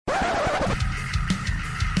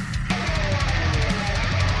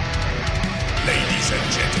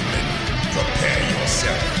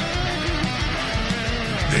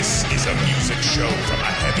show from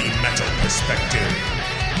a heavy metal perspective.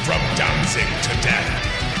 From Danzig to Death,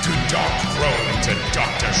 to Dark Throne to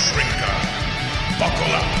Dr. Shrinker. Buckle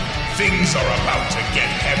up, things are about to get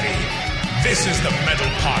heavy. This is the Metal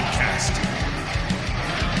Podcast.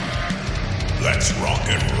 Let's rock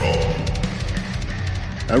and roll.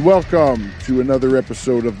 And welcome to another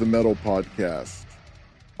episode of the Metal Podcast.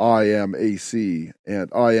 I am AC, and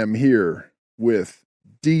I am here with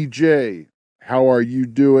DJ. How are you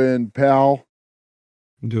doing, pal?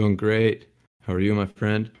 I'm doing great. How are you, my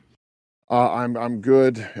friend? I'm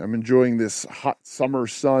good. I'm enjoying this hot summer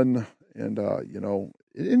sun, and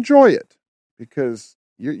enjoy it because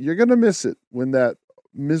you're gonna miss it when that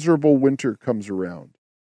miserable winter comes around.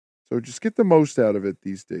 So just get the most out of it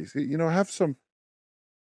these days. Have some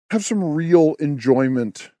real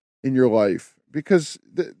enjoyment in your life, because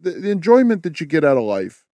the enjoyment that you get out of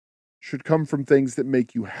life should come from things that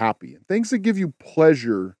make you happy, and things that give you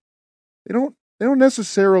pleasure. They don't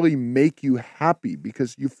necessarily make you happy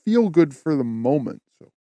because you feel good for the moment. So,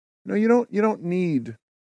 you don't need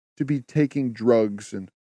to be taking drugs and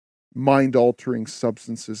mind-altering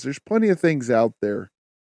substances. There's plenty of things out there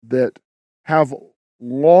that have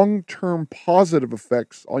long-term positive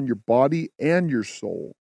effects on your body and your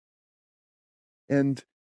soul. And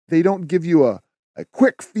they don't give you a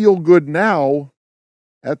quick feel-good now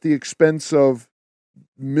at the expense of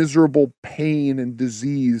miserable pain and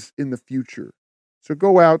disease in the future. So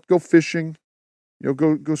go out, go fishing,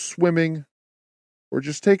 go swimming, or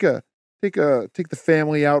just take the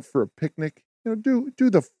family out for a picnic. Do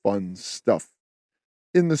the fun stuff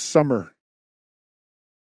in the summer.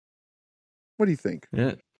 What do you think?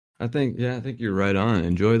 Yeah, I think you're right on.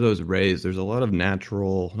 Enjoy those rays. There's a lot of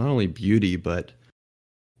natural, not only beauty, but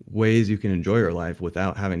ways you can enjoy your life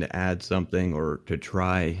without having to add something or to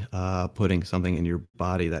try putting something in your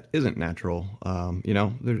body that isn't natural.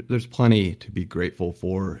 There's plenty to be grateful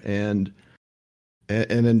for and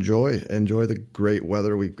enjoy the great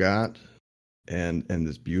weather we've got and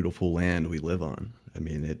this beautiful land we live on. I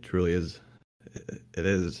mean, it truly is. It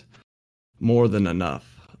is more than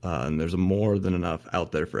enough. And there's more than enough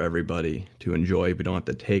out there for everybody to enjoy. We don't have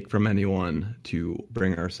to take from anyone to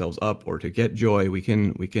bring ourselves up or to get joy. We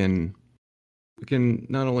can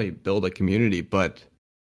not only build a community, but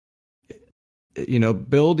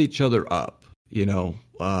build each other up.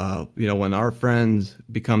 When our friends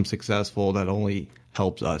become successful, that only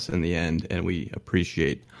helps us in the end, and we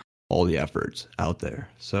appreciate all the efforts out there.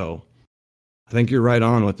 So I think you're right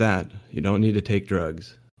on with that. You don't need to take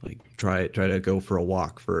drugs. Like try to go for a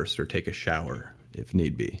walk first, or take a shower if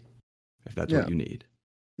need be, if that's what you need.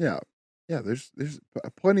 Yeah. There's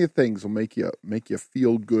plenty of things will make you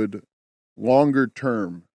feel good longer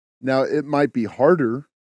term. Now it might be harder,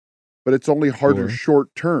 but it's only harder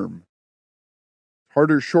short term.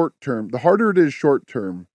 Harder short term. The harder it is short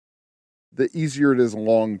term, the easier it is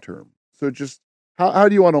long term. So just how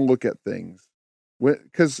do you want to look at things?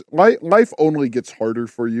 Because life only gets harder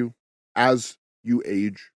for you as you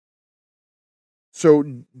age. So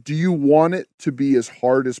do you want it to be as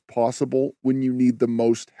hard as possible when you need the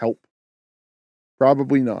most help?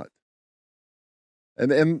 Probably not.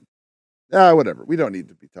 And whatever. We don't need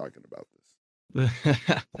to be talking about this.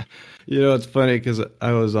 It's funny because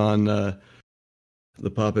I was on the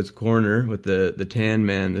Puppets Corner with the Tan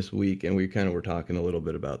Man this week, and we kind of were talking a little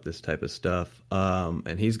bit about this type of stuff.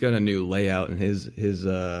 And he's got a new layout in his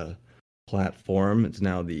platform. It's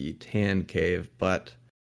now the Tan Cave, but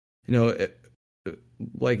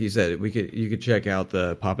like you said, you could check out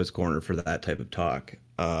the Papa's Corner for that type of talk,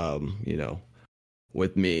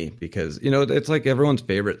 with me, because it's like everyone's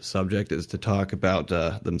favorite subject is to talk about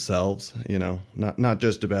themselves. Not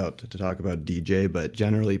just to talk about DJ, but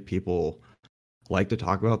generally people like to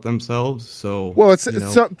talk about themselves. So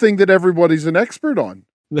it's something that everybody's an expert on.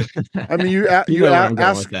 I mean, you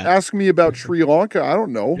ask me about Sri Lanka. I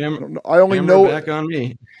don't know. I only know back on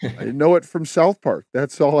me. I know it from South Park.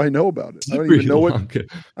 That's all I know about it. I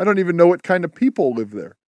don't even know what kind of people live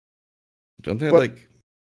there. Don't they have like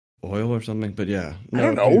oil or something? But yeah, I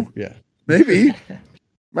don't know. Yeah, maybe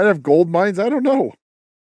might have gold mines. I don't know.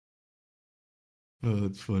 Oh,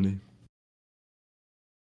 that's funny.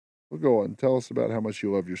 Well, go on. Tell us about how much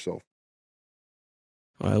you love yourself.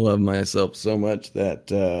 I love myself so much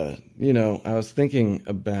that, I was thinking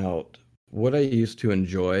about what I used to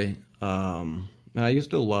enjoy. I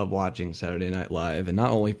used to love watching Saturday Night Live, and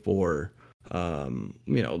not only for,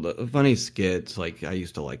 the funny skits, like I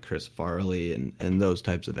used to like Chris Farley and those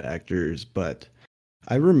types of actors, but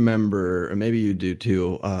I remember, or maybe you do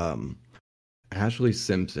too, Ashley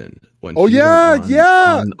Simpson when Oh she went yeah,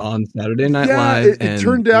 yeah, on Saturday Night yeah. Live It and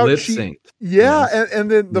turned out lip she, synced. yeah, Yes. and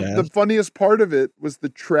then the Yes. funniest part of it was the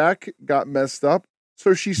track got messed up,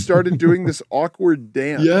 so she started doing this awkward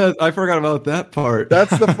dance. Yes, I forgot about that part.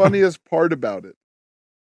 That's the funniest part about it.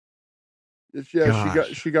 Yeah,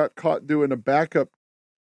 Gosh. she got caught doing a backup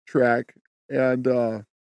track, and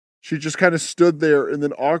she just kind of stood there and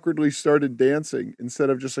then awkwardly started dancing instead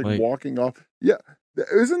of just like Like, walking off. Yeah,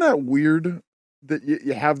 isn't that weird that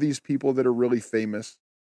you have these people that are really famous,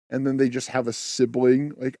 and then they just have a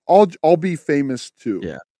sibling like I'll be famous too.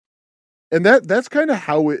 yeah. And that's kind of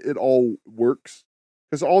how it all works,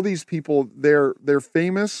 because all these people they're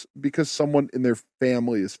famous because someone in their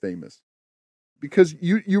family is famous, because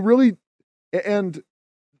you really, and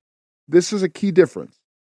this is a key difference.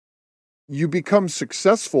 You become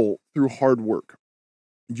successful through hard work.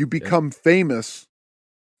 You become famous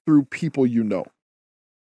through people you know.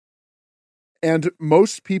 And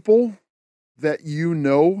most people that you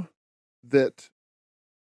know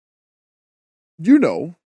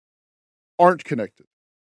aren't connected.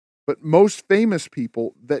 But most famous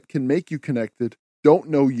people that can make you connected don't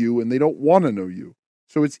know you, and they don't want to know you.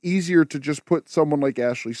 So it's easier to just put someone like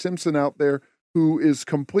Ashley Simpson out there who is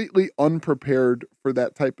completely unprepared for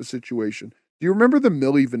that type of situation. Do you remember the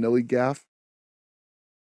Milli Vanilli gaffe?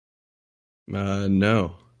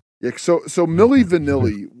 No. Yeah, so Milli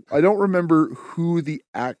Vanilli, I don't remember who the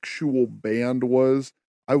actual band was.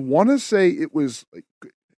 I want to say it was like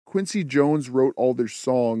Quincy Jones wrote all their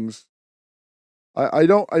songs. I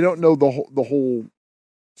don't know the whole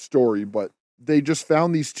story, but they just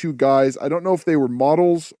found these two guys. I don't know if they were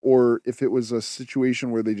models or if it was a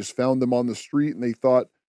situation where they just found them on the street and they thought,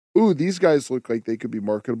 "Ooh, these guys look like they could be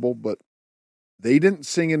marketable," but they didn't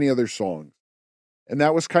sing any other songs. And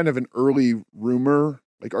that was kind of an early rumor.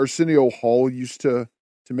 Like Arsenio Hall used to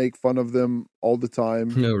make fun of them all the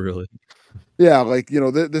time. No, really. Yeah, like,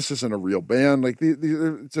 this isn't a real band. Like,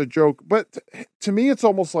 it's a joke. But to me, it's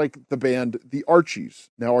almost like the band The Archies.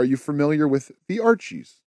 Now, are you familiar with The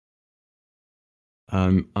Archies?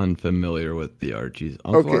 I'm unfamiliar with the Archies.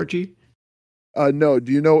 Uncle Archie? No.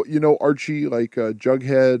 Do you know Archie, like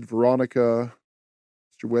Jughead, Veronica,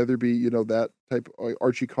 Mr. Weatherby, that type of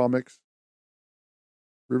Archie comics?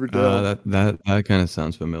 Riverdale. That kind of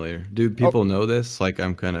sounds familiar. Do people know this? Like,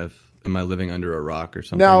 am I living under a rock or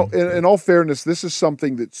something? Now, in all fairness, this is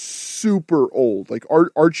something that's super old. Like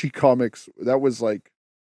Archie comics, that was like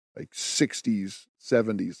 60s,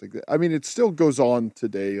 70s. Like that. I mean, it still goes on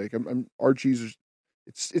today. Like Archie's,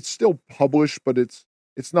 it's still published, but it's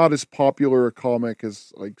not as popular a comic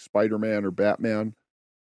as like Spider-Man or Batman.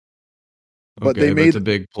 But it's a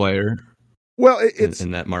big player. Well, it's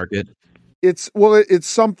in that market. It's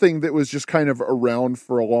something that was just kind of around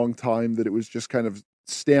for a long time, that it was just kind of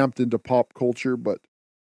stamped into pop culture, but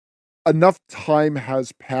enough time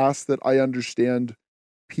has passed that I understand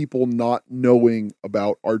people not knowing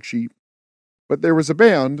about Archie. But there was a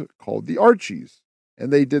band called the Archies,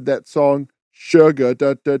 and they did that song, Sugar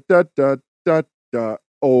da da da da da da,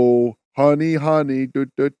 oh honey honey do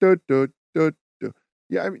do do do do.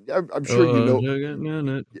 Yeah, I mean, I'm sure you know.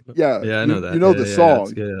 Yeah, I know that. You know the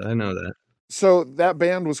song. Yeah, I know that. So that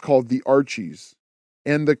band was called the Archies,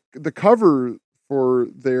 and the cover for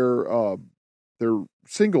their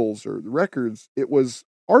singles or the records, it was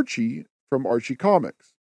Archie from Archie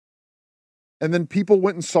Comics. And then people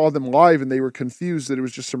went and saw them live, and they were confused that it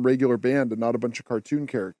was just some regular band and not a bunch of cartoon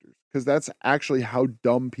characters, because that's actually how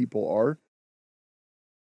dumb people are.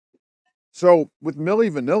 So with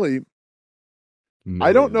Milli Vanilli,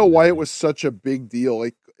 I don't know why it was such a big deal.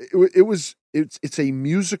 Like it's a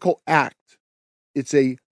musical act. It's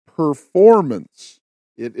a performance.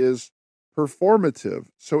 It is performative.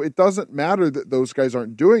 So it doesn't matter that those guys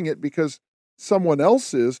aren't doing it, because someone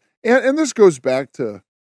else is. And this goes back to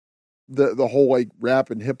the whole like rap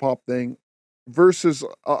and hip hop thing versus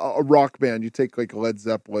a rock band. You take like Led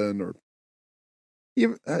Zeppelin or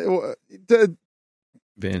even Van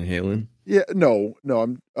Halen. Yeah, no,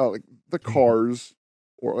 I'm like the Cars,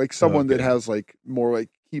 or like someone that has like more like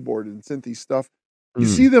keyboard and synthy stuff. You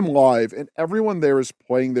see them live, and everyone there is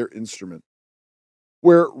playing their instrument.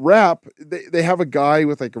 Where rap, they have a guy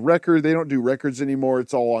with like a record. They don't do records anymore.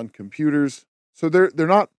 It's all on computers. So they're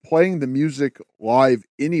not playing the music live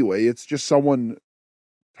anyway. It's just someone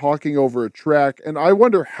talking over a track. And I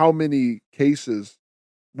wonder how many cases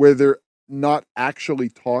where they're not actually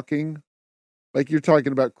talking. Like you're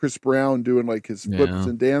talking about Chris Brown doing like his flips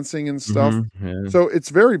and dancing and stuff. Yeah. So it's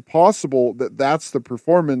very possible that that's the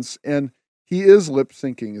performance, and he is lip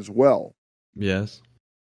syncing as well. Yes.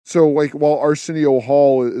 So like while Arsenio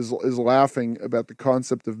Hall is laughing about the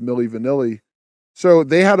concept of Milli Vanilli, So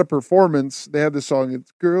they had a performance. They had the song,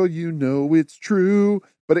 it's Girl, You Know It's True,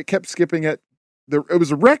 but it kept skipping at it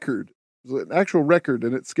was a record. It was an actual record,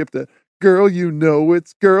 and it skipped at Girl, You Know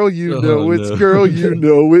It's, Girl, You Know It's, no. Girl, You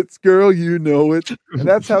Know It's, Girl, You Know It. And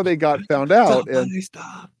that's how they got found out.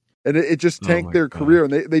 Stop. And it just Oh tanked my their God. career.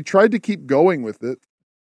 And they tried to keep going with it.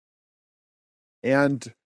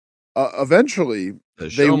 And eventually, The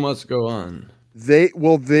show must go on. they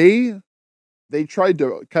tried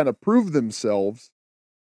to kind of prove themselves,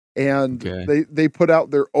 and Okay. they put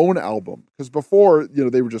out their own album, because before,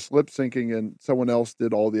 they were just lip syncing and someone else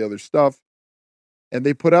did all the other stuff. And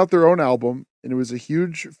they put out their own album, and it was a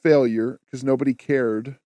huge failure because nobody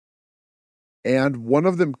cared. And one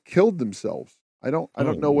of them killed themselves. I don't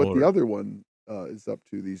know what the Lord. other one is up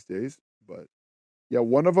to these days, but yeah,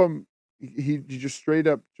 one of them, he just straight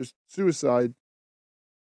up just suicide.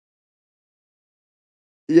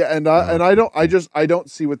 Yeah, and I don't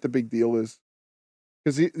see what the big deal is,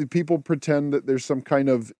 because people pretend that there's some kind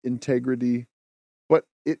of integrity, but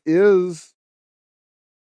it's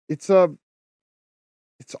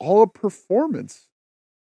all a performance.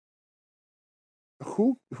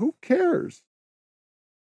 Who cares?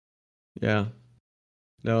 Yeah.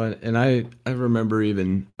 No, and I remember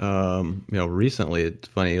even recently, it's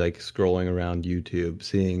funny, like scrolling around YouTube,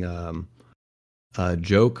 seeing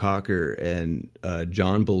Joe Cocker and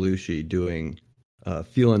John Belushi doing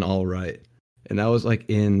 "Feeling All Right," and that was like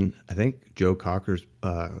in, I think, Joe Cocker's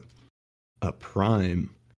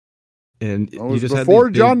prime, and It you was just had before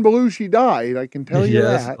these John Belushi died, I can tell you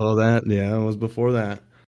yes, that. all that, yeah, it was before that,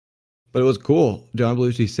 but it was cool. John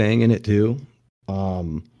Belushi sang in it too,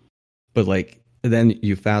 but like then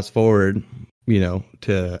you fast forward,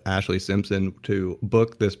 to Ashley Simpson to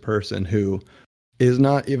book this person who is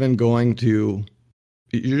not even going to.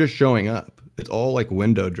 You're just showing up. It's all like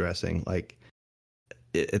window dressing. Like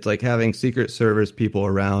it's like having Secret Service people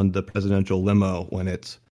around the presidential limo when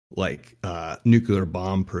it's like nuclear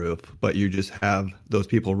bomb proof, but you just have those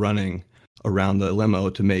people running around the limo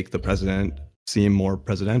to make the president seem more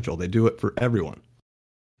presidential. They do it for everyone.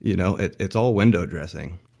 It's all window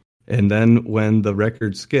dressing. And then when the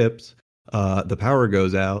record skips, the power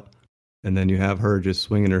goes out, and then you have her just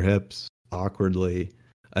swinging her hips awkwardly.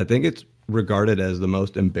 I think it's regarded as the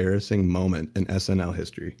most embarrassing moment in SNL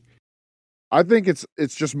history. I think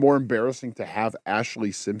it's just more embarrassing to have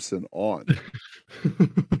Ashley Simpson on,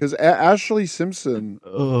 because Ashley Simpson,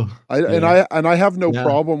 I have no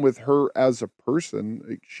problem with her as a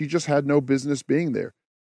person. She just had no business being there.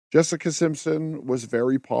 Jessica Simpson was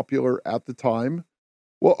very popular at the time.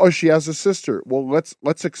 Well, she has a sister. Well, let's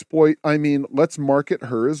market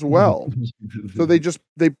her as well. So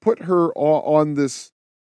they put her on this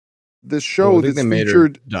show that's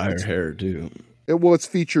featured. Dye her hair too. It's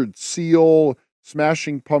featured Seal,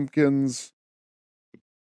 Smashing Pumpkins,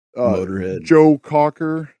 Motorhead, Joe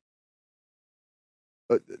Cocker,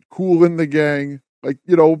 Kool and the Gang,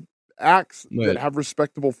 acts that have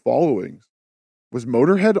respectable followings. Was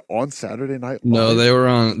Motorhead on Saturday Night Live? No, they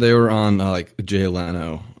were on like Jay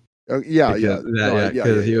Leno.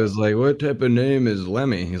 Because he was like, "What type of name is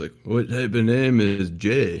Lemmy?" He's like, "What type of name is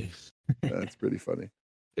Jay?" That's pretty funny.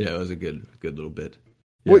 Yeah, it was a good little bit.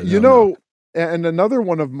 Yeah, well, and another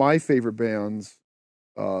one of my favorite bands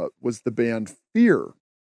was the band Fear,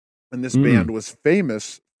 and this band was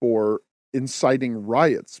famous for inciting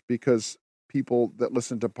riots because people that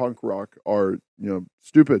listen to punk rock are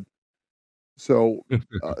stupid. So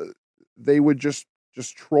they would just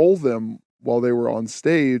troll them while they were on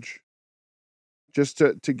stage, just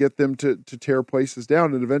to get them to tear places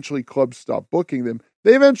down, and eventually clubs stopped booking them.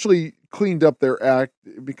 They eventually cleaned up their act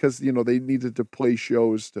because they needed to play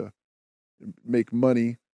shows to make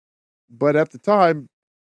money, but at the time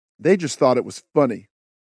they just thought it was funny,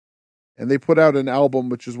 and they put out an album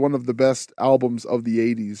which is one of the best albums of the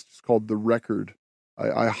 80s. It's called The Record.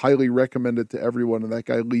 I highly recommend it to everyone. And that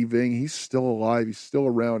guy Lee Ving, he's still alive, he's still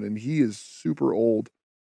around, and he is super old.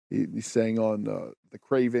 He sang on The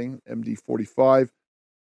Craving, MD45.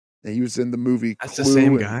 And he was in the movie That's Clue, the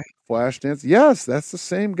same guy? Flashdance. Yes, that's the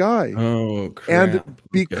same guy. Oh, crap. And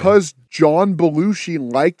because John Belushi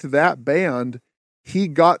liked that band, he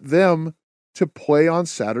got them to play on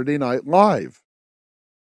Saturday Night Live.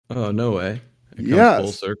 Oh, no way. It comes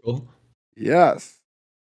full circle? Yes.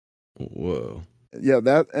 Whoa. Yeah,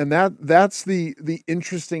 that's the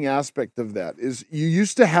interesting aspect of that, is you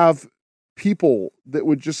used to have people that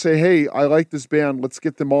would just say, "Hey, I like this band, let's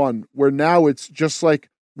get them on," where now it's just like,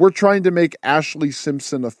 we're trying to make Ashley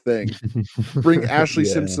Simpson a thing. Bring Ashley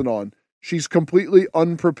Simpson on. She's completely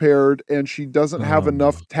unprepared, and she doesn't have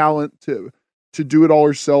enough talent to do it all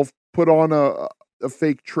herself. Put on a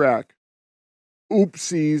fake track.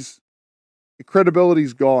 oopsies. The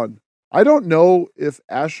credibility's gone. I don't know if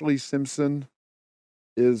Ashley Simpson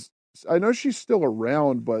is, I know she's still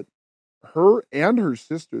around, but her and her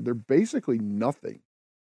sister, they're basically nothing.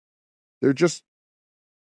 They're just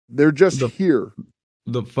here.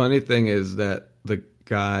 The funny thing is that the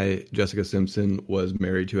guy Jessica Simpson was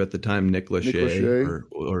married to at the time, Nick Lachey,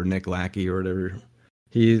 or Nick Lackey or whatever.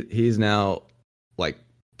 He's now like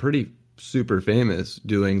pretty super famous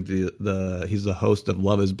doing he's the host of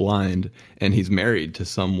Love Is Blind, and he's married to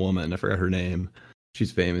some woman. I forgot her name.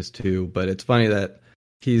 She's famous too, but it's funny that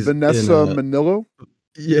he's Vanessa Manillo.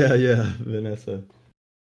 Yeah, Vanessa.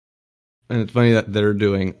 And it's funny that they're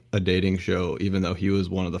doing a dating show, even though he was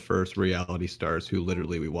one of the first reality stars who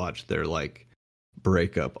literally we watched their like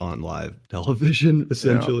breakup on live television.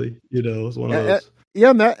 Essentially, it's one of those.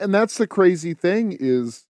 Yeah, and that's the crazy thing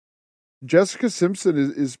is Jessica Simpson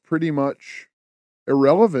is pretty much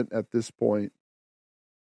irrelevant at this point.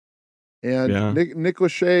 And Nick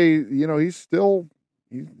Lachey, he's still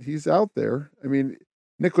he's out there. I mean,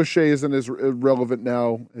 Nick Lachey isn't as relevant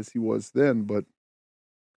now as he was then, but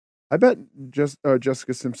I bet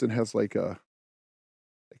Jessica Simpson has like a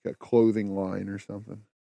clothing line or something.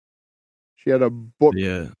 She had a book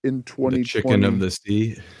in 2020. The Chicken of the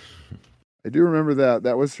Sea. I do remember that.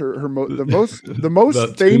 That was the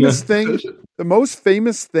most famous thing. The most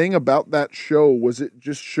famous thing about that show was it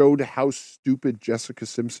just showed how stupid Jessica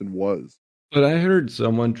Simpson was. But I heard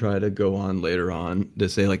someone try to go on later on to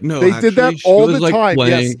say like, no, they did that all the time.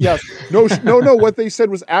 Yes. No. What they said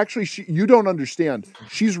was actually, you don't understand.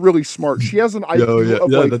 She's really smart. She has an IQ of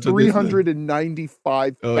like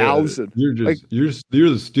 395,000. You're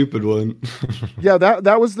the stupid one. Yeah,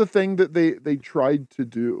 that was the thing that they tried to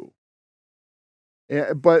do.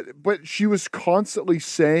 But she was constantly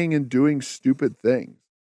saying and doing stupid things.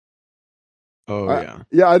 Oh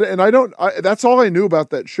yeah. And that's all I knew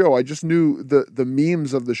about that show. I just knew the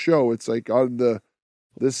memes of the show. It's like on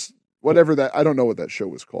this whatever that, I don't know what that show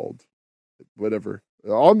was called. Whatever.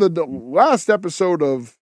 On the last episode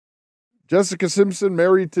of Jessica Simpson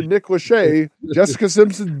married to Nick Lachey, Jessica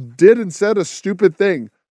Simpson did and said a stupid thing.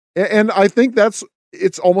 And I think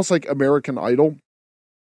it's almost like American Idol,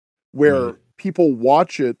 where people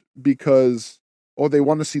watch it because they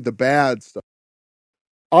want to see the bad stuff.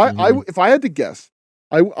 If I had to guess,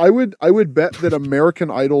 I would bet that American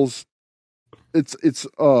Idol's it's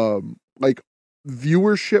like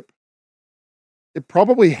viewership, it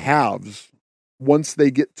probably halves once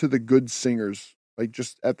they get to the good singers. Like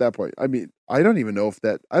just at that point. I mean, I don't even know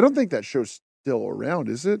I don't think that show's still around,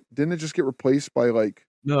 is it? Didn't it just get replaced by like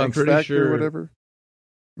I'm pretty Factor sure or whatever?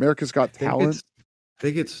 America's Got Talent. I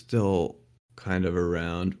think it's still kind of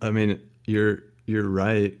around. I mean, you're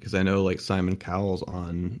right, because I know like Simon Cowell's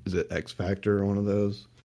on, is it X Factor or one of those?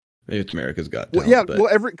 Maybe it's America's Got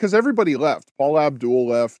Talent. Because everybody left. Paul Abdul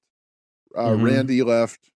left, Randy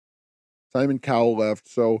left, Simon Cowell left.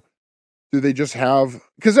 So do they just have?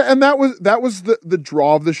 And that was the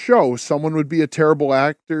draw of the show. Someone would be a terrible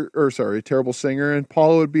actor, a terrible singer, and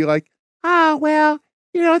Paul would be like,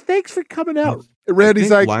 thanks for coming out.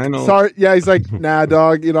 Randy's like, Lionel... sorry. Yeah, he's like, nah,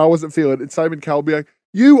 dog, I wasn't feeling it. And Simon Cowell would be like,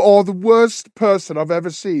 you are the worst person I've ever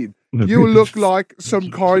seen. You look like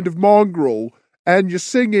some kind of mongrel, and your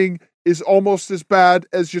singing is almost as bad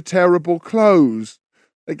as your terrible clothes.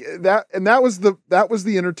 Like that, and that was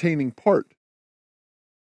the entertaining part.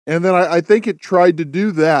 And then I think it tried to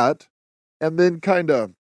do that, and then kind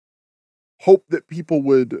of hope that people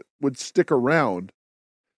would stick around.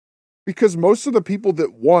 Because most of the people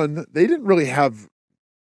that won, they didn't really have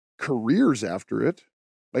careers after it.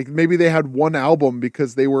 Like maybe they had one album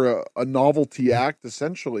because they were a novelty act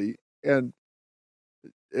essentially, and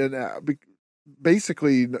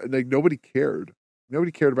basically like nobody cared.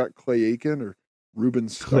 Nobody cared about Clay Aiken or Ruben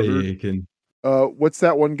Studdard. Clay Aiken. What's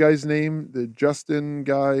that one guy's name? The Justin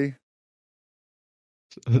guy.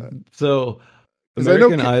 So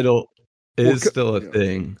American Idol is still a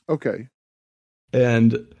thing. Okay.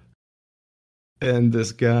 And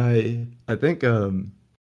this guy, I think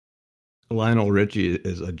Lionel Richie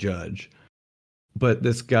is a judge, but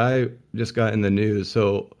this guy just got in the news.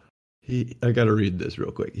 So I got to read this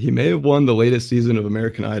real quick. He may have won the latest season of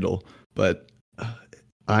American Idol, but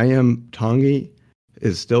I Am Tongi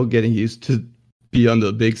is still getting used to be on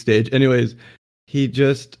the big stage. Anyways, he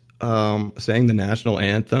just sang the national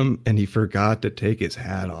anthem and he forgot to take his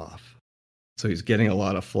hat off. So he's getting a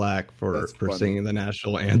lot of flack for singing the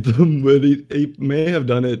national anthem, but he may have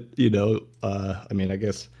done it, I mean, I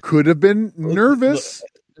guess. Could have been nervous.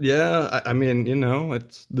 Yeah, I mean,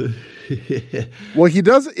 it's the... Well, he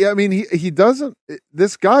doesn't, I mean, he doesn't,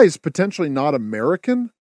 this guy is potentially not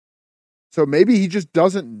American, So maybe he just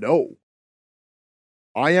doesn't know.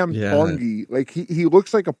 I am Yeah. Tongi. Like he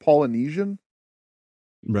looks like a Polynesian.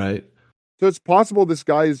 Right. So it's possible this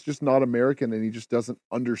guy is just not American and he just doesn't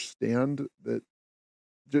understand that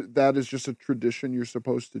that is just a tradition you're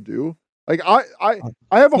supposed to do. Like I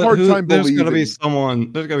have a hard time There's gotta be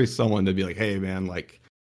believing. there's gotta be someone to be like, hey man, like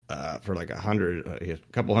for like a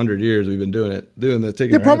couple hundred years we've been doing this,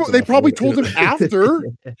 taking They our hats probably off. told him after.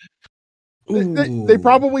 They Ooh.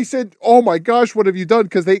 probably said, "Oh my gosh, what have you done?"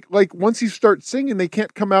 Because they like once you start singing, they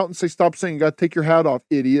can't come out and say, "Stop singing, got to take your hat off,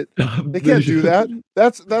 idiot." They can't do that.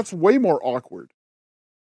 That's way more awkward.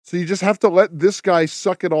 So you just have to let this guy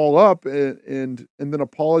suck it all up and then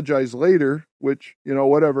apologize later. Which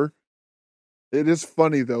whatever. It is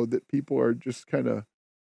funny though that people are just kind of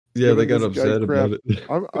Yeah, they got upset about it.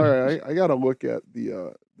 All right. I got to look at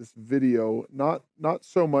the this video. Not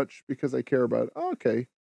so much because I care about it. Okay,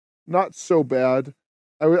 not so bad.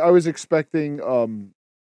 I was expecting So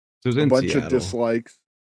it's a in bunch Seattle. of dislikes.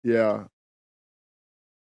 Yeah.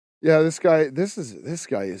 This guy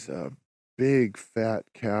is a big fat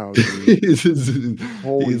cow. Dude. he's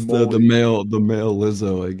Holy the moly. male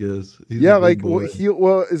Lizzo, I guess. He's Yeah, a big like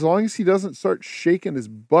boy. as long as he doesn't start shaking his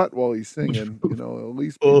butt while he's singing, at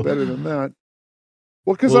least be Oh. better than that.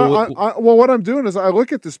 Well, because Well, what I'm doing is I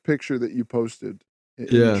look at this picture that you posted in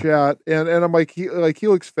the Yeah. chat, and I'm like he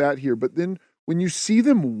looks fat here, but then when you see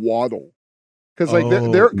them waddle, because like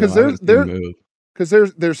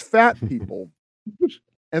there's fat people,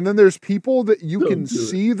 and then there's people that you Don't can do it.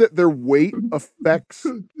 see that their weight affects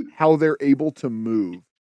how they're able to move.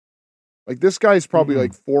 Like this guy's probably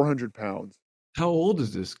like 400 pounds. How old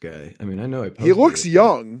is this guy? I mean, I know He looks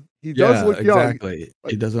young. He does look young. Exactly.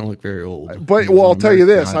 He doesn't look very old. But He was I'll on tell you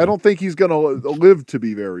American this: I Idol. don't think he's gonna live to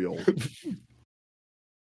be very old.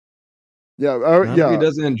 Yeah, Not if he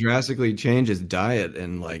doesn't drastically change his diet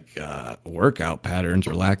and like workout patterns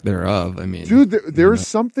or lack thereof. I mean, dude, there's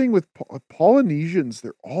something with Polynesians.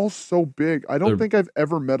 They're all so big. I don't think I've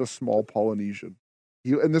ever met a small Polynesian.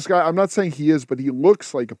 And this guy, I'm not saying he is, but he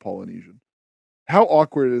looks like a Polynesian. How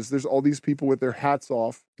awkward it is. There's all these people with their hats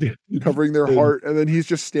off, covering their heart, and then he's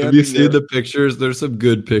just standing Have you seen there. the pictures? There's some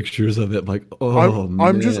good pictures of it. Like, man.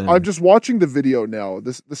 I'm just watching the video now.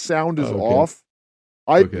 The sound is off.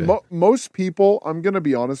 Most people, I'm gonna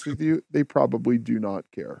be honest with you, they probably do not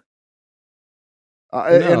care.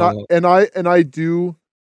 No. And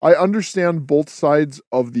I understand both sides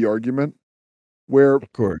of the argument, where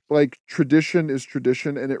Of course. like tradition is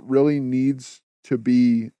tradition and it really needs to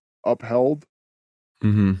be upheld.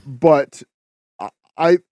 Mm-hmm. But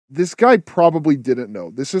this guy probably didn't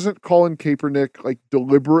know. This isn't Colin Kaepernick like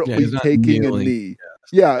deliberately taking a knee.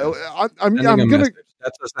 I'm gonna.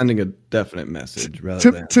 That's sending a definite message.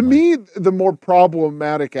 To me, the more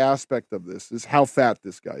problematic aspect of this is how fat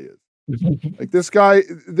this guy is. Like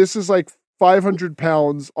this is like 500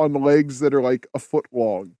 pounds on legs that are like a foot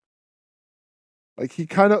long. Like he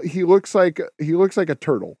looks like a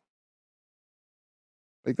turtle.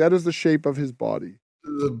 Like that is the shape of his body.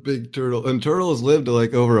 The big turtle, and turtles live to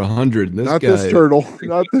like over 100. Not this turtle.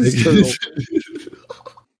 Not this turtle.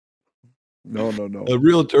 No. A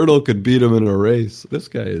real turtle could beat him in a race. This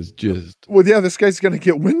guy is just. Well, yeah, this guy's gonna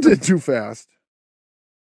get winded too fast.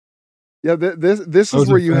 Yeah, this is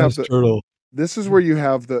where you have the turtle. This is where you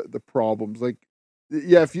have the problems. Like,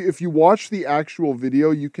 yeah, if you watch the actual video,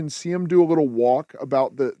 you can see him do a little walk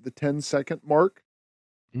about the 10-second mark.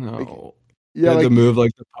 No. Like, yeah, like to move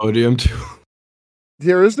like the podium too.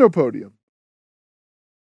 There is no podium.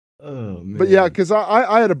 Oh man. But yeah, because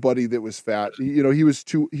I had a buddy that was fat. He was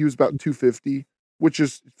about 250, which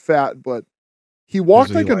is fat, but he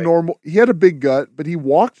walked like a normal. He had a big gut, but he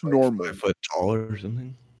walked normal. 5 foot taller or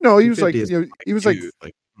something. No, he was like he was like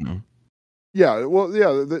yeah. Well,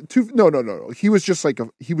 yeah. No. He was just like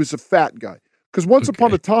he was a fat guy. Because once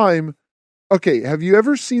upon a time, okay, have you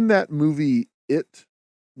ever seen that movie It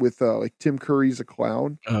with like Tim Curry's a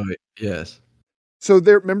clown? Oh yes. So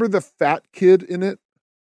remember the fat kid in it?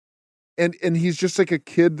 And he's just like a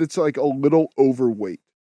kid that's like a little overweight.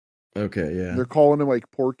 Okay, yeah. They're calling him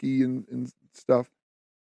like Porky and stuff.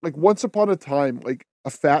 Like once upon a time, like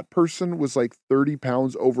a fat person was like 30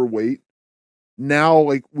 pounds overweight. Now,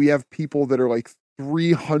 like we have people that are like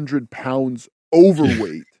 300 pounds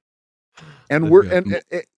overweight. And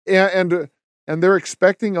and they're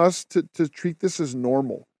expecting us to treat this as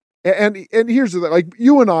normal. And here's the thing, like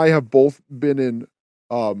you and I have both been in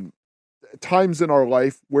times in our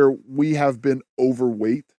life where we have been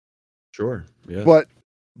overweight. Sure. Yeah.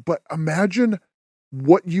 But imagine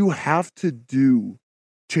what you have to do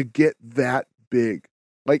to get that big.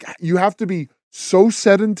 Like you have to be so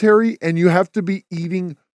sedentary and you have to be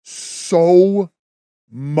eating so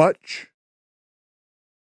much.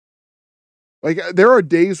 Like there are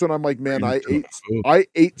days when I'm like, man, I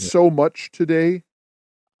ate so much today,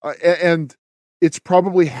 and it's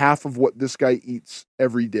probably half of what this guy eats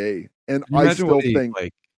every day, and Can you I imagine still what he think,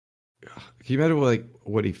 like? Can you imagine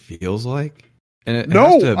what he feels like? And it has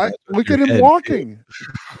no. to I mess with look your at him head walking.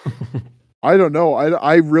 too. I don't know.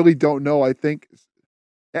 I really don't know. I think,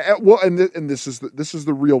 well, and this is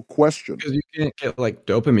the real question. Because you can't get like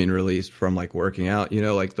dopamine released from like working out. You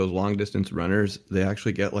know, like those long distance runners, they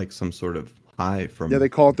actually get like some sort of high Yeah, they from.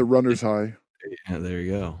 call it the runner's high. Yeah, there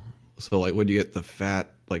you go. So like, when you get the fat,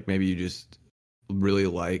 like maybe you just really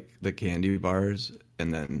like the candy bars,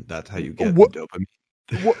 and then that's how you get the What? dopamine.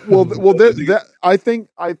 Well, I think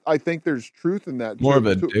that I think there's truth in that. more of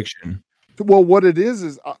addiction. Well, what it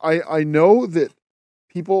is I know that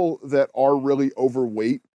people that are really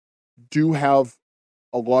overweight do have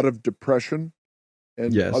a lot of depression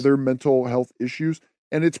and Yes. other mental health issues,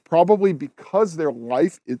 and it's probably because their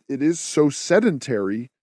life it is so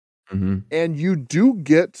sedentary, Hmm. and you do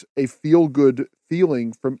get a feel good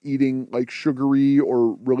feeling from eating like sugary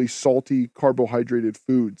or really salty carbohydrated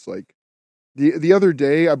foods. Like the other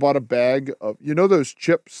day I bought a bag of, those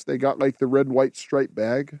chips, they got like the red white stripe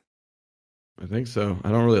bag. I think so.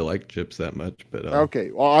 I don't really like chips that much, but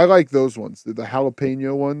Okay, well, I like those ones, the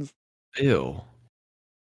jalapeno ones. ew.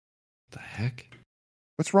 The heck?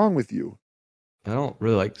 What's wrong with you? I don't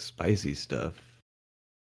really like spicy stuff.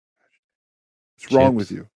 What's wrong with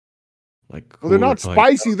Chips, you? like Well, they're cooler, not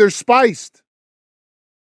spicy, they're spiced.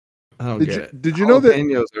 I don't Did get you it. did you know that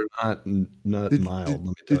Jalapenos are not did, mild, did, let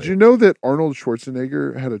me tell did you. you know that Arnold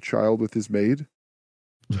Schwarzenegger had a child with his maid?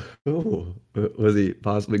 Oh, was he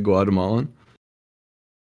possibly Guatemalan?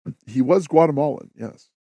 He was Guatemalan, yes.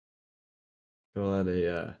 Call that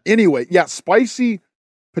a Anyway, yeah, spicy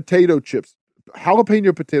potato chips,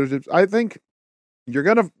 jalapeno potato chips. I think you're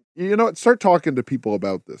gonna, start talking to people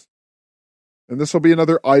about this, and this will be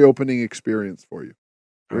another eye-opening experience for you.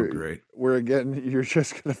 oh Where, great. where again, you're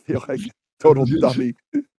just gonna feel like a total dummy.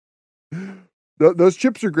 Those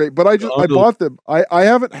chips are great, but I Arnold, bought them. I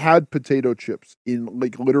haven't had potato chips in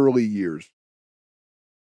like literally years.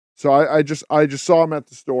 So I just saw them at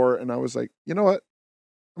the store, and I was like, you know what?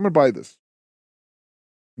 I'm gonna buy this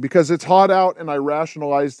because it's hot out, and I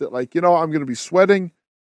rationalized it like, I'm gonna be sweating,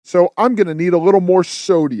 so I'm gonna need a little more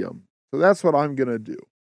sodium. So that's what I'm gonna do.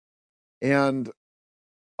 And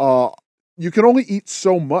uh, you can only eat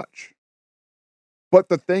so much. But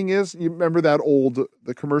the thing is, you remember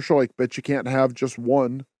the commercial, like, bet you can't have just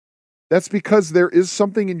one. That's because there is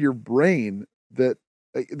something in your brain that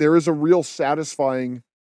there is a real satisfying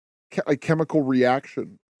chemical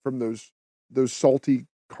reaction from those salty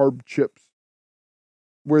carb chips.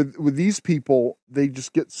 Where with these people, they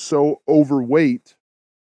just get so overweight,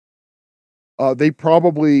 they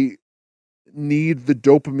probably need the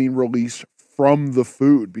dopamine release from the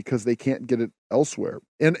food because they can't get it elsewhere.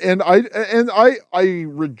 And I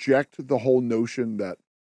reject the whole notion that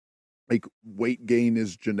like weight gain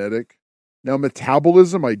is genetic. Now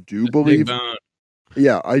metabolism, I do big believe, bone.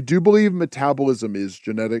 yeah, I do believe metabolism is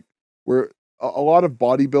genetic. Where a lot of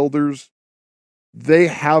bodybuilders, they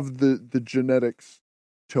have the genetics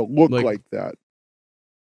to look Like like that.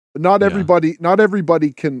 But not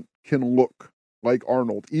everybody can look like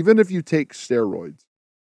Arnold, even if you take steroids.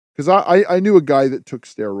 Because I knew a guy that took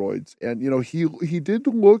steroids, and he did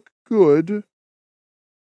look good,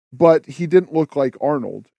 but he didn't look like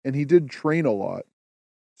Arnold, and he did train a lot.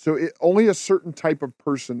 So only a certain type of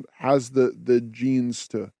person has the genes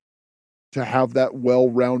to have that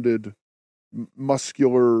well-rounded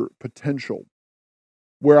muscular potential.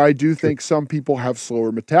 Where I do true. think some people have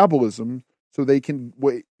slower metabolism, so they can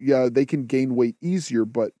they can gain weight easier.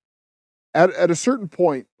 But at a certain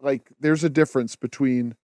point, like there's a difference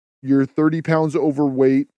between you're 30 pounds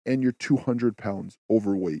overweight and you're 200 pounds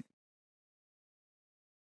overweight.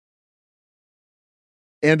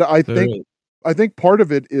 And I There think is. I think part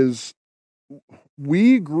of it is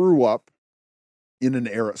we grew up in an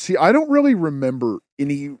era. See, I don't really remember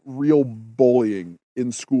any real bullying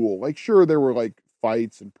in school. Like, sure, there were like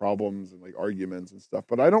fights and problems and like arguments and stuff,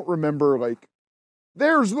 but I don't remember like,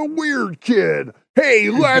 there's the weird kid.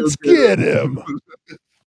 Hey, let's get him.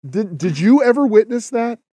 Did you ever witness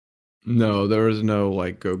that? No, there was no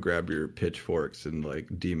like go grab your pitchforks and like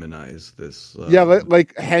demonize this Yeah,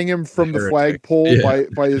 like hang him from the heretic. flagpole Yeah.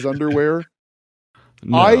 by his underwear.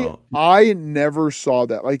 I No. I never saw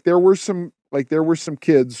that. Like there were some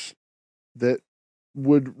kids that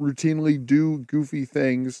would routinely do goofy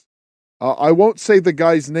things. I won't say the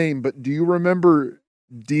guy's name, but do you remember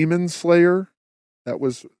Demon Slayer? That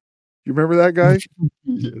was You remember that guy?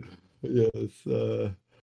 Yes. I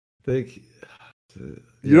think.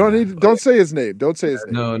 You don't need. Yeah. Don't say his name. Don't say his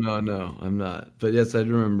name. No, I'm not. But yes, I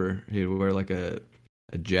remember he'd wear like a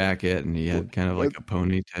jacket and he had kind of like a Yes,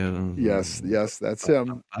 ponytail. yes, that's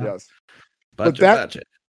him. Yes, but Bacha, that, bacha.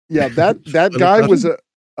 yeah, that Little guy was button?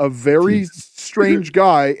 a very strange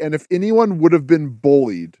guy, and if anyone would have been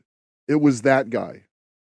bullied, it was that guy.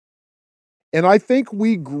 And I think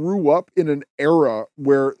we grew up in an era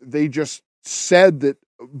where they just said that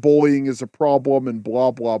bullying is a problem and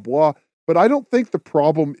blah, blah, blah. But I don't think the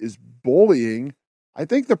problem is bullying. I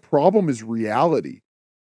think the problem is reality.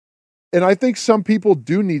 And I think some people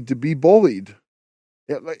do need to be bullied.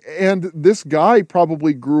 And this guy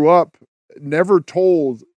probably grew up never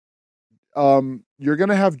told, you're going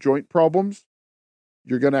to have joint problems.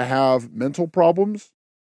 You're going to have mental problems.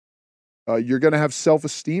 You're going to have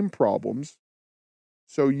self-esteem problems.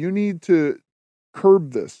 So you need to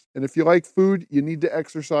curb this. And if you like food, you need to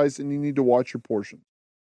exercise and you need to watch your portions.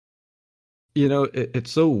 You know,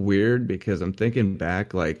 it's so weird because I'm thinking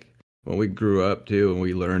back, like when we grew up too, and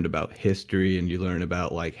we learned about history, and you learn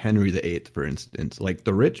about like Henry VIII, for instance. Like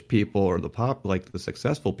the rich people or like the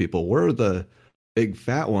successful people, were the big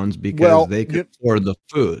fat ones because Well, they could afford the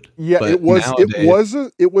food. yeah, But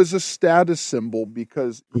nowadays, it was a status symbol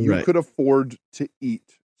because you right? could afford to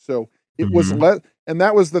eat. So it was Hmm. and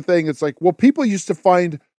that was the thing. It's like, well, people used to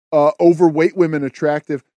find overweight women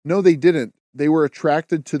attractive. No, they didn't. They were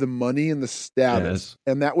attracted to the money and the status, Yes.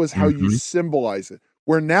 and that was how you Hmm. symbolize it.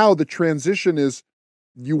 Where now the transition is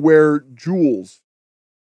you wear jewels,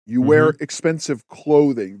 you wear Hmm. expensive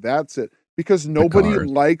clothing. That's it. Because The nobody cars.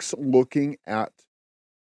 likes looking at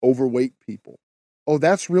overweight people. Oh,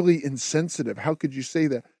 that's really insensitive. How could you say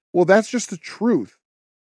that? Well, that's just the truth.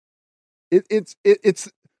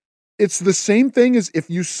 It's the same thing as if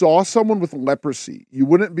you saw someone with leprosy. You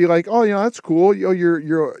wouldn't be like, "Oh, that's cool.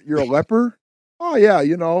 You're a leper." Oh yeah,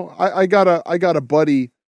 I got a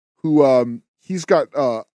buddy who he's got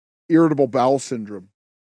irritable bowel syndrome.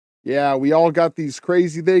 Yeah, we all got these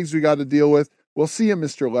crazy things we got to deal with. We'll see you,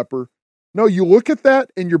 Mr. Leper. No, you look at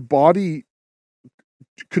that and your body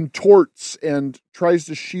contorts and tries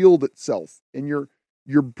to shield itself, and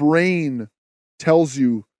your brain tells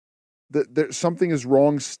you that something is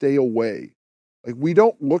wrong, stay away. Like, we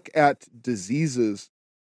don't look at diseases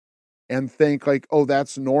and think like, oh,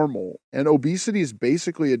 that's normal. And obesity is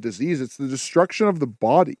basically a disease. It's the destruction of the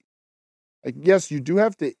body. Like, yes, you do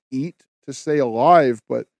have to eat to stay alive,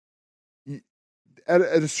 but at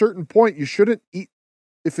a certain point, you shouldn't eat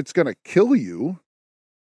if it's going to kill you.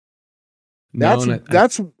 No,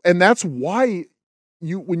 That's why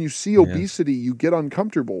when you see yes. obesity, you get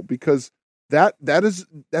uncomfortable because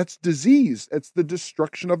that's disease. It's the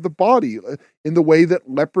destruction of the body in the way that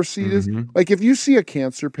leprosy is. Hmm. Like, if you see a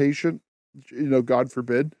cancer patient, God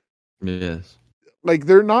forbid, Yes. like,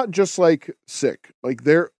 they're not just like sick, like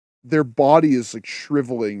their body is like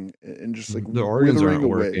shriveling and just like The organs withering aren't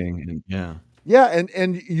away. working, and yeah. Yeah,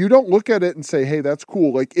 and you don't look at it and say, "Hey, that's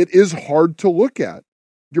cool." Like, it is hard to look at.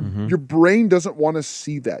 Hmm. Your brain doesn't want to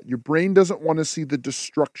see that. Your brain doesn't want to see the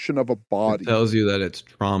destruction of a It body. tells you that it's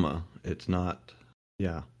trauma. It's not.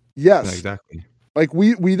 Yeah. Yeah, Yes. exactly. Like,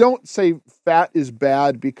 we don't say fat is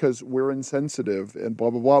bad because we're insensitive and blah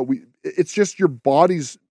blah blah. It's just your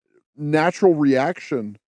body's natural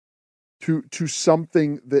reaction to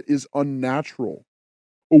something that is unnatural.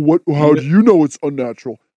 Oh, what? How do you know it's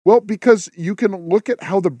unnatural? Well, because you can look at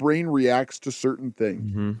how the brain reacts to certain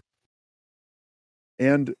things, Hmm.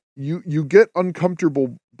 and you get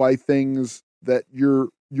uncomfortable by things that your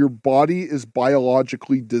body is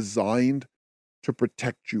biologically designed to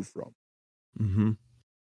protect you from. Hmm.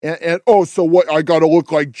 And oh, so what? I got to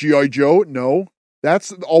look like GI Joe? No,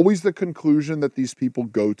 that's always the conclusion that these people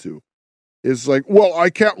go to. Is like, well, I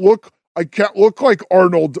can't look like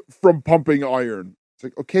Arnold from Pumping Iron. It's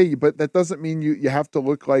like, okay, but that doesn't mean you have to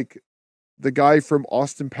look like the guy from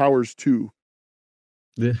Austin Powers 2.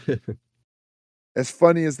 As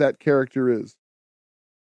funny as that character is.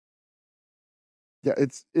 Yeah,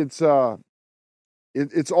 it's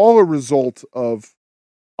all a result of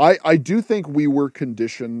I do think we were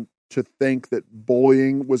conditioned to think that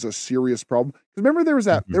bullying was a serious problem. Because remember,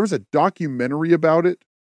 Hmm. there was a documentary about it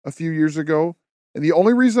a few years ago, and the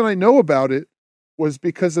only reason I know about it was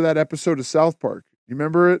because of that episode of South Park. You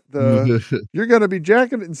remember it? You're gonna be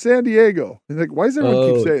jacking it in San Diego. And like, why does everyone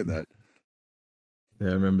keep Oh, saying that? yeah,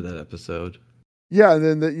 I remember that episode. Yeah, and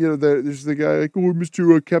then there's the guy like, oh,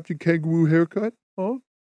 Mr. Captain Kangaroo haircut, huh?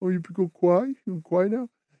 Oh, you go quiet? You quiet now?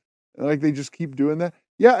 And like, they just keep doing that.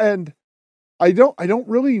 Yeah, and I don't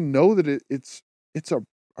really know that it's a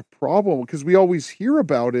problem because we always hear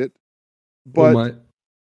about it. but Well,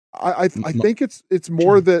 I think it's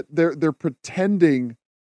more that they're pretending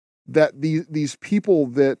that these people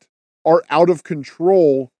that are out of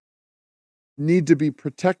control need to be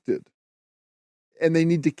protected, and they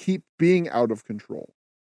need to keep being out of control.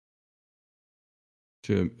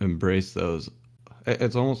 to embrace those.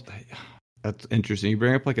 It's almost that's interesting. You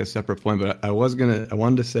bring up like a separate point, but I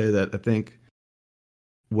wanted to say that I think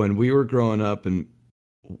when we were growing up and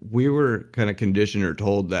we were kind of conditioned or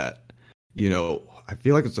told that, I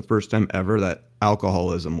feel like it's the first time ever that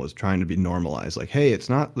alcoholism was trying to be normalized. Like, hey, it's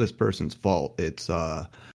not this person's fault. It's a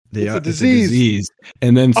disease.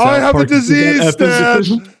 And then I have a disease, Stan.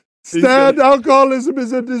 Stan, got- alcoholism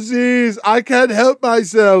is a disease. I can't help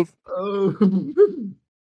myself. Oh,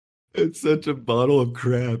 it's such a bottle of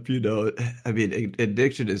crap, I mean,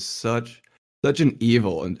 addiction is such an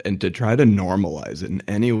evil, and to try to normalize it in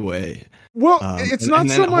any way. Well, it's not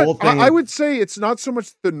so much. I would say it's not so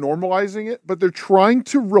much the normalizing it, but they're trying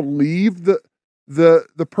to relieve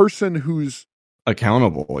the person who's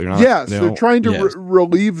accountable. They're trying to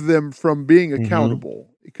relieve them from being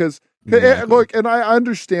accountable because look, and I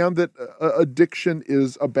understand that addiction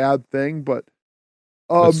is a bad thing, but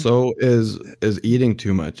so is eating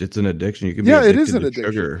too much. It's an addiction. You can be it is an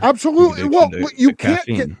addiction. Sugar. Absolutely. Well, you can't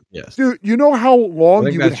get. Yes. Dude, you know how long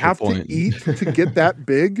you would have to eat to get that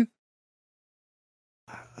big?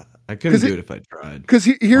 I couldn't do it if I tried. Because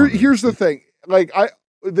here's the thing. Like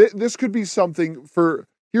this could be something for.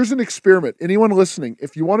 Here's an experiment. Anyone listening,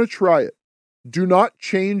 if you want to try it, do not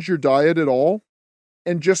change your diet at all,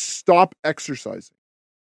 and just stop exercising,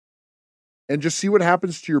 and just see what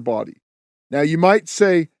happens to your body. Now, you might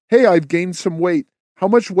say, hey, I've gained some weight. How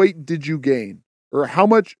much weight did you gain? Or how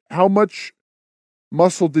much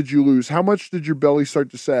muscle did you lose? How much did your belly start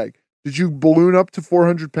to sag? Did you balloon up to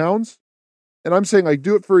 400 pounds? And I'm saying, like,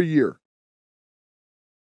 do it for a year.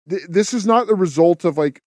 This is not the result of,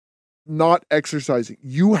 like, not exercising.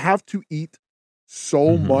 You have to eat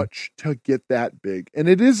so much to get that big. And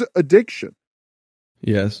it is addiction.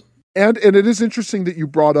 Yes. And it is interesting that you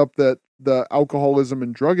brought up that the alcoholism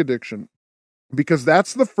and drug addiction, because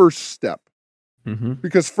that's the first step.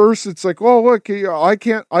 Because first it's like, oh, look, I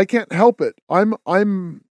can't help it.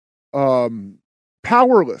 I'm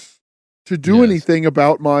powerless to do anything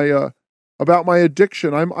about my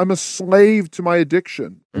addiction. I'm a slave to my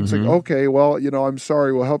addiction. It's like, okay, well, I'm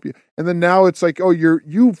sorry, we'll help you. And then now it's like, oh,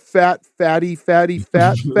 you fatty.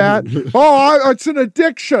 Oh, it's an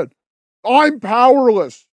addiction. I'm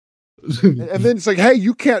powerless. And then it's like, hey,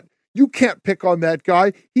 you can't pick on that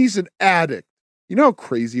guy. He's an addict. You know how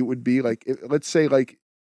crazy it would be? Like, let's say, like,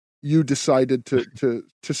 you decided to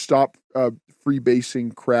stop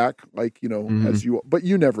freebasing crack, like, but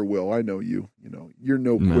you never will. I know you. You're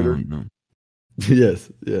no quitter. No.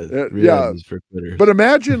 Yes. Yeah. For quitters. But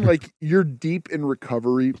imagine, like, you're deep in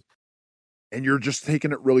recovery, and you're just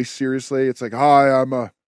taking it really seriously. It's like, hi,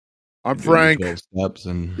 I'm Frank. 12 steps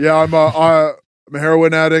and I'm a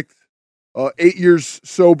heroin addict. 8 years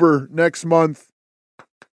sober next month.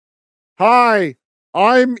 Hi,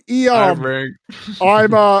 I'm Eom.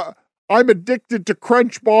 I'm addicted to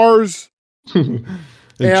Crunch bars and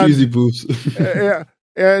cheesy boofs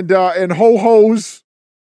and ho-hos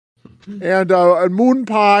and moon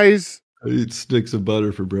pies. I eat sticks of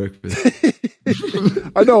butter for breakfast.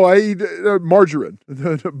 I know. I eat margarine.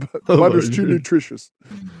 Butter's too nutritious.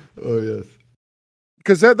 Oh yes.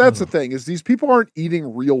 Because that's the thing, is these people aren't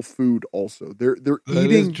eating real food also. They're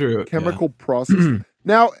eating chemical processed.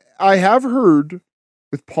 Now, I have heard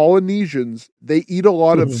with Polynesians, they eat a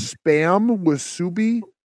lot of Spam wasubi,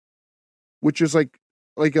 which is like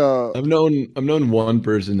a... I've known one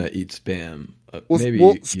person that eats Spam.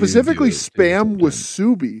 Well, specifically Spam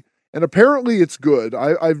wasubi. And apparently it's good.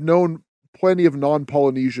 I've known plenty of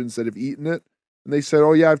non-Polynesians that have eaten it. And they said,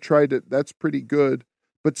 oh yeah, I've tried it. That's pretty good.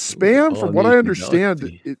 But Spam, from what I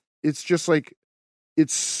understand, it's just like,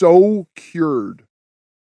 it's so cured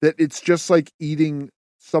that it's just like eating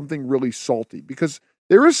something really salty, because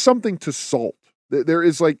there is something to salt. There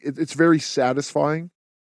is, like, it's very satisfying.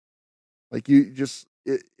 Like, you just,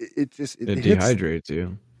 it dehydrates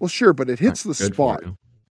you. Well, sure, but it hits the spot.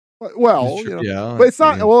 Well, yeah, but it's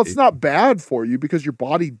not, it's not bad for you because your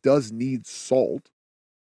body does need salt.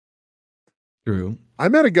 True. I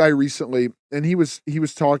met a guy recently, and he was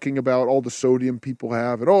talking about all the sodium people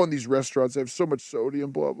have, and in these restaurants they have so much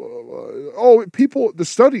sodium, blah blah blah. The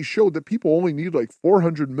studies showed that people only need like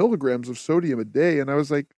 400 milligrams of sodium a day, and I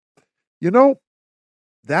was like,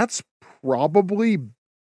 that's probably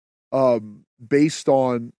based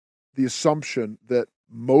on the assumption that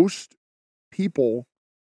most people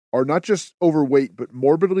are not just overweight but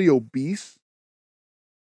morbidly obese,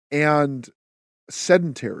 and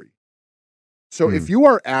sedentary. So if you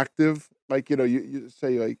are active, like, you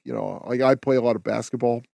say, like, like I play a lot of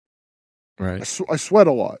basketball. Right. I sweat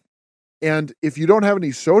a lot. And if you don't have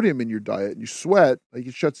any sodium in your diet and you sweat, like,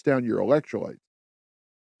 it shuts down your electrolytes.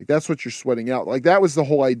 Like, that's what you're sweating out. Like, that was the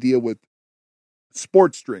whole idea with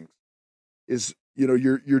sports drinks is,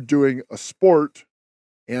 you're doing a sport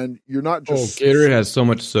and you're not just. Gatorade has so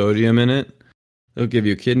much sodium in it. It'll give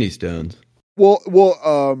you kidney stones. Well,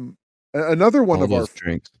 another one of our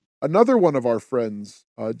drinks. Another one of our friends.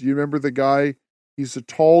 Do you remember the guy? He's a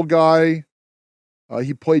tall guy.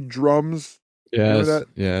 He played drums. Yes.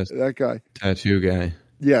 Yes. That guy. Tattoo guy.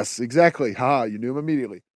 Yes, exactly. You knew him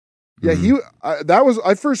immediately. Yeah,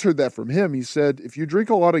 I first heard that from him. He said, if you drink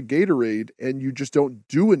a lot of Gatorade and you just don't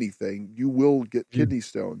do anything, you will get kidney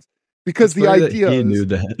stones. Because the idea he knew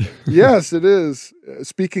that. Yes, it is.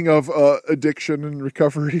 Speaking of addiction and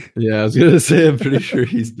recovery. Yeah, I was going to say, I'm pretty sure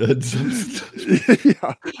he's done some stuff.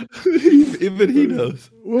 Yeah. Even he knows.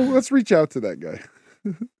 Well, let's reach out to that guy.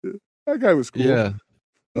 That guy was cool. Yeah.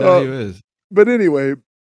 No, he was. But anyway,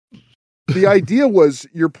 the idea was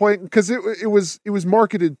you're playing, because it was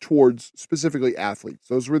marketed towards specifically athletes.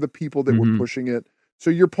 Those were the people that were pushing it. So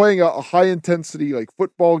you're playing a high intensity like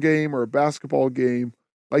football game or a basketball game.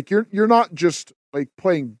 Like you're not just like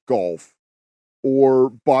playing golf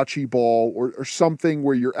or bocce ball or something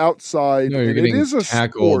where you're outside. No, you're getting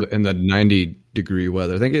tackled in the 90-degree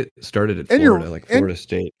weather. I think it started at Florida, like Florida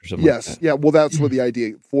State or something. Yes, like that. yeah. Well, that's what the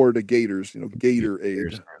idea. Florida Gators,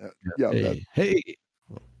 Gatorade. Yeah.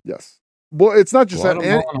 Yes. Well, it's not just that.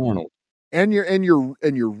 And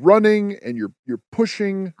you're running and you're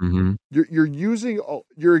pushing. Mm-hmm.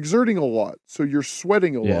 You're exerting a lot, so you're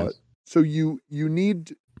sweating a lot. So you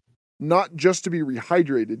need not just to be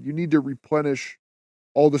rehydrated, you need to replenish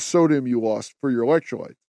all the sodium you lost for your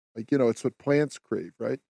electrolytes. Like, it's what plants crave,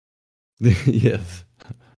 right? Yes.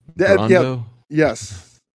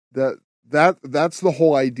 Yes. That's the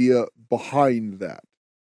whole idea behind that.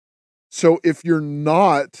 So if you're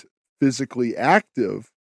not physically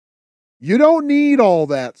active, you don't need all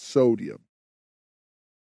that sodium.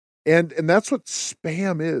 And that's what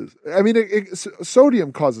Spam is. I mean,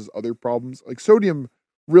 sodium causes other problems. Like sodium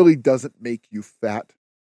really doesn't make you fat.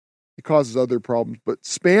 It causes other problems. But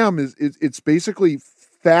Spam it's basically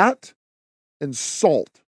fat and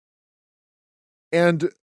salt.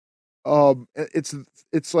 And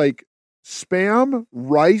it's like Spam,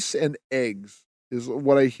 rice, and eggs is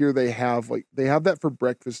what I hear they have. Like they have that for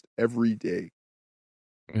breakfast every day.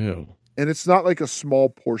 Ew. And it's not like a small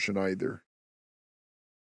portion either.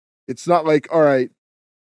 It's not like, all right,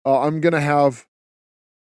 I'm going to have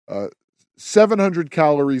 700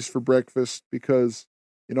 calories for breakfast because,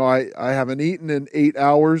 I haven't eaten in 8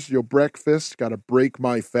 hours. Breakfast, got to break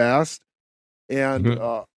my fast. And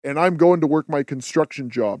and I'm going to work my construction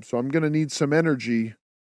job, so I'm going to need some energy.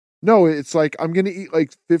 No, it's like I'm going to eat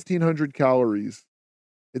like 1,500 calories.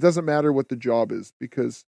 It doesn't matter what the job is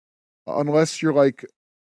because unless you're like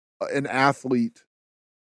an athlete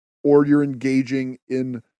or you're engaging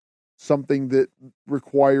in something that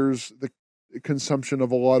requires the consumption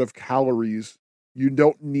of a lot of calories, you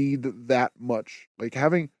don't need that much. Like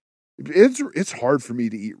it's hard for me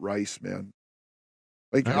to eat rice, man.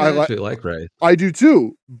 Like I actually like rice. I do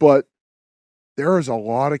too, but there is a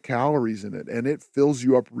lot of calories in it and it fills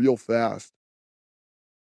you up real fast.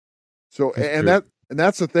 So,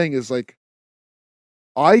 that's the thing is like,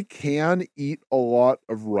 I can eat a lot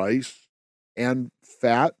of rice and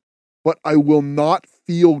fat, but I will not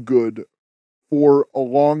feel good for a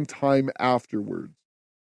long time afterwards.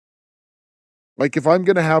 Like if I'm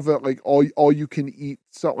going to have like all you can eat,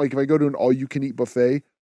 so like if I go to an all you can eat buffet,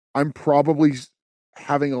 I'm probably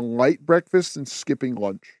having a light breakfast and skipping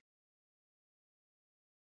lunch.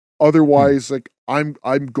 Otherwise, like I'm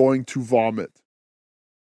going to vomit.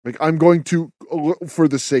 Like I'm going to, for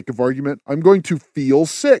the sake of argument, I'm going to feel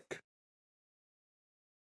sick.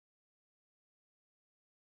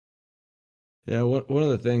 Yeah, one of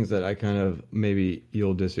the things that I kind of, maybe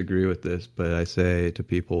you'll disagree with this, but I say to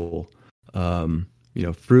people,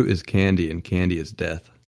 fruit is candy and candy is death.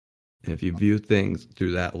 And if you view things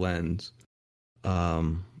through that lens,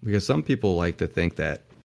 because some people like to think that,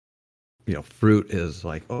 fruit is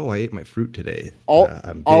like, oh, I ate my fruit today.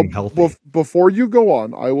 I'm getting healthy. Before you go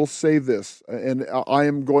on, I will say this, and I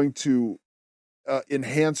am going to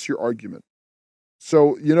enhance your argument.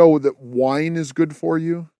 So, that wine is good for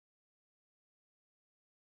you?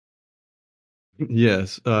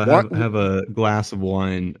 Yes, have a glass of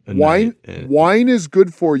wine. Wine is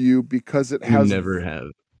good for you because it has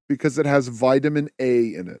because it has vitamin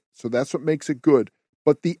A in it. So that's what makes it good.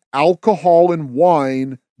 But the alcohol in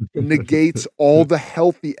wine negates all the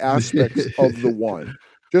healthy aspects of the wine.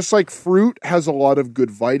 Just like fruit has a lot of good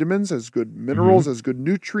vitamins, has good minerals, has good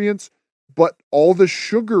nutrients, but all the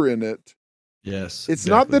sugar in it, Yes. it's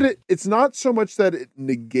exactly. not that it's not so much that it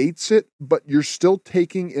negates it, but you're still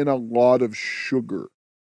taking in a lot of sugar.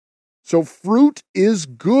 So fruit is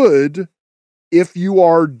good if you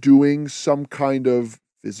are doing some kind of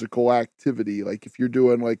physical activity, like if you're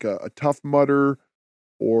doing like a Tough Mudder,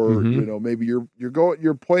 or maybe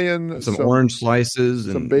you're playing some orange slices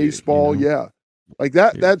some and baseball, yeah. Like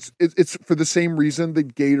that. It's for the same reason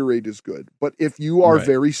that Gatorade is good. But if you are Right.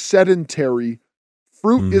 very sedentary,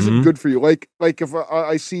 fruit isn't good for you. Like if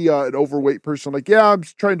I see an overweight person, like, yeah, I'm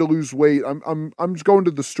just trying to lose weight. I'm just going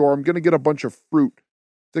to the store. I'm gonna get a bunch of fruit.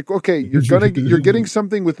 It's like, okay, you're getting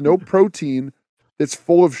something with no protein that's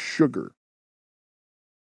full of sugar.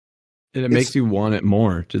 And it makes you want it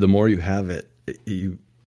more. The more you have it,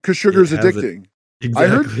 because sugar is addicting.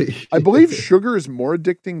 Exactly. I believe sugar is more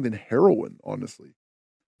addicting than heroin, honestly.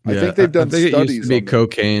 I think they've done studies. It used to be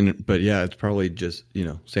cocaine, but yeah, it's probably just,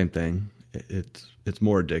 same thing. It's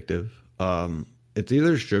more addictive. It's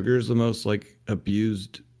either sugar is the most like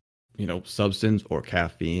abused, substance, or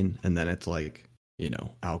caffeine, and then it's like,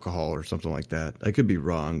 alcohol or something like that. I could be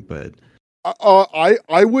wrong, but I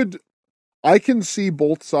can see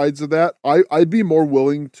both sides of that. I'd be more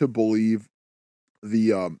willing to believe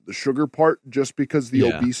the sugar part, just because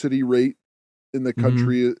the obesity rate in the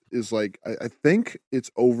country is like, I think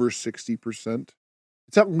it's over 60%.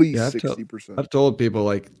 It's at least 60%. I've told people,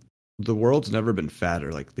 like, the world's never been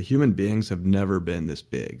fatter. Like, the human beings have never been this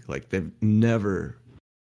big. Like, they've never.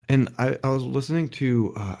 And I was listening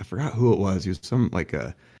to I forgot who it was. He was some like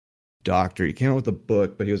a doctor. He came out with a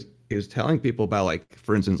book, but he was telling people about, like,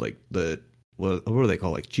 for instance, like what are they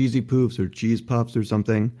called, like cheesy poofs or cheese puffs or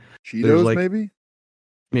something. Cheetos, like,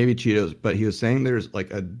 maybe Cheetos, but he was saying there's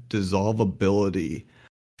like a dissolvability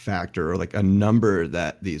factor, or like a number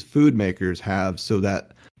that these food makers have, so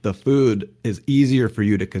that the food is easier for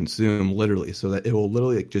you to consume, literally, so that it will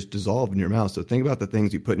literally like just dissolve in your mouth. So think about the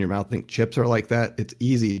things you put in your mouth. Think chips are like that. It's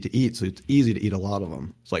easy to eat, so it's easy to eat a lot of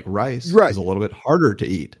them. It's like rice is a little bit harder to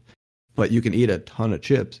eat, but you can eat a ton of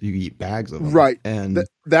chips. You can eat bags of them. Right. And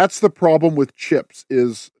that's the problem with chips,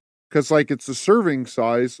 is because, like, it's a serving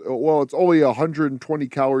size. Well, it's only 120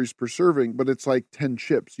 calories per serving, but it's like 10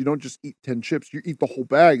 chips. You don't just eat 10 chips. You eat the whole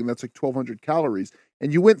bag, and that's like 1,200 calories.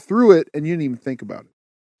 And you went through it, and you didn't even think about it.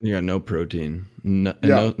 Yeah, no protein.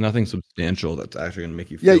 Nothing substantial that's actually going to make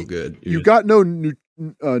you feel good. You got no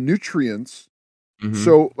nutrients.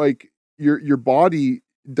 So, like, your body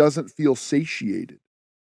doesn't feel satiated.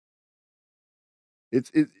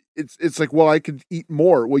 It's like, well, I could eat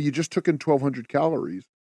more. Well, you just took in 1,200 calories.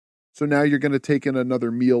 So now you're going to take in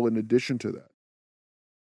another meal in addition to that.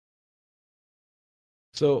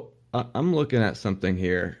 So I'm looking at something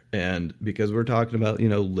here, and because we're talking about,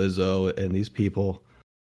 Lizzo and these people,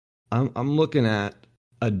 I'm looking at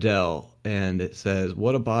Adele, and it says,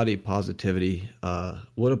 what a body positivity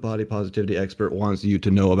expert wants you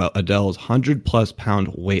to know about Adele's 100+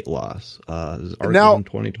 pound weight loss. This is article from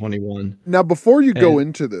 2021. Now, before you go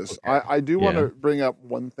into this, I do want to bring up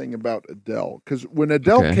one thing about Adele, because when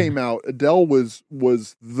Adele came out, Adele was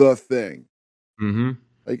the thing.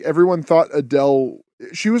 Like, everyone thought Adele,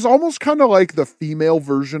 she was almost kind of like the female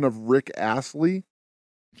version of Rick Astley.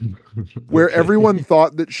 Where everyone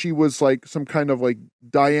thought that she was like some kind of like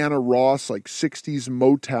Diana Ross, like 60s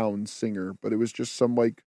Motown singer, but it was just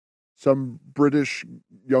some British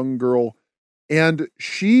young girl, and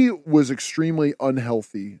she was extremely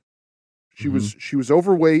unhealthy. She was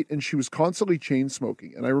overweight, and she was constantly chain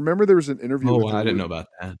smoking. And I remember there was an interview. Oh, I didn't know about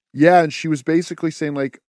that. Yeah, and she was basically saying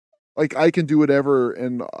like I can do whatever,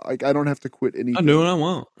 and like I don't have to quit anything. I do what I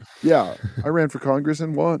want. Yeah, I ran for Congress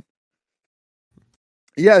and won.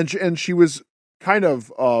 Yeah, and she was kind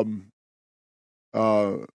of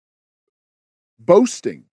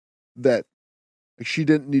boasting that she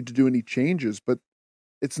didn't need to do any changes, but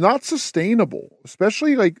it's not sustainable,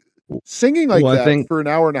 especially like singing like that for an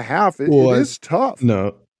hour and a half. It is tough.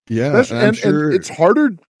 No, yeah, and it's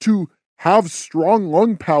harder to have strong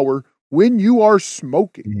lung power when you are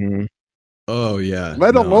smoking. Oh yeah,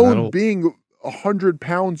 let alone being 100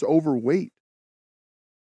 pounds overweight.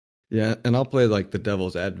 Yeah, and I'll play like the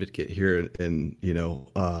devil's advocate here, and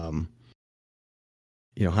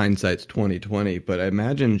hindsight's 2020. But I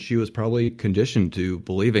imagine she was probably conditioned to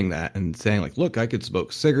believing that and saying like, "Look, I could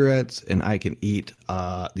smoke cigarettes and I can eat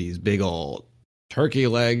these big old turkey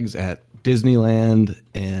legs at Disneyland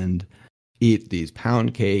and eat these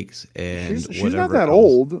pound cakes and she's not that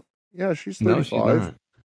old. Yeah, she's 35. No, she's not.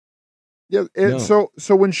 Yeah, and No.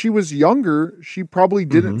 so when she was younger, she probably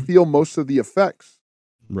didn't Mhm. feel most of the effects.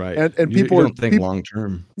 Right. And You people are don't think long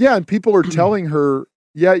term. yeah, and people are telling her,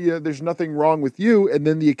 yeah, there's nothing wrong with you. And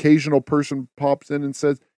then the occasional person pops in and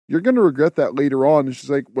says, you're going to regret that later on. And she's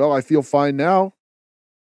like, well, I feel fine now.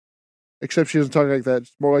 Except she doesn't talk like that.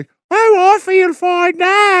 It's more like, oh, I feel fine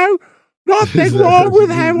now. Nothing wrong with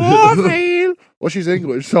how I feel. Well, she's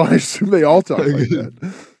English, so I assume they all talk like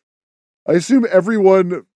that. I assume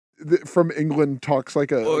everyone from England talks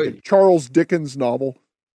like a Charles Dickens novel.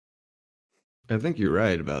 I think you're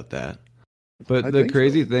right about that. I But the think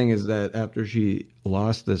crazy so. thing is that after she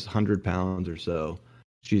lost this 100 pounds or so,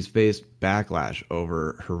 she's faced backlash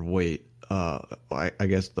over her weight. I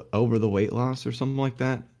guess over the weight loss or something like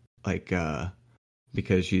that. Like,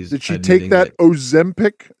 because she's Did she take admitting that that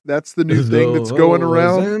Ozempic? That's the new thing that's going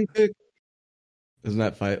around. Ozempic? Isn't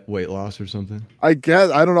that fight weight loss or something? I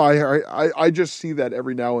guess I don't know. I just see that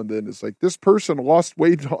every now and then. It's like this person lost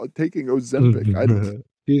weight taking Ozempic. I don't.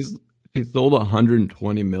 She's she sold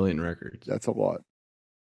 120 million records. That's a lot.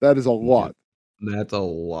 That is a lot. That's a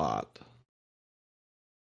lot.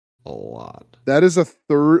 A lot. That is a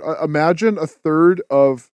third. Imagine a third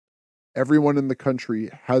of everyone in the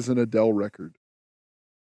country has an Adele record.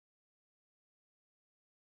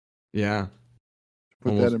 Yeah.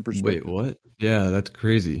 Put that in perspective. Wait, what? Yeah, that's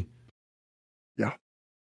crazy.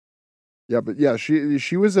 Yeah, but yeah,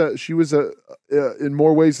 she was in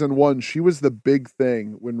more ways than one. She was the big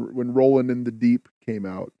thing when Rollin' in the Deep came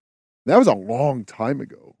out. That was a long time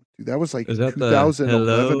ago, dude. That was like Is that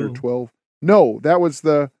 2011 the or 12. No, that was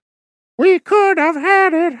the We could have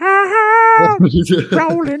had it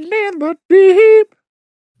rolling in the deep.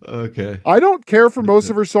 Okay. I don't care for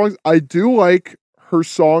most of her songs. I do like her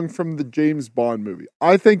song from the James Bond movie.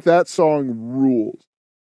 I think that song rules.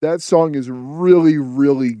 That song is really,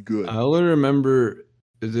 really good. I only remember,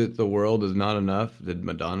 is it The World Is Not Enough? Did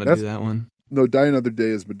Madonna do that one? No, Die Another Day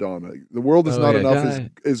is Madonna. The World Is Not Enough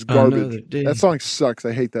is garbage. That song sucks.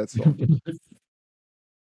 I hate that song.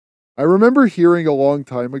 I remember hearing a long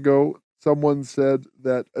time ago, someone said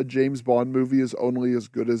that a James Bond movie is only as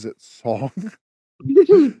good as its song.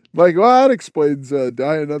 Like, well, that explains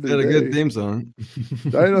Die Another Day. Had a good theme song.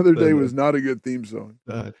 Die Another Day was not a good theme song.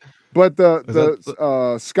 But the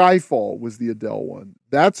Skyfall was the Adele one.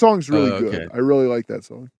 That song's really good. I really like that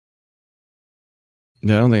song.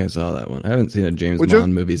 No, I don't think I saw that one. I haven't seen a James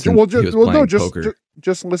Bond movie since he was playing poker.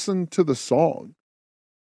 Just listen to the song.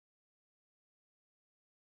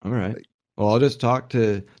 All right. Well, I'll just talk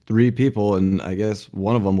to 3 people, and I guess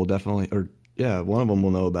one of them will definitely, one of them will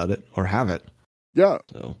know about it or have it. Yeah.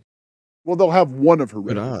 So, well, they'll have one of her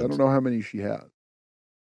records. I don't know how many she has.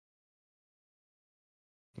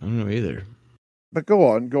 I don't know either. But go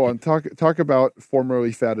on. Talk about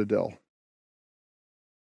formerly fat Adele.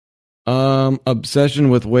 Obsession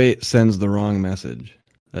with weight sends the wrong message.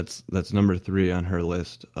 That's number 3 on her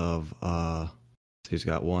list of she's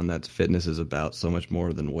got one that's fitness is about so much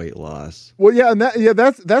more than weight loss. Well, yeah, and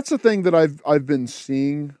that's the thing that I've been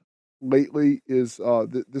seeing lately is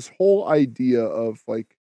this whole idea of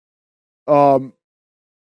like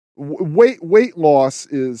weight loss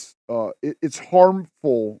is it's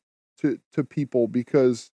harmful to people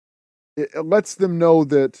because it lets them know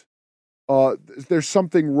that there's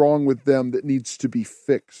something wrong with them that needs to be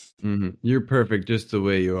fixed. Mm-hmm. You're perfect just the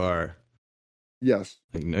way you are. Yes.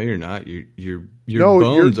 Like, no, you're not. Your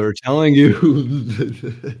bones are telling you.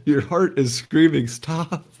 Your heart is screaming,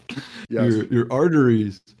 stop. Yes. Your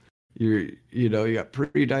arteries. You got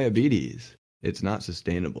pre-diabetes. It's not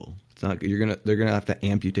sustainable. It's not. They're gonna have to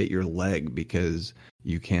amputate your leg because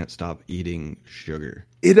you can't stop eating sugar.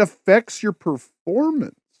 It affects your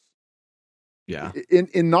performance. Yeah.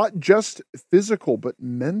 In not just physical but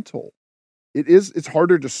mental. It's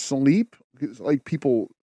harder to sleep. Like people,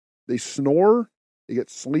 they snore, they get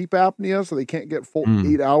sleep apnea, so they can't get full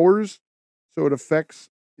 8 hours. So it affects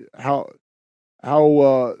how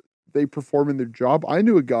they perform in their job. I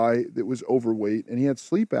knew a guy that was overweight and he had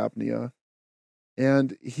sleep apnea,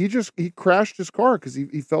 and he crashed his car because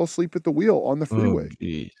he fell asleep at the wheel on the freeway. Oh,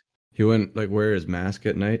 geez. He wouldn't wear his mask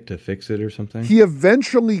at night to fix it or something. He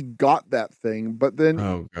eventually got that thing, but then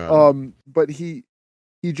but he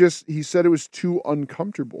said it was too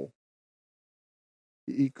uncomfortable.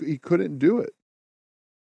 He couldn't do it.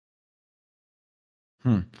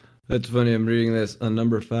 That's funny. I'm reading this on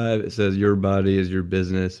number 5. It says your body is your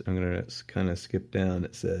business. I'm gonna kind of skip down.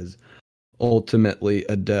 It says ultimately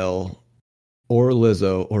Adele or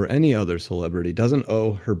Lizzo or any other celebrity doesn't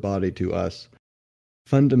owe her body to us.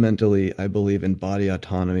 Fundamentally, I believe in body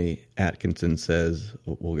autonomy. Atkinson says,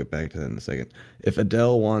 we'll get back to that in a second. If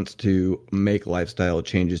Adele wants to make lifestyle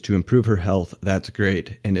changes to improve her health, that's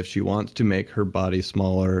great. And if she wants to make her body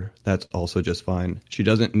smaller, that's also just fine. She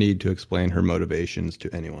doesn't need to explain her motivations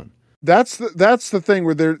to anyone. That's the thing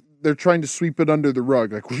where they're trying to sweep it under the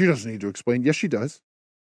rug. Like, well, she doesn't need to explain. Yes, she does.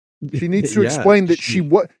 She needs to explain that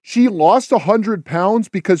she lost 100 pounds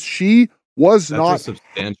because she was not a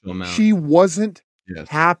substantial amount. She wasn't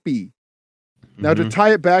happy. Now, to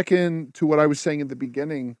tie it back into what I was saying at the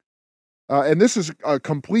beginning, and this is a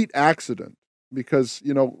complete accident because,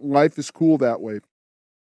 you know, life is cool that way.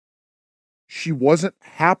 She wasn't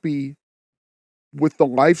happy with the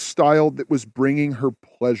lifestyle that was bringing her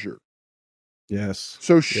pleasure. Yes.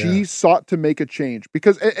 So she sought to make a change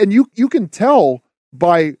because, and you can tell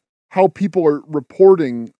by how people are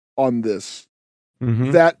reporting on this,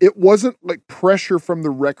 that it wasn't like pressure from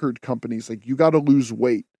the record companies, like you got to lose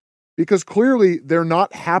weight, because clearly they're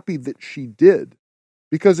not happy that she did,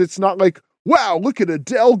 because it's not like, wow, look at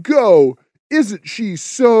Adele go. Isn't she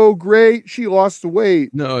so great? She lost the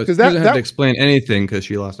weight. No, she doesn't have to explain anything because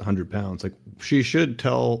she lost 100 pounds. Like, she should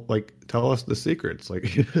tell us the secrets.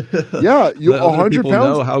 Like, yeah, you 100 pounds.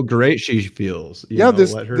 Know how great she feels.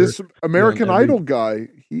 This American Idol guy,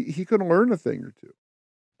 he could learn a thing or two.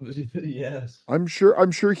 Yes, I'm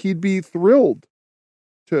sure he'd be thrilled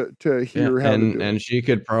to hear how. And she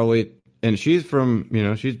could probably. And she's from,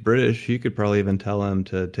 she's British. She could probably even tell him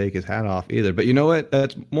to take his hat off either. But you know what?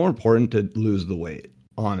 That's more important to lose the weight,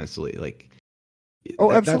 honestly. Like,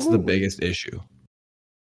 absolutely. That's the biggest issue.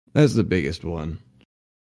 That's the biggest one.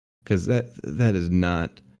 Because that is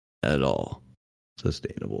not at all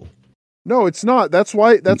sustainable. No, it's not. That's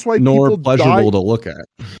why nor people pleasurable to look at.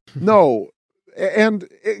 No, and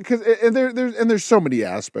there's so many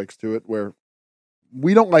aspects to it where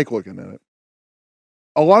we don't like looking at it.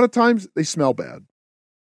 A lot of times they smell bad.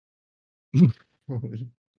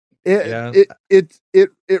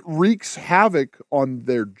 It wreaks havoc on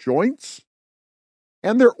their joints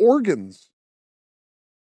and their organs.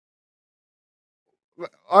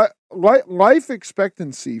 Life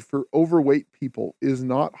expectancy for overweight people is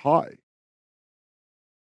not high.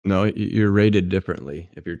 No, you're rated differently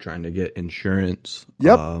if you're trying to get insurance.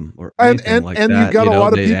 Yep. Or anything and like and that. you've got a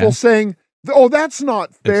lot of people saying, "Oh, that's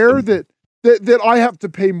not fair that I have to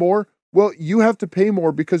pay more." Well, you have to pay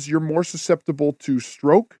more because you're more susceptible to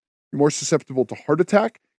stroke, you're more susceptible to heart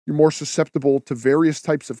attack, you're more susceptible to various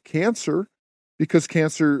types of cancer because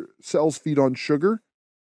cancer cells feed on sugar.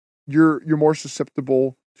 You're more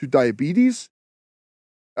susceptible to diabetes.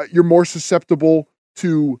 You're more susceptible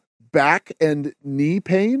to back and knee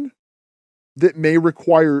pain that may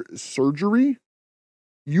require surgery.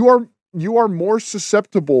 You are more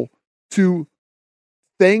susceptible to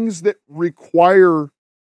things that require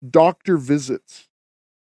doctor visits.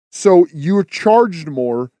 So you're charged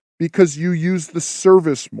more because you use the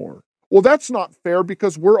service more. Well, that's not fair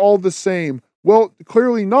because we're all the same. Well,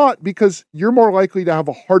 clearly not, because you're more likely to have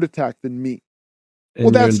a heart attack than me. And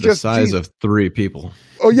well, that's just the size of 3 people.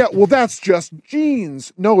 Oh yeah, well that's just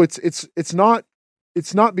genes. No, it's not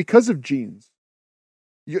because of genes.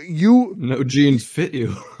 You no genes fit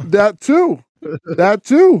you. That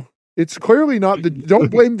too. It's clearly not don't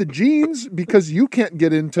blame the genes because you can't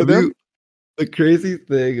get into them. The crazy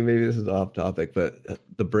thing, maybe this is off topic, but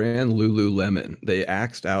the brand Lululemon, they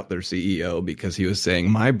axed out their CEO because he was saying,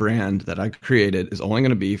 my brand that I created is only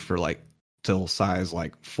going to be for like till size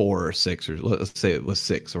like 4 or 6, or let's say it was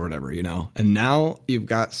 6 or whatever, And now you've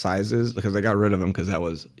got sizes, because they got rid of him because that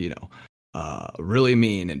was, really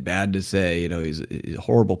mean and bad to say, he's a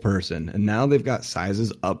horrible person. And now they've got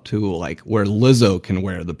sizes up to like where Lizzo can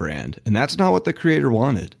wear the brand. And that's not what the creator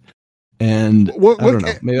wanted. And I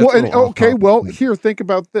don't know. Here, think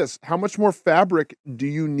about this. How much more fabric do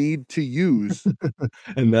you need to use?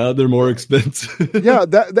 And now they're more expensive. Yeah,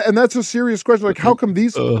 and that's a serious question. Like, how come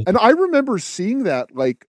these? And I remember seeing that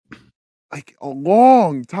like a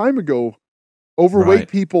long time ago. Overweight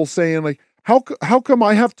people saying like, how come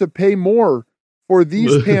I have to pay more for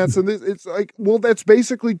these pants? And it's like, well, that's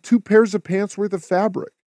basically 2 pairs of pants worth of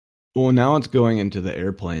fabric. Well, now it's going into the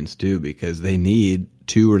airplanes too, because they need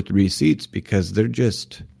 2 or 3 seats because they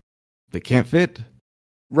can't fit.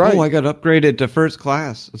 Right. Oh, I got upgraded to first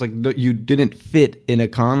class. It's like, you didn't fit in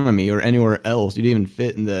economy or anywhere else. You didn't even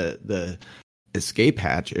fit in the escape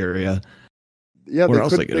hatch area. Yeah,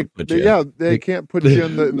 they can't put you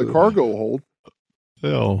in the cargo hold.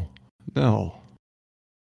 No.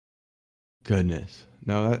 Goodness.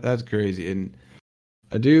 No, that's crazy. And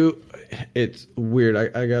I do. It's weird.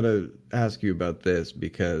 I gotta ask you about this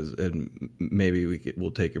because, and maybe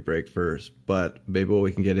we'll take a break first. But maybe what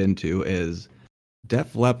we can get into is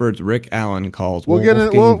Def Leppard's Rick Allen calls We'll get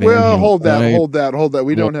it. Wolfgang Van Well, Halen. hold that.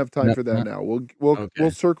 We Well, don't have time for that now. We'll okay.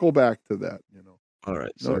 circle back to that. All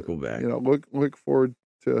right, circle back. Look forward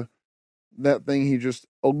to that thing he just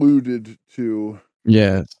alluded to.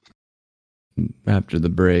 Yes, after the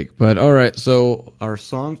break. But all right, so our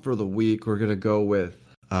song for the week, we're gonna go with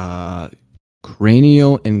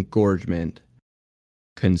Cranial Engorgement,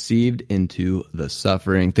 Conceived into the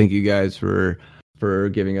Suffering. Thank you guys for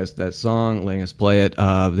giving us that song, letting us play it.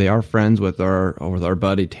 They are friends with our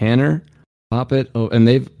buddy Tanner Poppet. Oh, and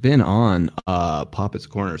they've been on Poppet's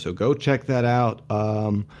Corner, so go check that out.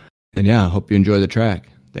 And yeah, hope you enjoy the track.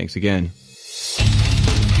 Thanks again.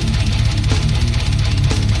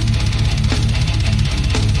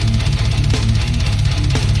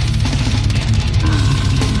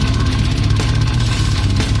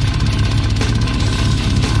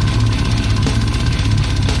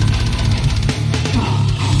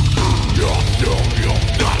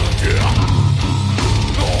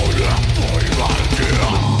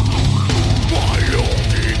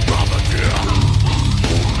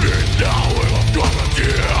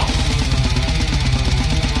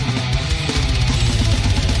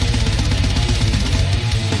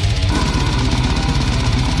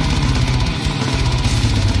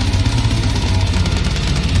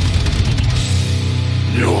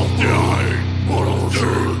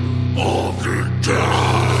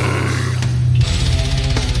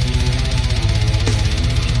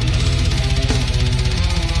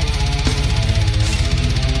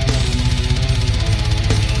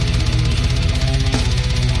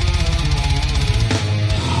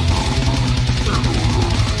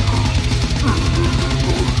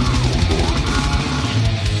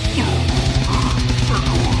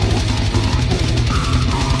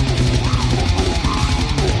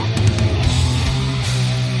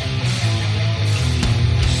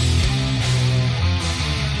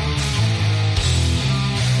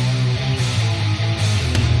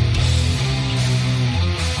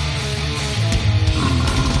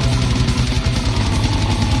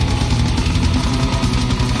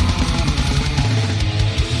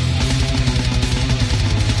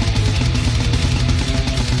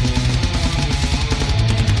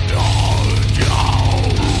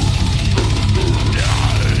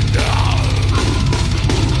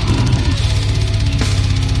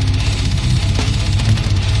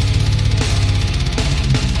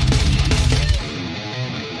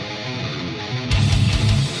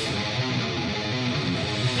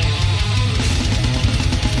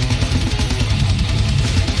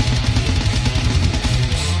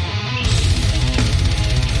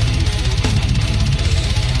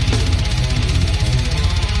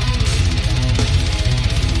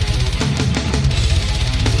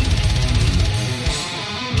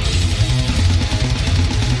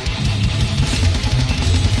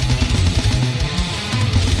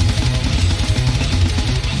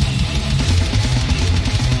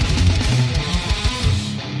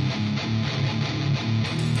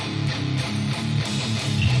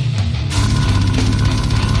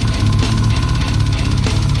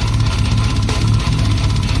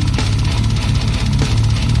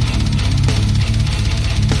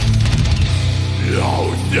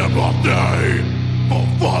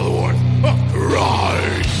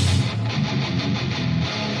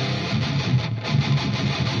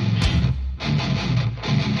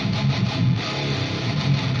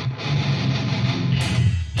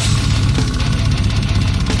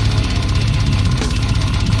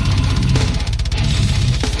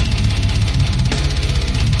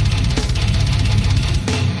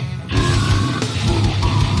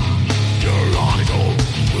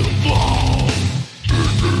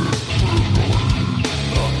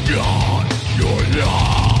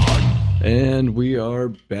 And we are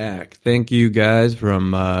back. Thank you guys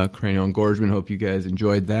from Cranial Engorgement. Hope you guys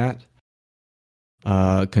enjoyed that.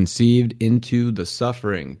 Conceived into the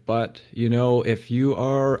Suffering. But, if you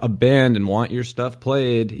are a band and want your stuff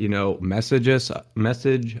played, message us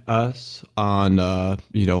on, on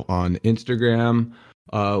Instagram.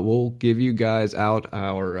 We'll give you guys out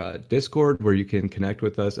our Discord where you can connect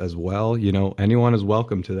with us as well. Anyone is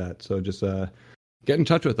welcome to that. So just get in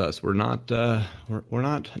touch with us. We're not we're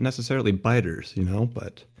not necessarily biters,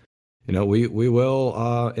 but we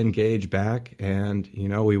will engage back, and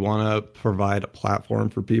we want to provide a platform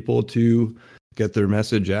for people to get their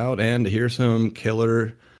message out and hear some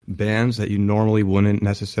killer bands that you normally wouldn't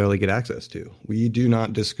necessarily get access to. We do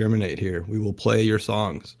not discriminate here. We will play your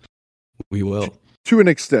songs. We will. to an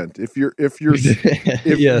extent. If your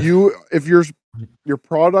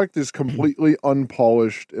product is completely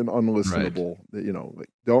unpolished and unlistenable, like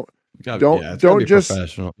don't just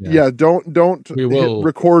professional. Don't We will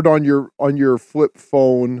record on your flip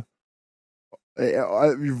phone,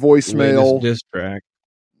 your voicemail diss track.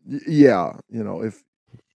 Yeah,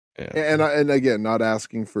 and again, not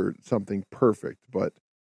asking for something perfect, but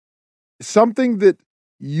something that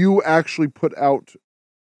you actually put out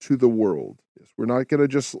to the world. Yes, we're not going to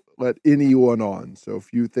just let anyone on. So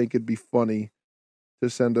if you think it'd be funny to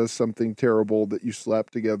send us something terrible that you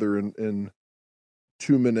slapped together in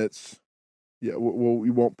 2 minutes, yeah, we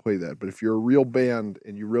won't play that. But if you're a real band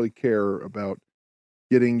and you really care about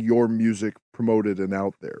getting your music promoted and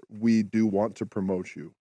out there, we do want to promote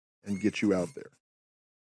you and get you out there.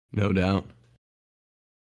 No doubt.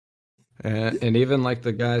 And even like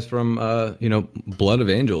the guys from Blood of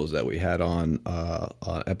Angels that we had on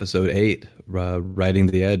episode 8, Riding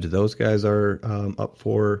the Edge, those guys are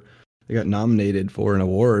they got nominated for an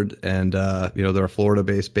award, and they're a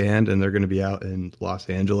Florida-based band, and they're going to be out in Los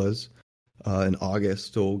Angeles in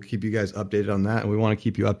August. So we'll keep you guys updated on that, and we want to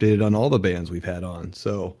keep you updated on all the bands we've had on.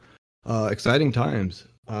 So exciting times.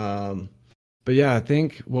 But yeah, I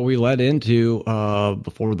think what we led into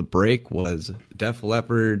before the break was Def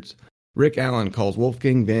Leppard's Rick Allen calls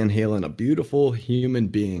Wolfgang Van Halen a beautiful human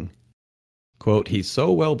being. Quote, he's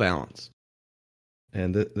so well balanced.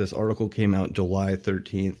 And this article came out July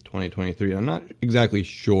 13th, 2023. I'm not exactly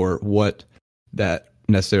sure what that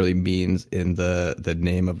necessarily means in the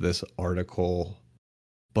name of this article,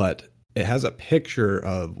 but it has a picture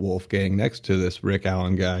of Wolfgang next to this Rick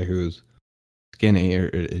Allen guy who's skinny or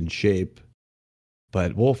in shape.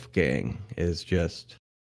 But Wolfgang is just,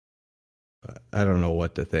 I don't know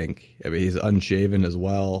what to think. I mean, he's unshaven as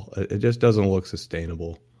well. It just doesn't look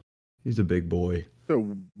sustainable. He's a big boy. The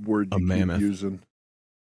word you keep mammoth. using.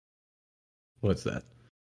 What's that?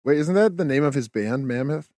 Wait, isn't that the name of his band,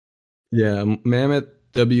 Mammoth? Yeah, Mammoth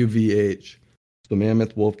WVH. So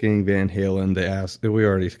Mammoth Wolfgang Van Halen. They asked, we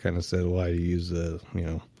already kind of said why you use the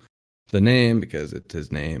name, because it's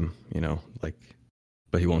his name, but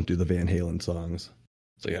he won't do the Van Halen songs.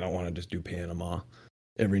 So I don't want to just do Panama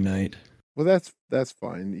every night. Well, that's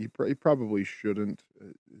fine. He probably shouldn't.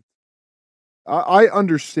 I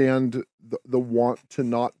understand the want to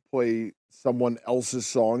not play someone else's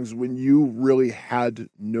songs when you really had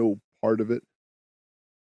no part of it.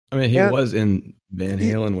 I mean, he was in Van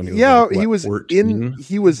Halen when he was he was 14?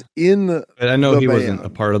 He was in. But I know he wasn't a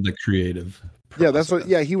part of the creative process. Yeah, that's what.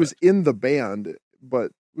 Yeah, he was in the band,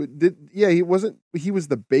 but he wasn't. He was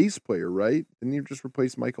the bass player, right? Didn't you just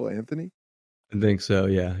replace Michael Anthony? I think so.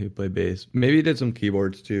 Yeah, he played bass. Maybe he did some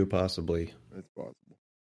keyboards too, possibly. That's possible.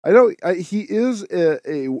 I know he is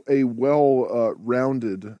a well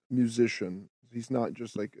rounded musician. He's not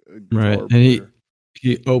just like a guitar player.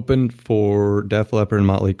 He opened for Def Leppard and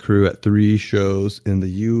Motley Crue at 3 shows in the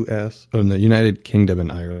U.S. or in the United Kingdom and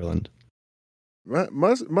Ireland.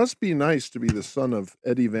 Must be nice to be the son of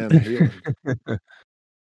Eddie Van Halen.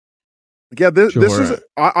 Yeah, this is.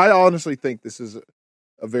 I honestly think this is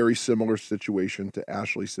a very similar situation to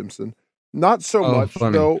Ashley Simpson. Not so much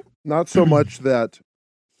though. Not so much that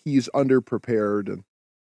he's underprepared, and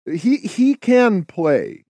he can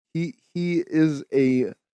play. He is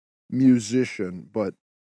a musician, but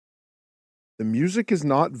the music is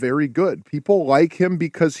not very good. People like him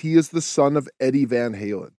because he is the son of Eddie Van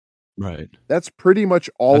Halen. Right. That's pretty much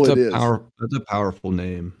all it is. That's a powerful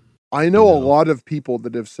name. I know a lot of people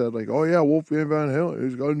that have said like, "Oh yeah, Wolfgang Van Halen,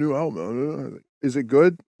 he's got a new album. Is it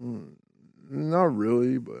good? Not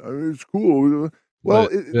really, but it's cool." Well,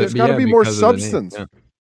 there's got to be more substance.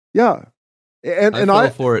 Yeah. And I fell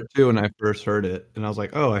for it too when I first heard it, and I was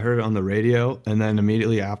like, "Oh, I heard it on the radio," and then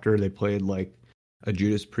immediately after they played like a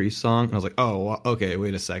Judas Priest song, and I was like, "Oh, well, okay,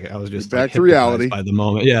 wait a second." I was just back to reality by the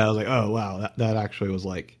moment. Yeah, I was like, "Oh wow, that actually was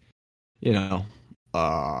like,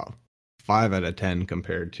 5 out of 10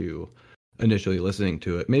 compared to initially listening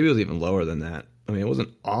to it. Maybe it was even lower than that. I mean, it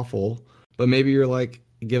wasn't awful, but maybe you're like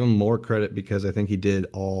give him more credit because I think he did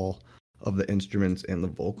all of the instruments and the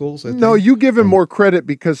vocals. No, you give him more credit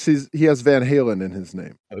because he has Van Halen in his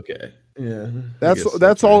name. Okay, yeah,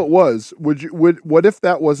 that's all it was. What if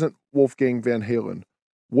that wasn't Wolfgang Van Halen?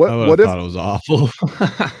 What if thought it was awful?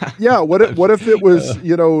 Yeah, what if it was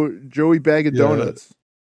Joey Bag of Donuts?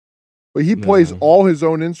 But he plays all his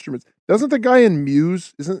own instruments. Doesn't the guy in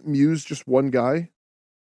Muse? Isn't Muse just one guy?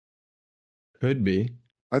 Could be.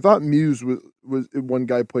 I thought Muse was one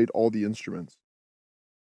guy played all the instruments.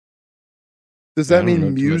 Does that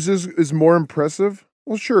mean Muse is more impressive?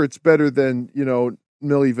 Well, sure, it's better than Milli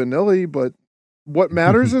Vanilli, but what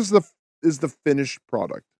matters is is the finished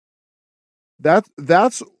product.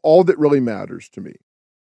 That's all that really matters to me.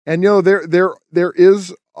 And there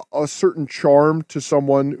is a certain charm to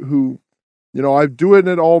someone who, I'm doing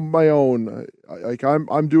it all my own.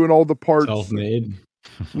 I'm doing all the parts. Self-made.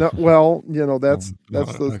 No, well, that's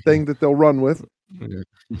the thing that they'll run with. Okay.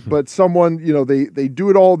 But someone, they do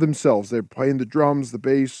it all themselves. They're playing the drums, the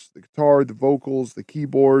bass, the guitar, the vocals, the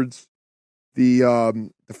keyboards,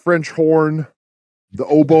 the French horn, the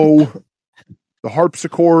oboe, the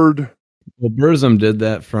harpsichord. Well, Burzum did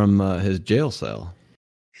that from his jail cell.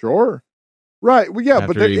 Sure. Right. Well, yeah,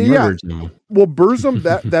 after but he murdered him. Well, Burzum,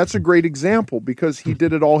 that's a great example because he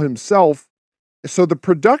did it all himself. So the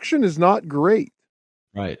production is not great.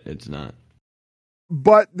 Right. It's not.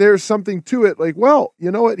 But there's something to it. Like, well,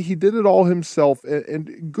 you know what? He did it all himself,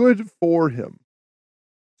 and good for him.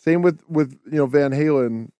 Same with Van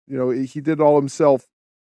Halen. He did it all himself.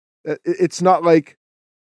 It's not like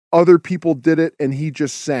other people did it and he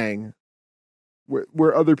just sang,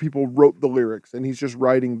 where other people wrote the lyrics and he's just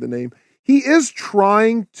writing the name. He is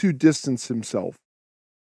trying to distance himself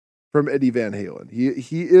from Eddie Van Halen.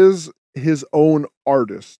 He is his own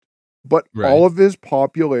artist, but Right. all of his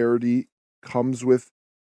popularity comes with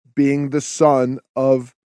being the son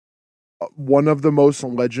of one of the most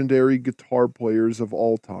legendary guitar players of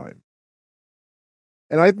all time.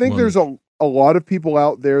 And I think there's a lot of people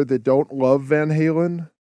out there that don't love Van Halen,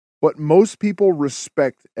 but most people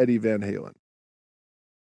respect Eddie Van Halen.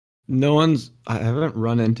 I haven't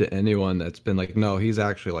run into anyone that's been like, no, he's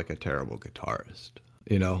actually like a terrible guitarist.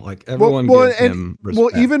 Like everyone gives him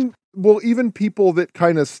respect. Even people that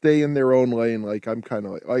kind of stay in their own lane, like I'm kind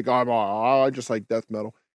of like I just like death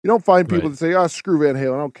metal. You don't find people that say, screw Van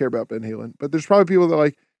Halen, I don't care about Van Halen. But there's probably people that are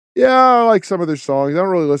like, yeah, I like some of their songs. I don't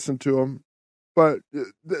really listen to them. But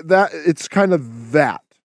that it's kind of that.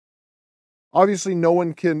 Obviously, no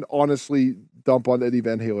one can honestly dump on Eddie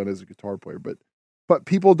Van Halen as a guitar player, but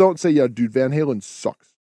people don't say, yeah, dude, Van Halen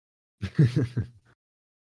sucks.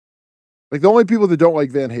 Like the only people that don't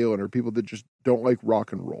like Van Halen are people that just don't like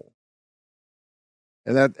rock and roll.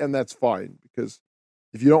 And that's fine, because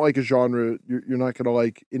if you don't like a genre, you're not going to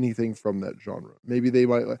like anything from that genre. Maybe they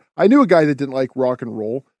might like. I knew a guy that didn't like rock and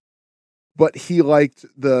roll, but he liked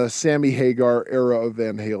the Sammy Hagar era of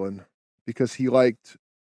Van Halen because he liked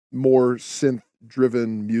more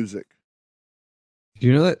synth-driven music. Do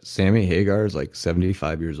you know that Sammy Hagar is like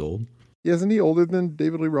 75 years old? Yeah, isn't he older than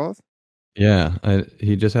David Lee Roth? Yeah,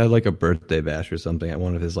 he just had like a birthday bash or something at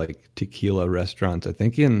one of his like tequila restaurants. I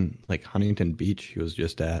think in like Huntington Beach he was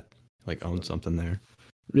just at, like owned something there.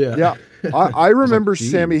 Yeah. Yeah, I remember like,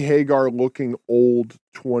 Sammy Hagar looking old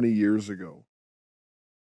 20 years ago.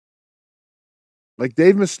 Like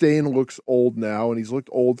Dave Mustaine looks old now, and he's looked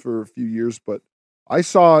old for a few years, but I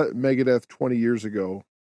saw Megadeth 20 years ago,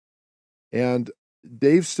 and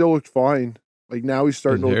Dave still looked fine. Like now he's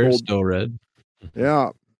starting His to look hair's old. still red.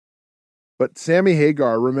 Yeah. But Sammy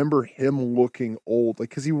Hagar, I remember him looking old, like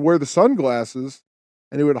because he would wear the sunglasses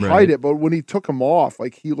and he would hide it. But when he took them off,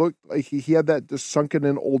 like he looked like he had that just sunken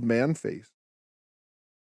in old man face.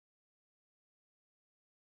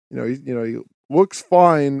 He looks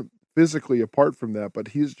fine physically apart from that, but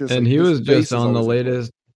he's just. And like, he his was face just is on the always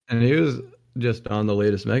latest, and he was just on the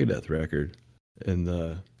latest Megadeth record. I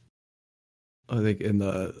think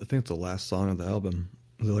it's the last song of the album.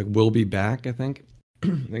 Is it like "We'll Be Back"? I think.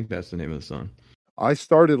 I think that's the name of the song. I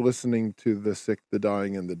started listening to The Sick, the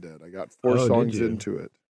Dying, and the Dead. I got 4 songs into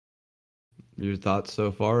it. Your thoughts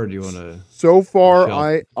so far, or do you want to? So far,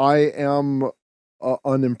 I am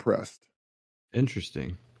unimpressed.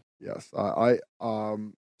 Interesting. Yes, to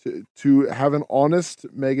have an honest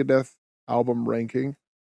Megadeth album ranking,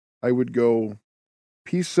 I would go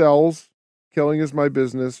Peace Sells, Killing Is My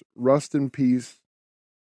Business, Rust in Peace,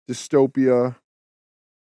 Dystopia,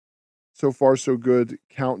 So Far So Good,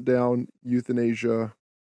 Countdown, Euthanasia.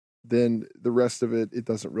 Then the rest of it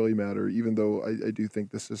doesn't really matter, even though I do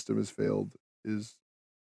think The System Has Failed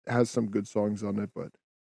has some good songs on it, but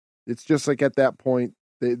it's just like at that point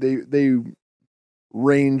they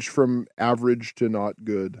range from average to not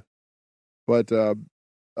good. But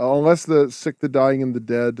unless the Sick, the Dying, and the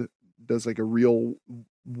Dead does like a real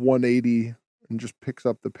 180 and just picks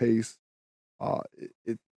up the pace,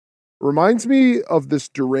 it reminds me of this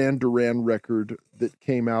Duran Duran record that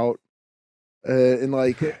came out in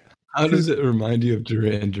like. How does it remind you of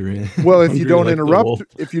Duran Duran? Well, if you don't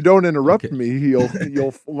interrupt me,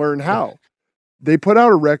 you'll learn how. They put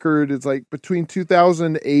out a record. It's like between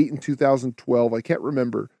 2008 and 2012. I can't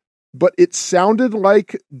remember, but it sounded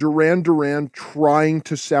like Duran Duran trying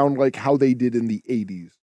to sound like how they did in the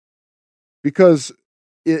 80s. Because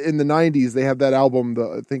in the 90s, they have that album,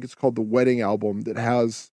 I think it's called the Wedding Album, that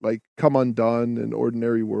has like Come Undone and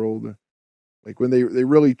Ordinary World. Like when they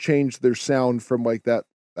really changed their sound from like that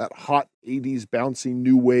hot 80s bouncy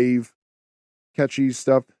new wave catchy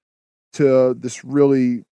stuff to this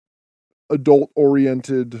really adult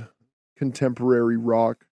oriented contemporary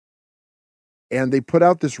rock. And they put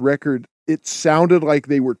out this record. It sounded like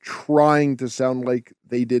they were trying to sound like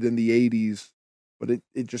they did in the 80s, but it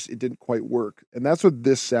didn't quite work. And that's what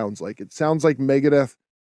this sounds like. It sounds like Megadeth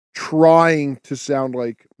trying to sound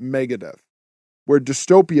like Megadeth, where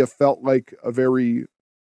Dystopia felt like a very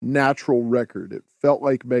natural record. It felt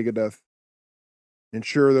like Megadeth. And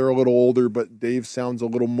sure, they're a little older, but Dave sounds a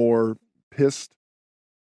little more pissed.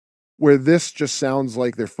 Where this just sounds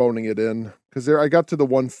like they're phoning it in. Because I got to the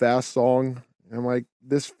one Fast song, and I'm like,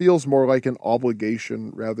 this feels more like an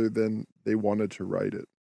obligation rather than they wanted to write it.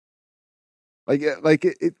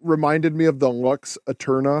 It reminded me of the Lux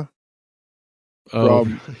Eterna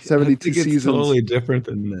from 72 Seasons. It's totally different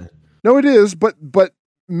than that. No, it is, but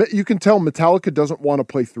you can tell Metallica doesn't want to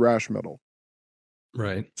play thrash metal.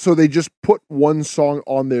 Right. So they just put one song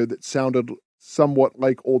on there that sounded somewhat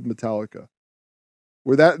like old Metallica.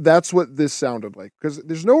 Where that's what this sounded like. Because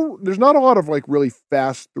there's not a lot of like really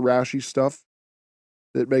fast thrashy stuff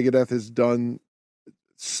that Megadeth has done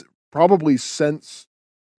probably since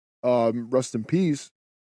Rust in Peace.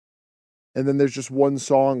 And then there's just one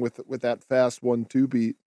song with that fast 1-2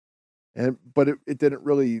 beat. But it didn't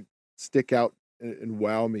really stick out and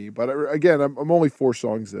wow me. But again, I'm only 4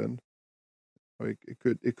 songs in. Like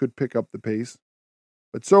it could pick up the pace.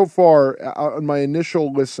 But so far, on my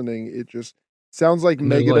initial listening, it just sounds like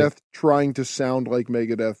Megadeth trying to sound like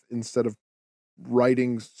Megadeth instead of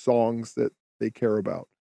writing songs that they care about.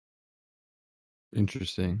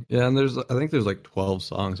 Interesting. Yeah, and I think there's like 12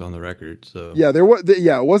 songs on the record. So yeah, it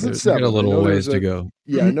wasn't 7. A little ways to go.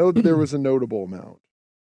 Yeah, I know there was a notable amount.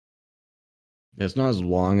 It's not as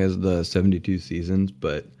long as the 72 Seasons,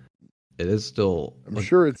 but it is still. I'm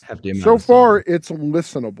sure it's hefty amount so of far. songs. It's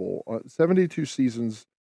listenable. 72 Seasons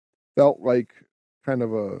felt like kind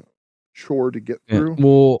of a chore to get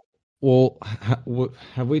through. Well,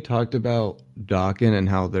 have we talked about Dokken and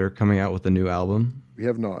how they're coming out with a new album? We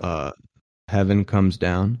have not. Heaven Comes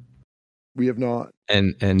Down. We have not.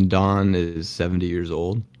 And Dawn is 70 years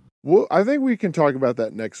old. Well, I think we can talk about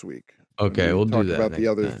that next week. Okay, we'll do that. About the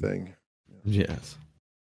other time. Thing. Yes.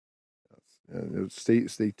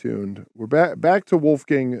 Stay tuned. We're back to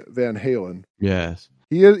Wolfgang Van Halen. Yes.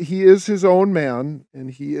 He is his own man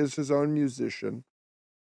and he is his own musician.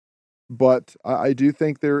 But I do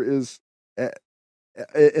think there is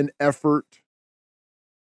an effort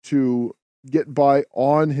to get by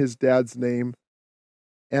on his dad's name.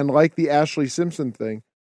 And like the Ashley Simpson thing,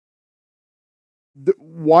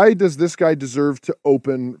 why does this guy deserve to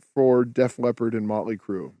open for Def Leppard and Motley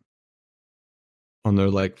Crue? On their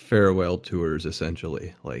like farewell tours,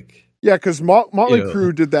 essentially. Yeah, because Motley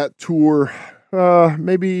Crue did that tour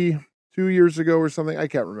maybe 2 years ago or something. I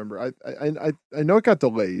can't remember. I know it got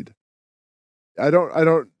delayed. I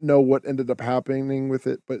don't know what ended up happening with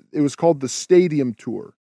it, but it was called the Stadium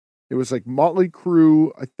Tour. It was like Motley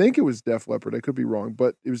Crue. I think it was Def Leppard. I could be wrong,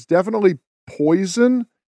 but it was definitely Poison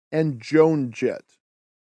and Joan Jett.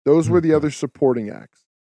 Those were the other supporting acts,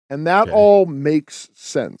 and that all makes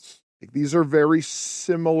sense. Like, these are very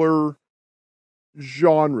similar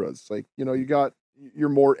genres. Like, you got your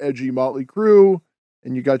more edgy Motley Crue,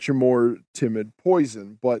 and you got your more timid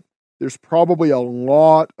Poison, but there's probably a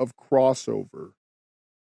lot of crossover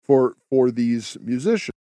for these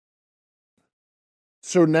musicians.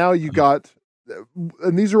 So now you got,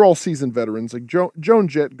 and these are all seasoned veterans. Like Joan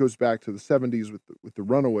Jett goes back to the 70s with the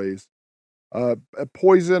Runaways.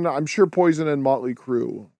 Poison, I'm sure Poison and Motley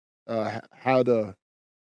Crue had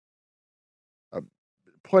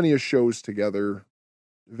plenty of shows together.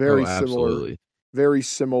 Very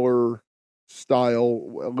similar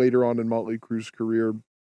style later on in Motley Crue's career.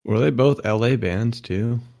 Were they both LA bands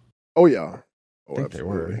too? Oh yeah. I think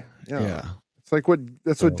absolutely. They were. Yeah. It's like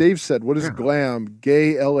what Dave said. What is glam?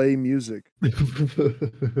 Gay LA music.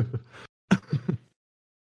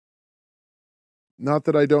 Not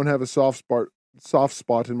that I don't have a soft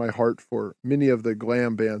spot in my heart for many of the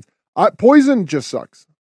glam bands. Poison just sucks.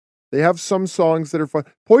 They have some songs that are fun.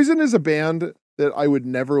 Poison is a band that I would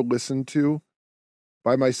never listen to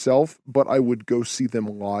by myself, but I would go see them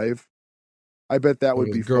live. I bet that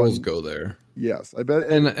would be girls fun. Go there. Yes, I bet.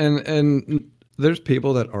 And there's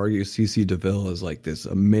people that argue CeCe DeVille is like this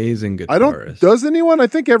amazing guitarist. Does anyone? I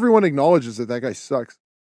think everyone acknowledges that guy sucks.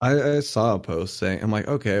 I saw a post saying, I'm like,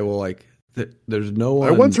 okay, well, like, there's no one.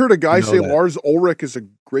 I once heard a guy say Lars Ulrich is a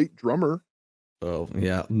great drummer. Oh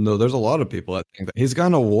yeah, no, there's a lot of people that think that he's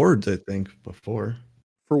gotten awards. I think before.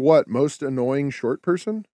 For what? Most annoying short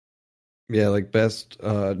person? Yeah, like best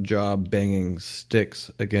job banging sticks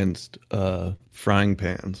against frying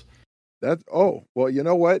pans. Well, you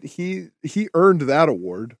know what? He earned that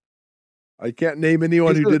award. I can't name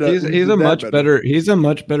anyone who did He's did a that much better. better he's a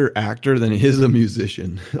much better actor than he is a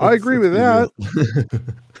musician. I agree with that.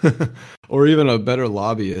 Or even a better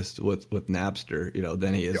lobbyist with Napster,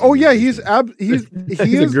 than he is. Oh yeah, he he's a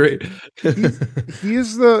is great. he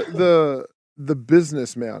is the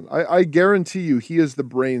businessman. I guarantee you, he is the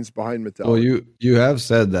brains behind Metallica. Well, you have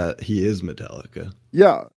said that he is Metallica.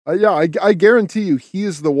 Yeah, I guarantee you, he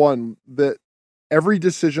is the one that every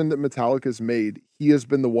decision that Metallica's made, he has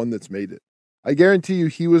been the one that's made it. I guarantee you,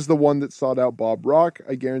 he was the one that sought out Bob Rock.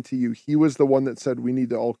 I guarantee you, he was the one that said we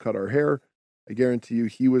need to all cut our hair. I guarantee you,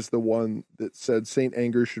 he was the one that said Saint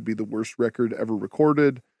Anger should be the worst record ever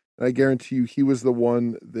recorded. And I guarantee you, he was the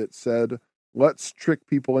one that said, let's trick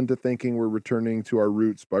people into thinking we're returning to our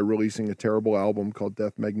roots by releasing a terrible album called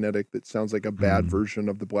Death Magnetic that sounds like a bad version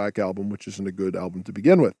of the Black Album, which isn't a good album to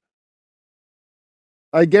begin with.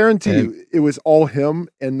 I guarantee you, it was all him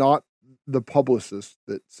and not the publicist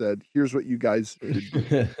that said, here's what you guys should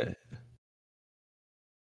do.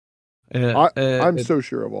 I'm so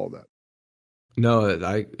sure of all that. No,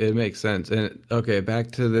 it makes sense. And okay,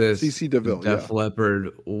 back to this CC DeVille, Def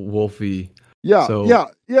Leppard, Wolfie. Yeah, so yeah.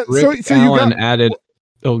 Rick Allen added.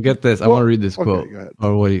 Oh, get this! I want to read this quote. Go ahead.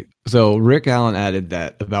 Oh, wait. So Rick Allen added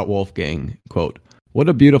that about Wolfgang. Quote: "What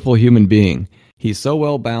a beautiful human being. He's so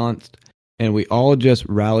well balanced, and we all just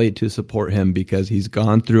rallied to support him because he's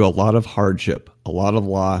gone through a lot of hardship, a lot of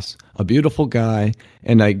loss. A beautiful guy,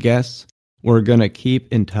 and I guess we're gonna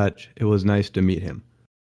keep in touch. It was nice to meet him."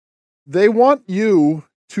 They want you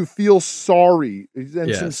to feel sorry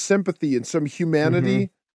and some sympathy and some humanity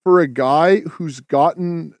for a guy who's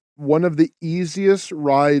gotten one of the easiest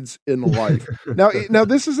rides in life. Now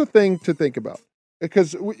this is a thing to think about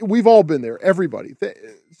because we've all been there, everybody.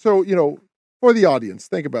 So, for the audience,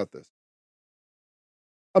 think about this.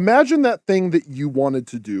 Imagine that thing that you wanted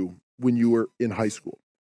to do when you were in high school.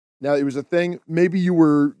 Now, it was a thing, maybe you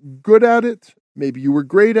were good at it, maybe you were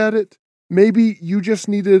great at it, maybe you just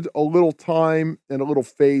needed a little time and a little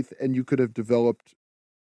faith and you could have developed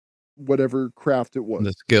whatever craft it was.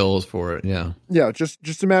 The skills for it, yeah. Yeah,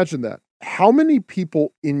 just imagine that. How many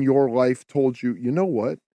people in your life told you, you know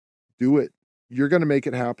what? Do it. You're going to make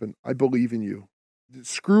it happen. I believe in you.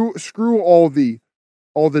 Screw all the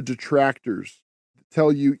detractors that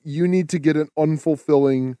tell you you need to get an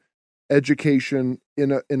unfulfilling education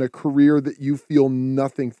in a career that you feel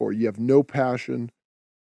nothing for. You have no passion.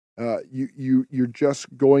 You're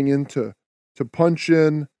just going in to punch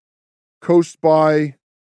in, coast by,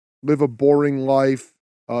 live a boring life,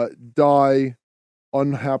 die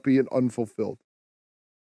unhappy and unfulfilled.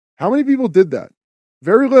 How many people did that?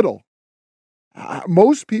 Very little.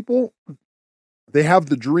 Most people, they have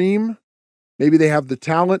the dream, maybe they have the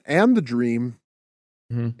talent and the dream,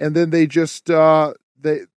 and then they just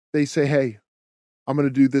they say, "Hey, I'm going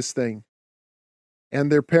to do this thing,"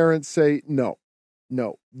 and their parents say, "No,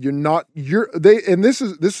 you're not. And this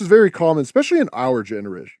is very common, especially in our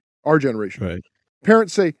generation. Right.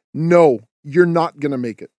 Parents say, "No, you're not going to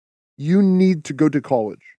make it. You need to go to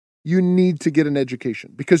college. You need to get an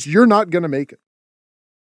education because you're not going to make it."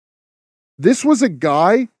 This was a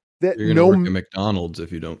guy that you're going to work at McDonald's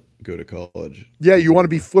if you don't go to college. Yeah, you want to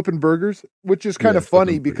be flipping burgers, which is kind of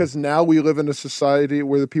funny because now we live in a society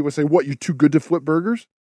where the people say, "What, you're too good to flip burgers?"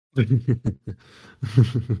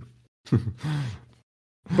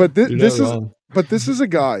 But this is a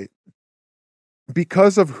guy,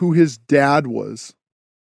 because of who his dad was,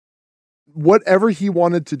 whatever he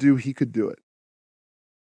wanted to do, he could do it.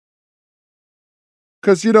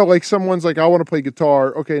 Because, like someone's like, I want to play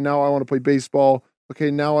guitar. Okay, now I want to play baseball. Okay,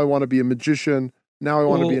 now I want to be a magician. Now I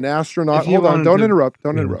want to be an astronaut. Hold on, don't interrupt.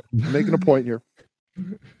 Don't interrupt. I'm making a point here.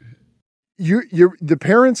 The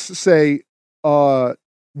parents say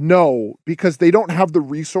no, because they don't have the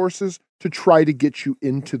resources to try to get you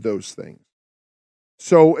into those things.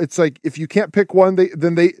 So it's like, if you can't pick one,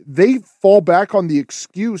 they fall back on the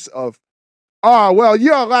excuse of, well,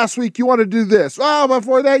 yeah, last week you wanted to do this. Oh,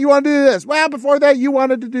 before that you wanted to do this. Well, before that you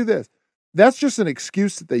wanted to do this. That's just an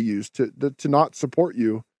excuse that they use to not support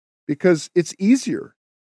you because it's easier.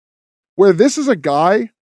 Where this is a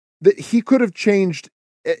guy that he could have changed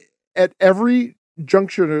at every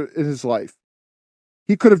juncture in his life.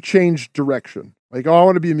 He could have changed direction. Like, I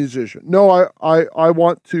want to be a musician. No, I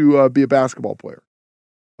want to be a basketball player.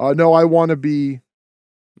 No, I want to be.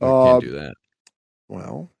 I can't do that.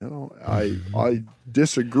 Well, I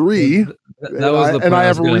disagree, That was the point I I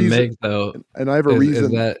was have a going to reason, make, though. and I have a Is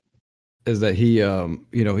reason. that he,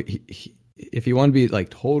 if he wanted to be like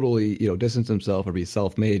totally, distance himself or be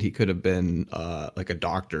self-made, he could have been like a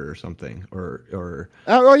doctor or something, or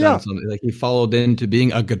Oh done yeah, something like he followed into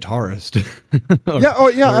being a guitarist, or, yeah, oh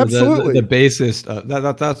yeah, or the absolutely.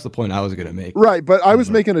 bassist. That's the point I was going to make. Right, but I was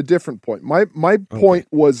Uh, making a different point. My okay, point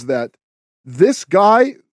was that this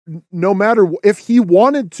guy, no matter if he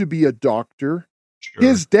wanted to be a doctor, sure.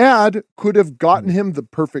 his dad could have gotten Mm. him the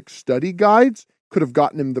perfect study guides, could have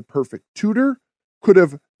gotten him the perfect tutor, could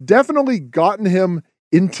have definitely gotten him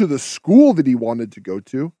into the school that he wanted to go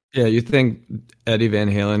to. Yeah, you think Eddie Van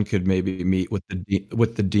Halen could maybe meet with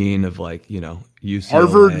with the dean of, like, Harvard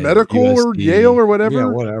UCLA or Medical or Yale USC, or yeah,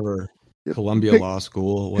 whatever. whatever, Yeah, Columbia Pick Law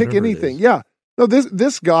School, pick whatever it anything. is. Yeah. No,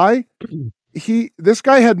 this guy, this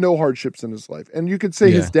guy had no hardships in his life. And you could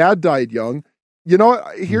say his Yeah. dad died young. You know what?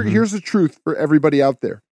 Hmm. Here's the truth for everybody out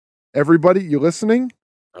there. Everybody, you listening?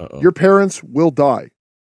 Uh-oh. Your parents will die.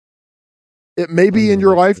 It may I'm be in gonna your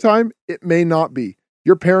look. lifetime, it may not be.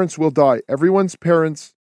 Your parents will die. Everyone's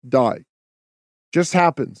parents die. Just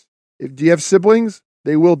happens. Do you have siblings?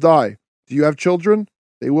 They will die. Do you have children?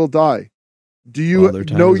 They will die. Father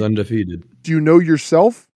Time is undefeated. Do you know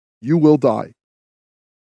yourself? You will die.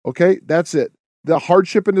 Okay, that's it. The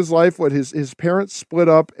hardship in his life, what his parents split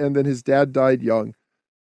up, and then his dad died young.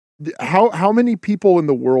 How many people in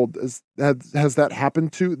the world has that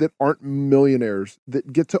happened to that aren't millionaires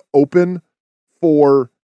that get to open for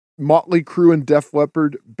Motley Crue and Def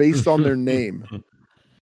Leppard based on their name,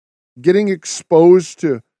 getting exposed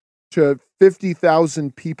to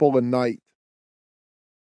 50,000 people a night?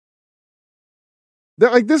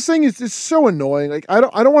 Like, this thing is just so annoying. Like, I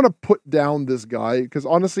don't want to put down this guy, because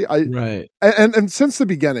honestly, Right. and since the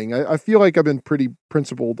beginning, I feel like I've been pretty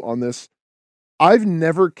principled on this. I've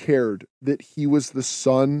never cared that he was the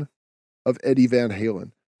son of Eddie Van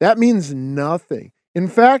Halen. That means nothing. In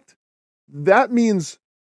fact, that means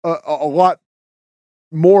a lot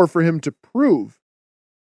more for him to prove.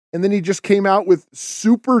 And then he just came out with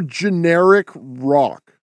super generic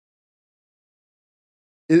rock.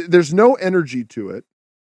 There's no energy to it.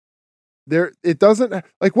 It doesn't,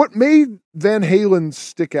 like, what made Van Halen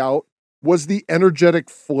stick out was the energetic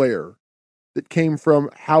flair that came from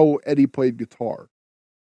how Eddie played guitar.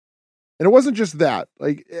 And it wasn't just that.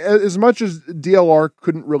 Like, as much as DLR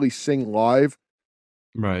couldn't really sing live,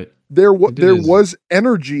 Right. there It is. was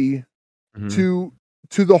energy Mhm.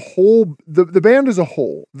 to the whole the band as a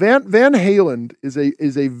whole. Van Halen is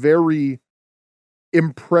a very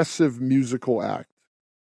impressive musical act.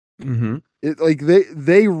 Mhm. It, like,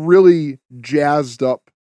 they really jazzed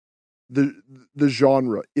up the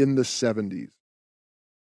genre in the 70s.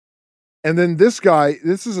 And then this guy,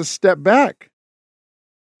 this is a step back.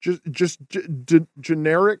 Just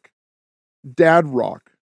generic dad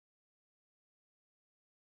rock.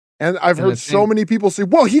 And I've And I heard so think many people say,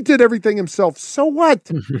 well, he did everything himself. So what?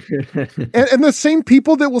 And the same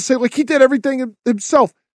people that will say, like, he did everything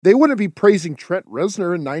himself, they wouldn't be praising Trent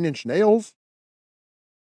Reznor and Nine Inch Nails.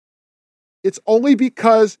 It's only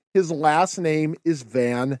because his last name is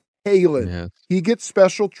Van Halen. Yes. He gets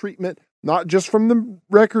special treatment, not just from the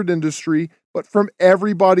record industry, but from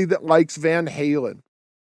everybody that likes Van Halen.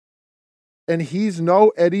 And he's no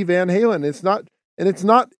Eddie Van Halen. It's not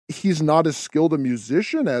he's not as skilled a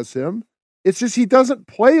musician as him. It's just he doesn't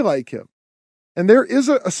play like him. And there is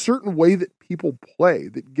a certain way that people play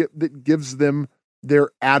that gives them their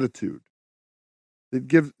attitude.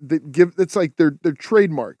 It's like their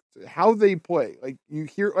trademark, how they play. Like, you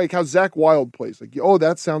hear, like, how Zakk Wylde plays. Like, oh,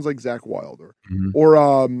 that sounds like Zakk Wylde. Mhm.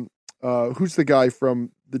 Or who's the guy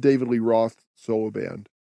from the David Lee Roth solo band?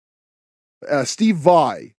 Steve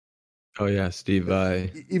Vai. Oh yeah, Steve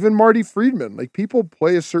Vai. Even Marty Friedman. Like, people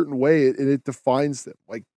play a certain way and it defines them.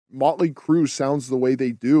 Like, Motley Crue sounds the way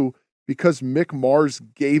they do because Mick Mars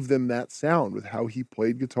gave them that sound with how he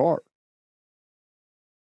played guitar.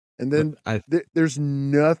 And then there's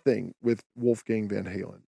nothing with Wolfgang Van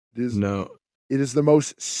Halen. No. It is the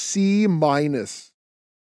most C-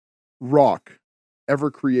 rock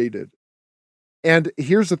ever created. And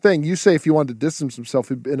here's the thing. You say if he wanted to distance himself,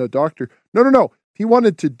 he'd been a doctor. No. If he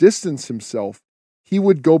wanted to distance himself, he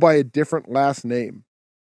would go by a different last name.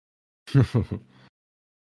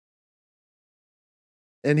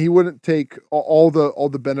 And he wouldn't take all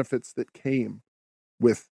the benefits that came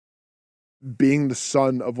with being the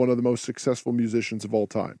son of one of the most successful musicians of all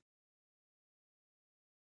time.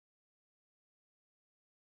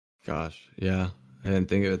 Gosh, yeah. I didn't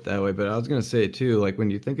think of it that way, but I was gonna say too, like,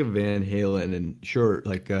 when you think of Van Halen, and sure,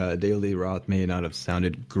 like, David Lee Roth may not have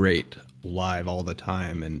sounded great live all the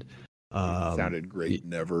time, and sounded great.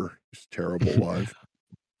 Never. It's terrible live.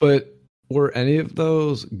 But were any of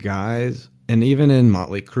those guys, and even in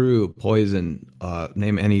Motley Crue, Poison,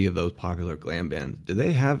 name any of those popular glam bands, did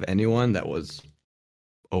they have anyone that was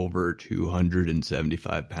over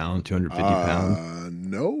 275 pounds, 250 pounds?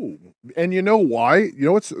 No. And you know why? You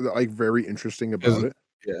know what's like very interesting about it?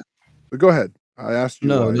 Yeah. But go ahead. I asked you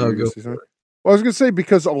No, why. no, You go say for something? it. Well, I was going to say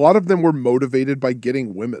because a lot of them were motivated by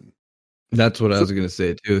getting women. That's what I was going to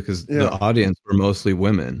say too, because the Yeah. audience were mostly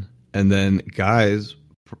women, and then guys.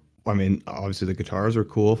 I mean, obviously the guitars are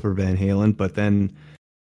cool for Van Halen, but then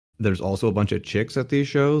there's also a bunch of chicks at these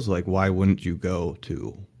shows. Like, why wouldn't you go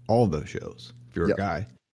to all those shows if you're Yeah. a guy?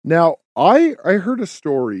 Now, I heard a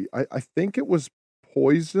story. I think it was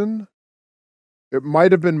Poison. It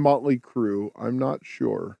might have been Motley Crue. I'm not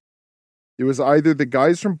sure. It was either the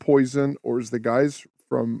guys from Poison or it was the guys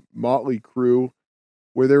from Motley Crue,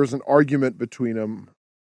 where there was an argument between them,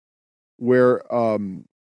 where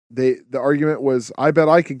the argument was, I bet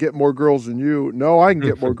I could get more girls than you. No, I can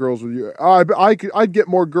get more girls than you. I'd get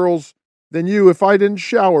more girls than you if I didn't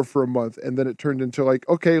shower for a month. And then it turned into like,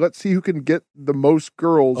 okay, let's see who can get the most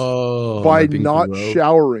girls by not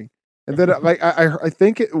showering. And then I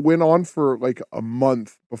think it went on for like a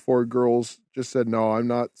month before girls just said, no, I'm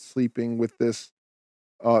not sleeping with this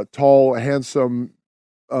tall, handsome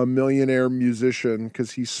millionaire musician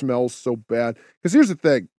because he smells so bad. Because here's the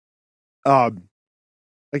thing.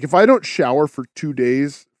 Like if I don't shower for 2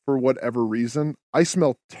 days for whatever reason, I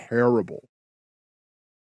smell terrible.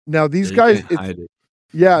 Now these guys,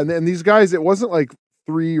 yeah, and these guys, it wasn't like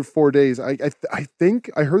 3 or 4 days. I think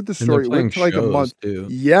I heard the story. It went to like a month. Too.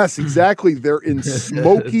 Yes, exactly. They're in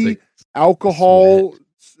smoky alcohol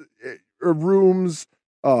rooms.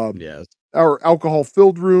 Yes, or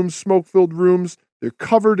alcohol-filled rooms, smoke-filled rooms. They're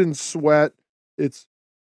covered in sweat. It's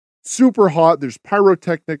super hot. There's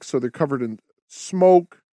pyrotechnics, so they're covered in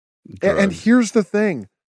smoke. And here's the thing.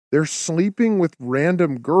 They're sleeping with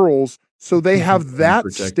random girls, so they have that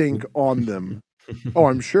stink on them. Oh,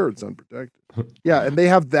 I'm sure it's unprotected. Yeah, and they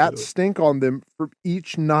have that stink on them for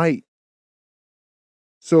each night.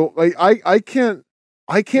 So like I can't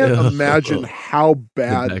imagine how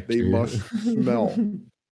bad they must smell.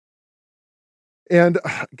 And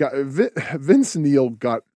Vince Neil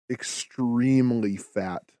got extremely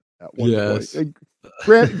fat at one point.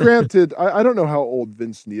 Granted, I don't know how old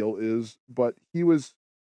Vince Neil is, but he was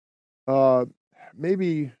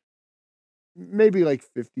maybe like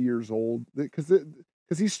 50 years old because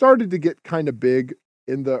he started to get kind of big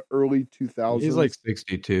in the early 2000s. He's like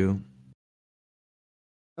 62.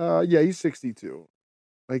 Yeah, he's 62.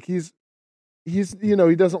 Like he's he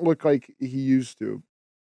doesn't look like he used to.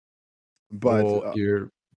 But you're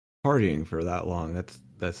partying for that long.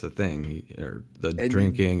 That's the thing. Or the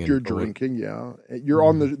drinking. You're drinking, yeah. You're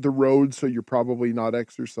on the road, so you're probably not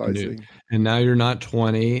exercising. And now you're not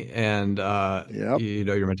 20, and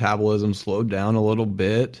your metabolism slowed down a little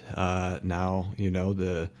bit. Now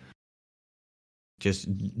the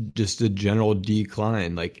just a general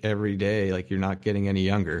decline, like every day, like you're not getting any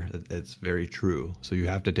younger. It's very true. So you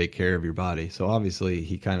have to take care of your body. So obviously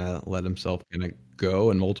he kind of let himself kind of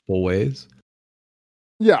go in multiple ways.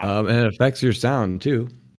 Yeah. And it affects your sound too.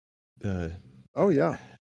 Oh yeah.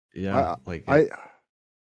 Yeah.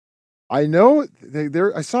 I know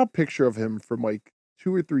I saw a picture of him from like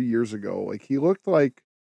 2 or 3 years ago. Like he looked like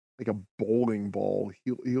a bowling ball.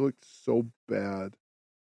 He looked so bad.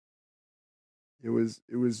 It was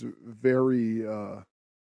very it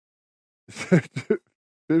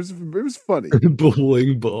was funny.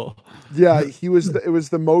 Bowling ball. Yeah, it was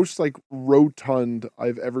the most like rotund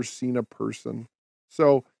I've ever seen a person.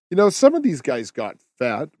 So, some of these guys got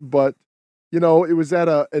fat, but it was at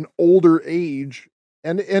an older age,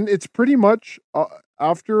 and it's pretty much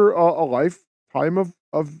after a lifetime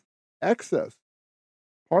of excess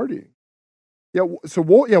partying. Yeah, so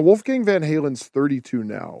Wolfgang Van Halen's 32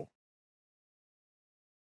 now.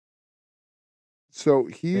 So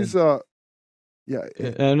he's yeah.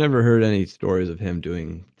 I've never heard any stories of him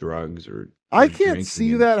doing drugs or I can't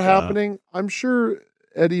see that happening. I'm sure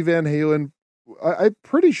Eddie Van Halen, I'm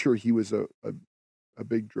pretty sure he was a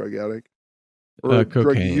big drug addict or a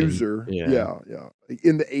drug user. Yeah.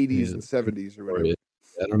 In the 80s and 70s or whatever.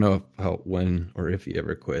 I don't know when or if he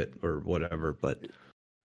ever quit or whatever, but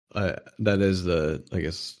that is the, I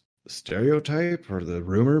guess, stereotype or the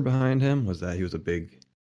rumor behind him was that he was a big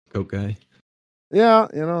coke guy. Yeah,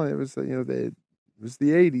 it was it was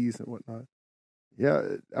the 80s and whatnot.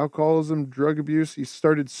 Yeah, alcoholism, drug abuse. He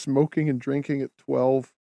started smoking and drinking at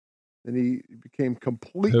 12. Then he became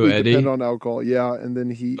completely dependent on alcohol. Yeah, and then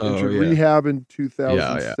he entered rehab in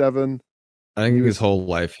 2007. I think his whole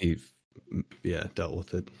life he dealt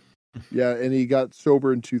with it. Yeah, and he got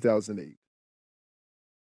sober in 2008.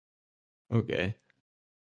 Okay.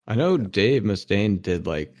 I know Dave Mustaine did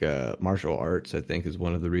like martial arts, I think is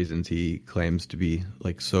one of the reasons he claims to be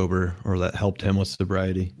like sober, or that helped him with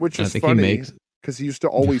sobriety. Which And is funny because he used to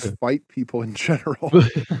always fight people in general.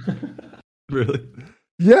 Really?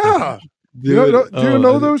 Yeah. Dude, do you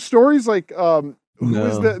know those stories? Like, who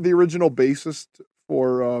was No. the original bassist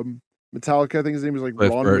for Metallica? I think his name was like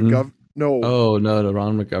Cliff Ron Burton? McGovney. No, Oh no,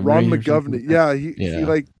 Ron McGovney. Ron or something McGovney. like that? Yeah, he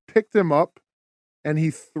like picked him up and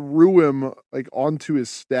he threw him like onto his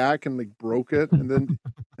stack and like broke it, and then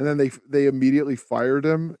they immediately fired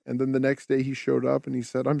him, and then the next day he showed up and he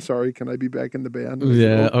said, "I'm sorry, can I be back in the band?" And I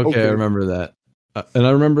said, Okay, I remember that. And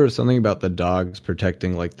I remember something about the dogs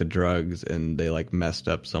protecting like the drugs, and they like messed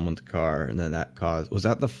up someone's car, and then was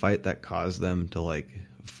that the fight that caused them to like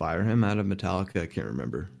fire him out of Metallica? I can't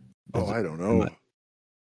remember. Oh, I don't know.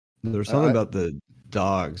 There's something about the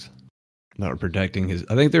dogs that were protecting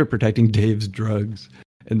I think they were protecting Dave's drugs,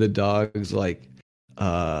 and the dogs like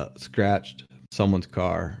scratched someone's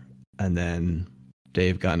car, and then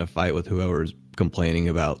Dave got in a fight with whoever's complaining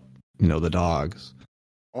about, the dogs.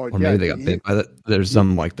 Oh, or maybe they got bit by that. There's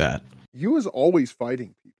something like that. He was always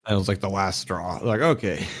fighting people. That was like the last straw. Like,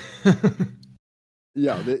 okay. He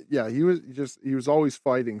was always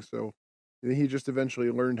fighting. So he just eventually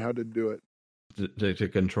learned how to do it. To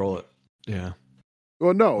control it. Yeah.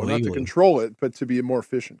 Well, no, Legally. not to control it, but to be a more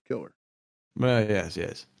efficient killer. Well, yes.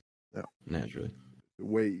 Yeah. Naturally.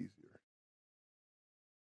 Way easier.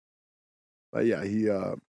 But yeah,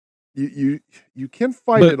 you can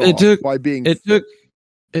fight it off by being.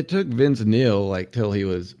 It took Vince Neil like till he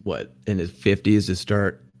was in his 50s to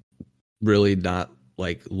start really not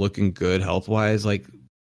like looking good health wise, like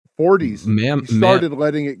 40s. He started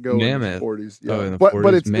letting it go in his 40s. Yeah. Oh, in the but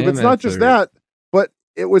 40s. it's not just that, but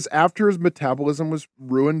it was after his metabolism was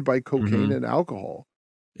ruined by cocaine and alcohol.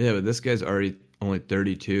 Yeah, but this guy's already only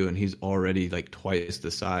 32 and he's already like twice the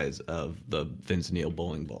size of the Vince Neil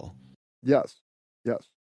bowling ball. Yes.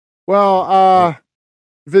 Well,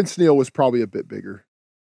 Vince Neil was probably a bit bigger.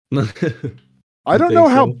 I don't know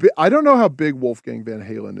how big Wolfgang Van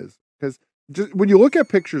Halen is, because just when you look at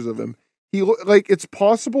pictures of him, it's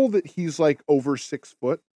possible that he's like over 6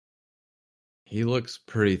 foot. He looks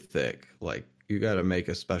pretty thick. Like you got to make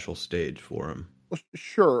a special stage for him. Well,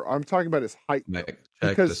 sure, I'm talking about his height.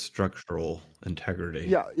 Check the structural integrity.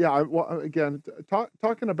 Yeah. Well, again,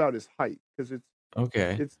 talking about his height, because it's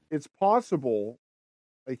okay. It's possible,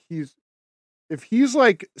 like if he's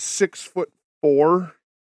like 6'4",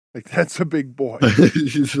 like that's a big boy.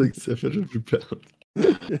 He's like 700 pounds.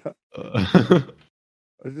 Yeah.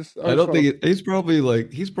 I don't think he's probably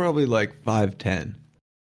like 5'10".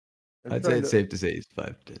 I'd say it's safe to say he's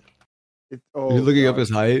 5'10". You're looking up his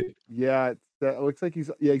height? Yeah, it looks like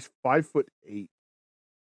he's 5'8".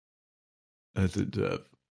 That's a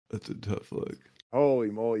tough look.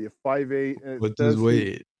 Holy moly, 5'8". What's his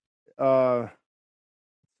weight? It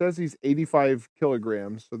says he's 85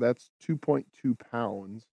 kilograms, so that's 2.2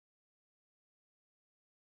 pounds.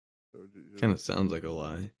 So kind of sounds like a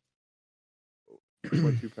lie.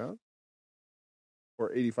 2.2 pounds?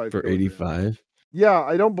 Or 85 for kilograms. 85? Yeah,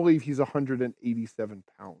 I don't believe he's 187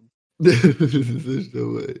 pounds. There's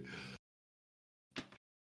no way.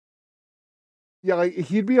 Yeah, like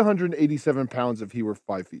he'd be 187 pounds if he were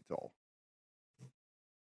 5 feet tall.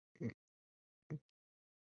 Yeah,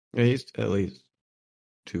 he's at least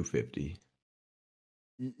 250.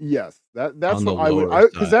 Yes, that's On what the I would, lower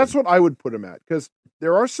because side. that's what I would put him at. Because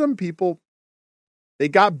there are some people, they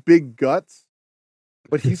got big guts,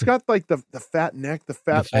 but he's got like the fat neck, the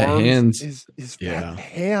fat arms, hands. his fat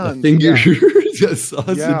hands, the fingers, the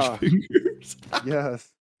sausage fingers. Yes.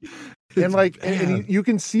 And like, and you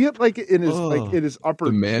can see it like in his in his upper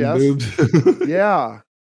the man chest. boobs. Yeah.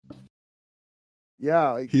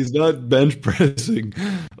 Like, he's not bench pressing.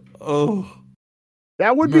 Oh,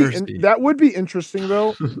 that would mercy. be interesting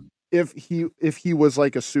though. if he was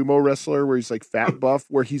like a sumo wrestler where he's like fat buff,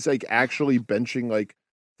 where he's like actually benching like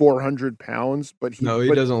 400 pounds, but he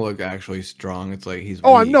doesn't look actually strong. It's like he's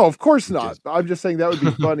weak. No, of course not. I'm just saying that would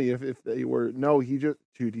be funny if they were. No, he's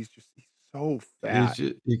so fat.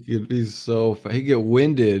 He's so fat. He get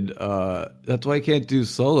winded. That's why he can't do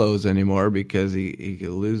solos anymore, because he could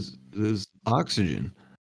lose oxygen.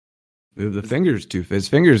 The fingers his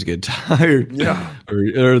fingers get tired. Yeah,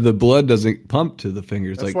 or the blood doesn't pump to the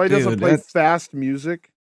fingers. That's why he doesn't play fast music.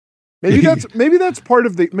 Maybe that's part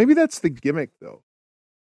of that's the gimmick though.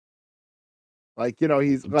 Like,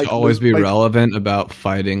 he's like to always be relevant about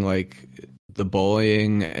fighting like the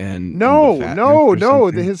bullying and No, the fatness no, or no.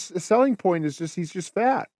 something? His selling point is just he's just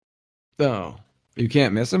fat. Oh, you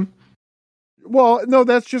can't miss him. Well, no,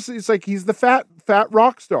 that's just it's like he's the fat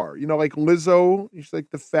rock star. You know, like Lizzo. He's like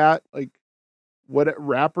the fat what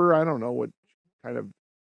rapper? I don't know what kind of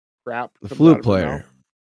crap The comes out flute of her mouth. player.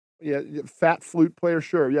 Yeah, fat flute player.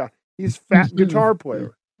 Sure, yeah, he's fat guitar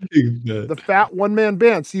player. The fat one man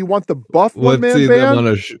band. So you want the buff one Let's man see them band? on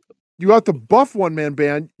a You got the buff one man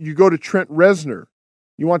band. You go to Trent Reznor.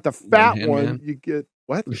 You want the fat One-hand one? man? You get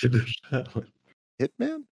what?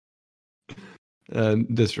 Hitman?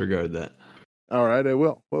 Disregard that. All right, I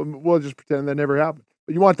will. We'll just pretend that never happened.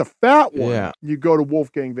 But you want the fat one? Yeah. You go to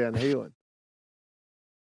Wolfgang Van Halen.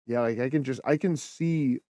 Yeah, like I can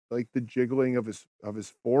see like the jiggling of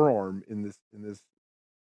his forearm in this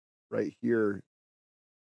right here.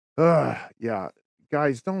 Yeah,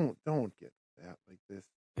 guys, don't get fat like this.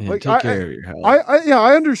 Yeah, Like, take care of your health.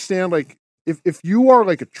 I understand. Like if you are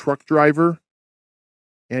like a truck driver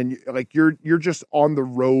and you're just on the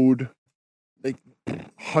road like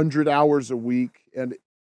 100 hours a week and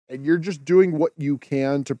you're just doing what you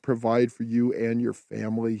can to provide for you and your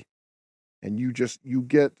family and you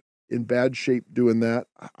get in bad shape doing that.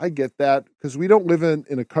 I get that because we don't live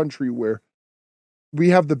in a country where we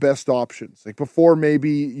have the best options. Like before,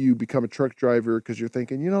 maybe you become a truck driver because you're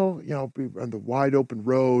thinking, be on the wide open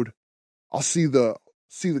road. I'll see the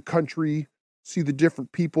country, see the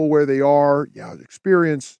different people where they are. Yeah,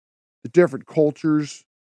 experience the different cultures.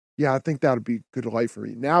 Yeah, I think that would be a good life for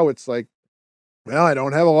me. Now it's like, well, I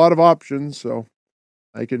don't have a lot of options, so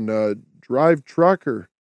I can drive truck or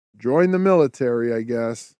join the military, I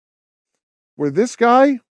guess. Where this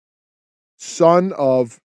guy, son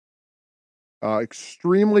of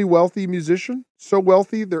extremely wealthy musician, so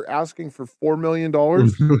wealthy they're asking for $4 million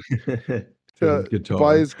to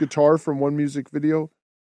buy his guitar from one music video.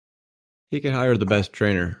 He could hire the best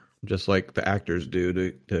trainer, just like the actors do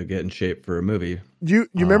to get in shape for a movie. You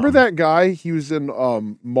remember that guy? He was in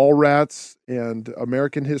Mallrats and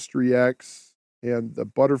American History X and The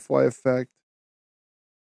Butterfly Effect.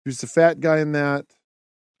 He was the fat guy in that.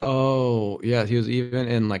 Oh, yeah, he was even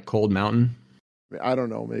in like Cold Mountain. I don't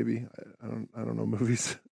know, maybe. I don't know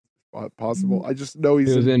movies. Possible. I just know he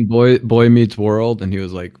was in Boy Meets World, and he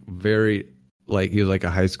was like he was like a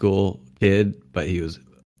high school kid, but he was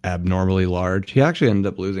abnormally large. He actually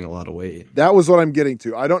ended up losing a lot of weight. That was what I'm getting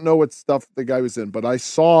to. I don't know what stuff the guy was in, but I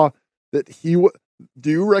saw that do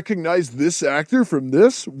you recognize this actor from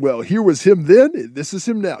this? Well, here was him then. This is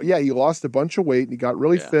him now. Yeah, he lost a bunch of weight and he got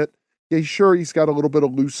really fit. Yeah, sure, he's got a little bit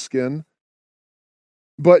of loose skin.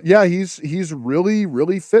 But yeah, he's really,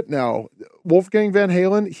 really fit now. Wolfgang Van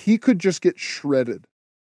Halen, he could just get shredded.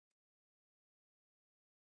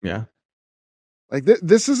 Yeah. Like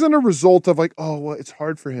this isn't a result of like, oh, well, it's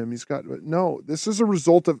hard for him. No, this is a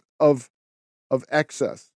result of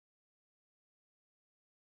excess.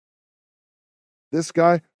 This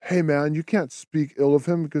guy, hey man, you can't speak ill of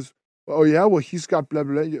him because, oh yeah, well, he's got blah,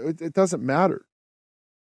 blah, blah. It doesn't matter.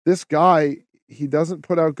 This guy, he doesn't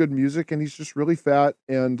put out good music and he's just really fat.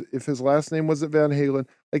 And if his last name wasn't Van Halen,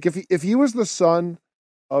 like if he was the son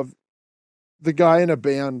of the guy in a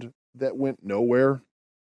band that went nowhere,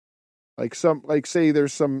 say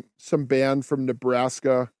there's some band from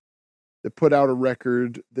Nebraska that put out a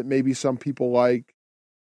record that maybe some people like,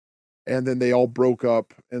 and then they all broke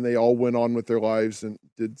up and they all went on with their lives and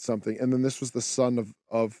did something. And then this was the son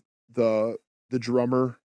of the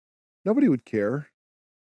drummer. Nobody would care.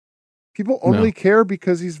 People only care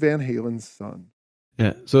because he's Van Halen's son.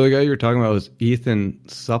 Yeah. So the guy you were talking about was Ethan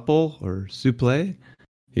Suplee.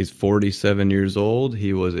 He's 47 years old.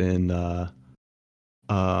 He was in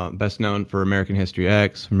best known for American History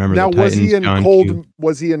X. Remember now, the Titans?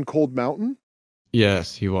 Was he in Cold Mountain?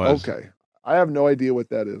 Yes, he was. Okay. I have no idea what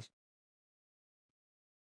that is.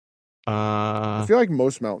 I feel like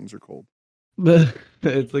most mountains are cold.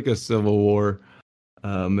 It's like a Civil War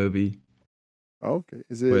movie. Okay.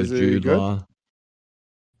 Is it Jude good? Law.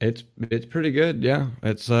 It's pretty good, yeah.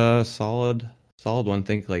 It's a solid one.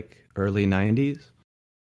 Think like early 90s.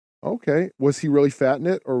 Okay. Was he really fat in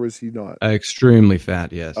it or was he not? Extremely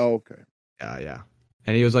fat, yes. Oh, okay. Yeah.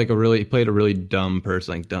 And he was like he played a really dumb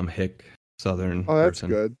person, like dumb hick Southern that's person.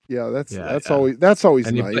 Good. Yeah, that's always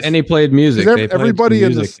and nice. And he played music. Everybody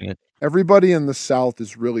in the South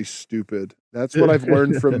is really stupid. That's what I've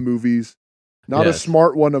learned from movies. Not a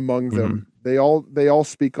smart one among them. Mm-hmm. They all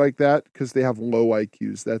speak like that because they have low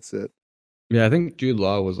IQs. That's it. Yeah, I think Jude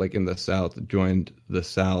Law was like in the South, joined the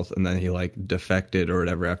South, and then he like defected or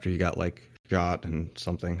whatever after he got like shot and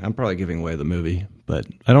something. I'm probably giving away the movie, but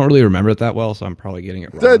I don't really remember it that well, so I'm probably getting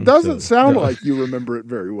it wrong. That doesn't sound like you remember it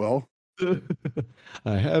very well.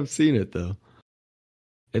 I have seen it though.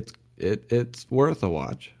 It's worth a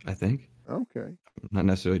watch, I think. Okay. I'm not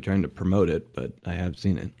necessarily trying to promote it, but I have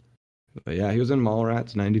seen it. But yeah, he was in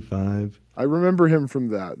Mallrats '95. I remember him from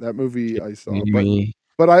that movie I saw, Me,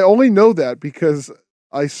 but I only know that because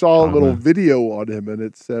I saw a little Trauma. video on him, and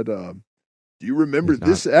it said, "Do you remember He's not-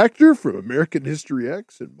 this actor from American History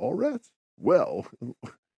X and Mallrats? Well,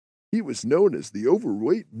 he was known as the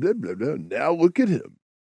overweight blah blah blah. Now look at him."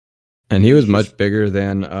 And he was He's much just- bigger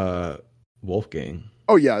than Wolfgang.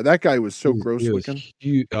 Oh yeah, that guy was so He gross was looking.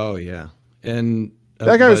 huge. Oh yeah, and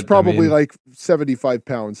That guy was but, probably I mean, like 75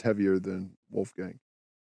 pounds heavier than Wolfgang.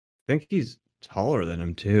 I think he's taller than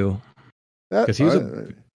him too. That, 'Cause he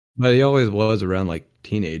was But he always was around like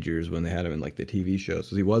teenagers when they had him in like the TV shows.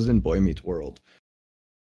 So he was in Boy Meets World,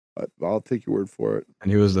 I'll take your word for it.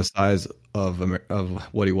 and he was the size of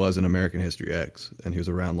what he was in American History X, and he was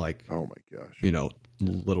around like Oh my gosh.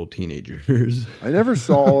 little teenagers. I never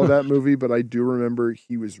saw all of that movie, but I do remember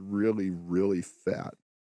he was really, really fat.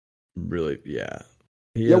 Really, yeah.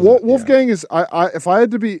 He Yeah, is- Wolfgang is. If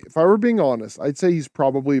I were being honest, I'd say he's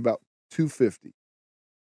probably about 250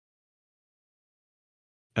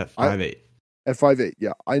 at 5'8". at 5'8".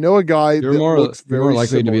 Yeah, I know a guy You're that more looks very more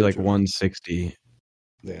likely to be similar like him. 160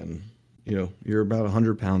 than you're about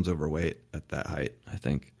 100 pounds overweight at that height. I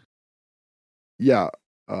think Yeah,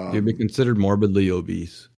 you'd be considered morbidly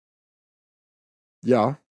obese.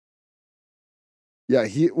 yeah, yeah.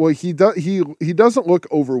 He doesn't look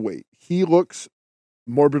overweight. He looks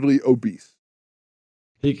morbidly obese.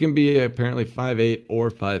 He can be apparently 5'8" or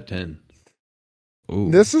 5'10". Ooh,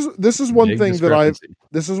 This is one big thing that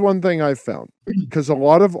discrepancy. I've found, because a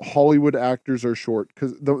lot of Hollywood actors are short.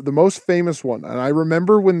 Because the most famous one, and I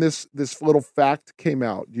remember when this little fact came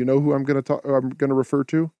out. Do you know who I'm going to refer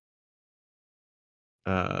to?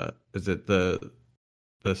 Is it the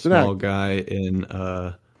an small actor. guy in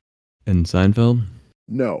Seinfeld,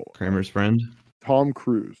 No, Kramer's friend? Tom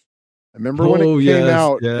Cruise. I remember when it Oh, came yes,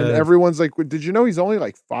 out, and yes. everyone's like, "Did you know he's only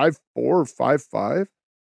like 5'4" or 5'5"?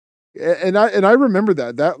 And I remember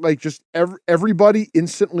that like just everybody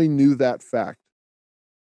instantly knew that fact.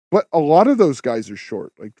 But a lot of those guys are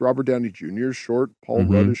short. Like Robert Downey Jr. is short. Paul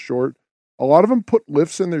Rudd is short. A lot of them put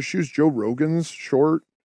lifts in their shoes. Joe Rogan's short.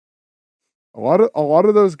 A lot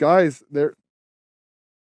of those guys,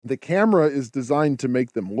 the camera is designed to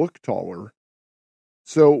make them look taller.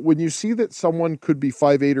 So when you see that someone could be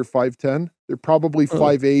 5'8" or 5'10", they're probably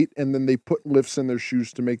 5'8", and then they put lifts in their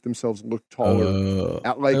shoes to make themselves look taller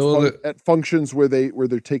at like at functions where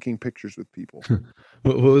they're taking pictures with people.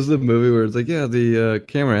 What was the movie where it's like, yeah, the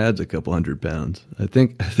camera adds a couple 100 pounds? I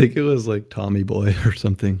think it was like Tommy Boy or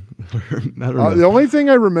something. I don't know. The only thing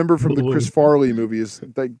I remember from the Chris Farley movie is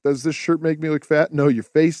like, does this shirt make me look fat? No, your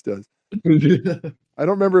face does. I don't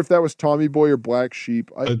remember if that was Tommy Boy or Black Sheep.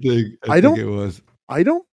 I think it was. I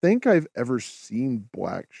don't think I've ever seen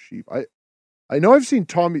Black Sheep. I know I've seen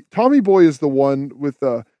Tommy Boy is the one with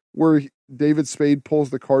where David Spade pulls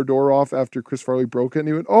the car door off after Chris Farley broke it, and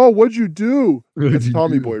he went, "Oh, what'd you do?" That's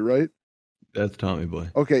Tommy Boy, right? That's Tommy Boy.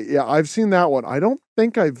 Okay, yeah, I've seen that one. I don't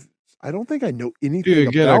think I know anything You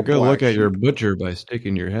get a about good Black look at your Sheep. butcher by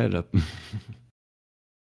sticking your head up.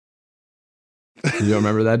 You don't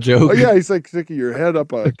remember that joke? Oh yeah, he's like sticking your head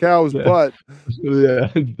up a cow's Yeah. butt.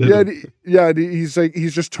 Yeah.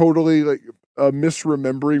 He's just totally like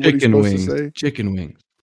misremembering what he's supposed to say. Chicken wings.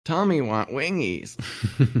 Tommy want wingies.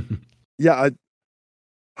 Yeah,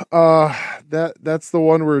 that's the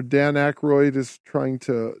one where Dan Aykroyd is trying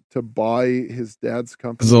to buy his dad's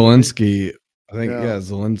company. Zelensky. I think Yeah.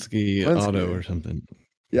 Zelensky Zelensky. Auto or something.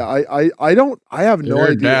 Yeah, I have no Your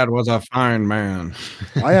idea. dad was a fine man.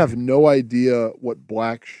 I have no idea what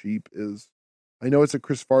Black Sheep is. I know it's a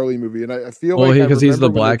Chris Farley movie, and I feel like Because he's the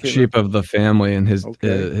remember when it black came sheep of the family, and his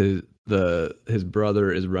Okay. his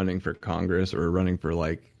brother is running for Congress or running for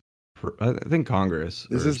I think Congress.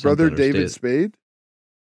 out. Is or his brother something, or David state.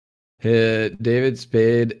 Spade? David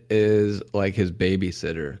Spade is like his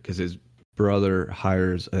babysitter because his brother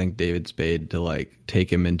hires, I think, David Spade to like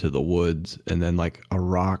take him into the woods, and then like a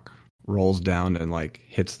rock rolls down and like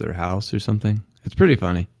hits their house or something. It's pretty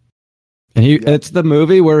funny. And it's the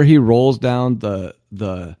movie where he rolls down the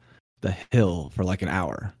hill for like an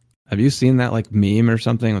hour. Have you seen that like meme or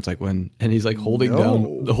something? It's like and he's like holding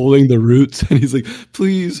the roots, and he's like,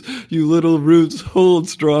 "Please, you little roots, hold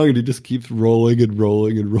strong." And he just keeps rolling and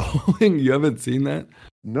rolling and rolling. You haven't seen that?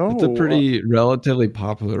 No, It's a pretty relatively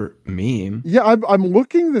popular meme. Yeah, I'm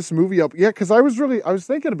looking this movie up. Yeah, because I was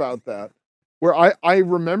thinking about that. Where I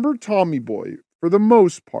remember Tommy Boy for the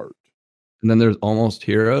most part. And then there's Almost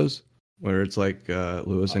Heroes. where it's like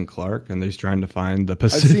Lewis and Clark, and he's trying to find the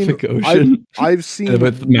I've seen Pacific Ocean I've seen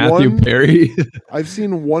with Matthew Perry. I've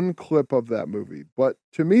seen one clip of that movie, but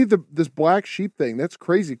to me, this black sheep thing, that's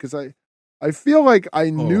crazy because I feel like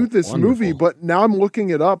I knew this movie, but now I'm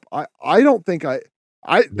looking it up. I don't think Really?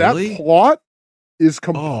 that plot is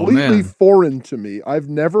completely foreign to me. I've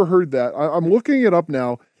never heard that. I'm looking it up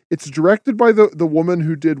now. It's directed by the woman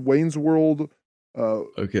who did Wayne's World.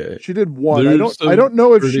 Okay, she did one. I don't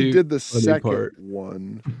know if she did the second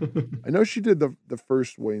one. I know she did the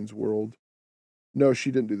first Wayne's World. No,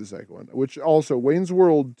 she didn't do the second one. Which also Wayne's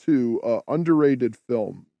World 2, underrated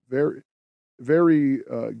film. Very, very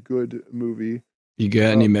good movie. You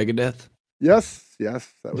got any Megadeth? Yes.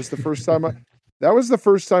 That was the first time I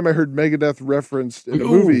heard Megadeth referenced in a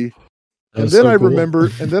movie. And then I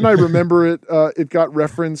remember it. It got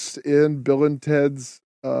referenced in Bill and Ted's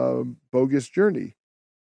Bogus Journey,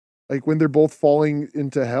 like when they're both falling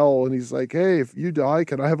into hell, and he's like, "Hey, if you die,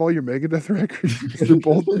 can I have all your Megadeth records?" They're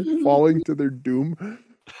both falling to their doom.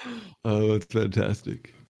 Oh, that's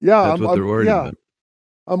fantastic. Yeah, that's what they're worried about.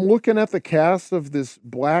 I'm looking at the cast of this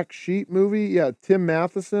Black Sheep movie. Yeah, Tim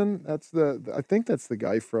Matheson. I think that's the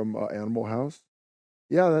guy from Animal House.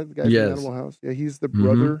 Yeah, that guy from Animal House. Yeah, he's the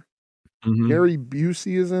brother. Mm-hmm. Gary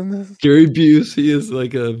Busey is in this. Gary Busey is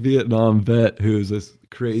like a Vietnam vet who's this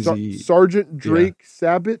crazy Sergeant Drake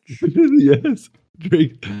Savage. Yes,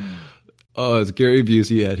 Drake. Oh, it's Gary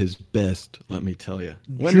Busey at his best. Let me tell you.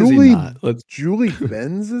 When is he not? Julie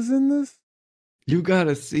Benz is in this. You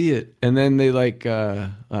gotta see it, and then they like.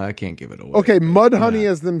 I can't give it away. Okay, Mudhoney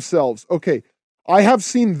as themselves. Okay, I have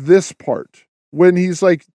seen this part when he's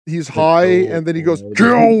high, and then he goes,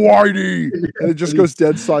 "Kill Whitey," and it just goes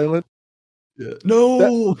dead silent. Yeah.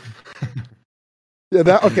 No.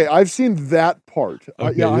 Okay. I've seen that part.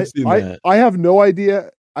 Okay, I have no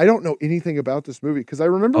idea. I don't know anything about this movie because I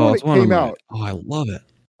remember when it came out. Oh, I love it.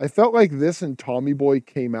 I felt like this and Tommy Boy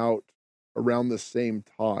came out around the same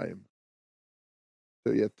time.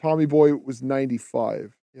 So yeah, Tommy Boy was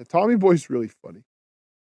 95. Yeah, Tommy Boy's really funny.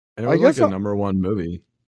 And it was like a number one movie.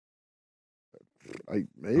 I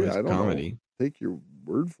don't comedy. know. Take your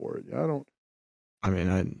word for it. Yeah, I don't. I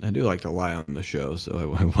mean, I do like to lie on the show,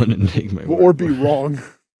 so I wouldn't take my word or be wrong.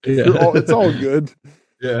 Yeah. It's all good.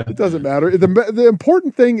 Yeah, it doesn't matter. The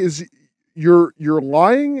important thing is you're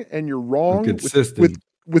lying and you're wrong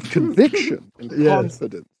with conviction and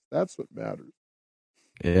confidence. That's what matters.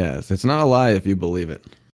 Yes, it's not a lie if you believe it.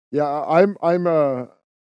 Yeah, I'm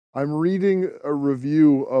reading a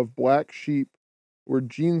review of Black Sheep where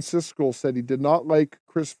Gene Siskel said he did not like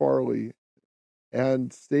Chris Farley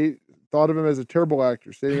and thought of him as a terrible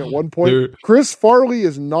actor, stating at one point, Chris Farley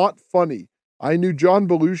is not funny. I knew John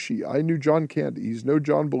Belushi. I knew John Candy. He's no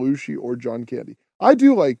John Belushi or John Candy. I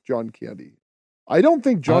do like John Candy. I don't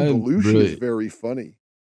think John Belushi is very funny.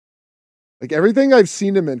 Like everything I've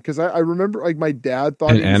seen him in, because I remember like my dad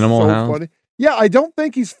thought he was Animal so House? funny. Yeah, I don't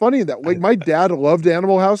think he's funny in that. Like my dad loved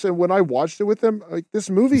Animal House, and when I watched it with him, like this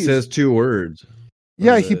movie says 2 words.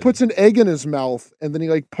 Yeah, he puts an egg in his mouth and then he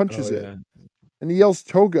like punches it. And he yells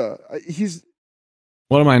toga.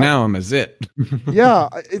 What am I now? I'm a zit. Yeah,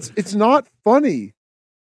 it's not funny.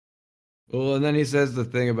 Well, and then he says the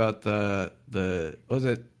thing about the was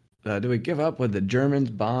it? Do we give up when the Germans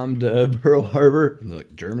bombed Pearl Harbor?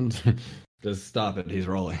 Like Germans, just stop it. He's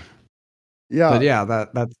rolling. Yeah, but yeah,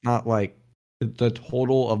 that's not like the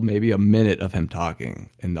total of maybe a minute of him talking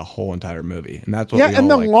in the whole entire movie, and that's what. Yeah, and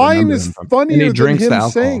the line is funnier than him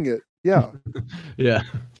saying it. Yeah, yeah.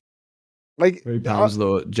 Like he pounds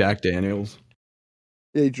the Jack Daniels.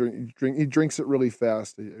 Yeah, he drinks it really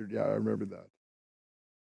fast. Yeah, I remember that.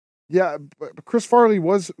 Yeah, but Chris Farley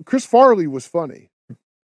was funny.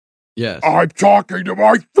 Yes. I'm talking to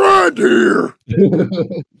my friend here.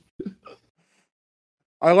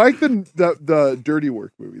 I like the Dirty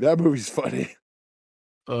Work movie. That movie's funny.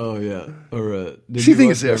 Oh yeah. Or she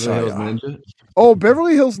thinks it's Beverly Hills Ninja. Oh,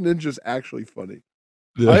 Beverly Hills Ninja is actually funny.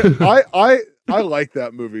 Yeah. I like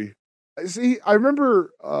that movie. See, I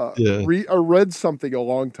remember I read something a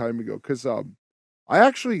long time ago because I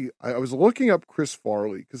was looking up Chris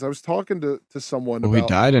Farley because I was talking to someone about. He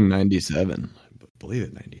died in 97. I believe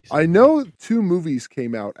it 97. I know 2 movies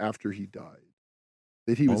came out after he died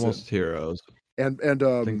that he was Almost Heroes and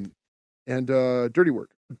Dirty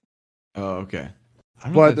Work. Oh, okay. I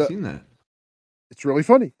don't know if I've seen that. It's really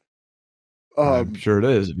funny. I'm sure it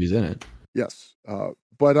is if he's in it. Yes,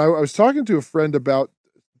 but I was talking to a friend about.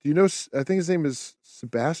 Do you know? I think his name is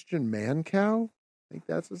Sebastian Mancow. I think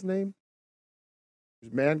that's his name.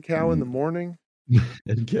 Mancow in the morning.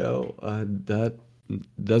 Mancow. That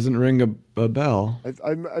doesn't ring a bell.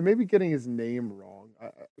 I may be getting his name wrong.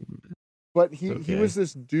 But he Okay. was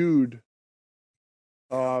this dude.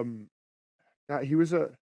 He was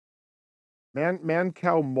a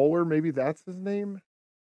Mancow Muller, maybe that's his name.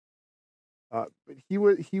 But he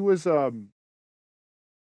was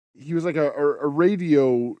like a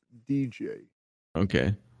radio DJ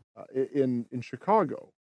Okay. in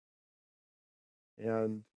Chicago,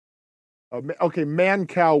 and okay,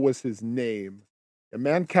 Mancow was his name.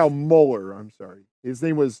 Mancow Muller. I'm sorry, his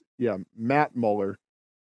name was Matt Muller,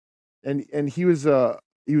 and he was a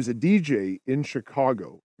DJ in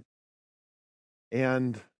Chicago,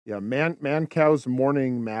 and Mancow's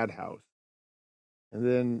Morning Madhouse, and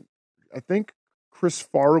then I think Chris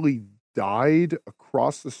Farley died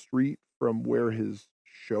across the street from where his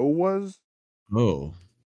show was. Oh,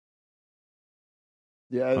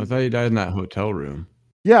 Yeah, I thought he died in that hotel room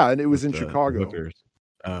yeah, and it was with in the Chicago. hookers.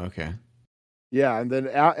 Oh, okay. Yeah, and then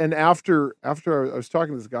after I was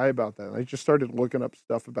talking to this guy about that, and I just started looking up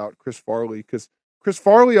stuff about Chris Farley, because Chris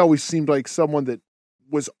Farley always seemed like someone that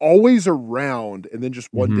was always around, and then just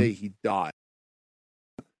one day he died.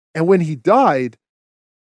 And when he died,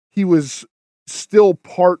 he was still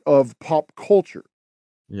part of pop culture.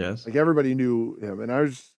 Yes. Like everybody knew him, and I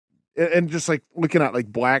was, and just like looking at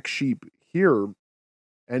like Black Sheep here,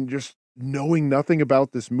 and just knowing nothing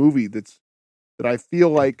about this movie that I feel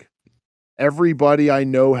like everybody I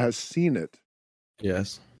know has seen it.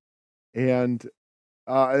 Yes. And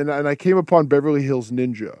I came upon Beverly Hills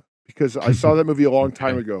Ninja because I saw that movie a long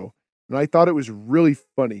time ago, and I thought it was really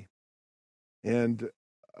funny. And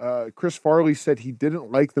Chris Farley said he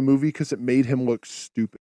didn't like the movie because it made him look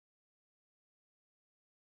stupid.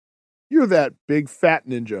 You're that big fat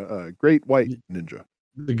ninja, great white ninja.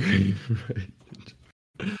 The great right.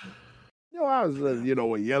 I was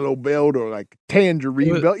a yellow belt or like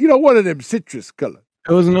tangerine belt. One of them citrus colors.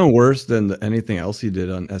 It was no worse than anything else he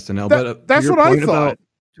did on SNL. But that's what I thought.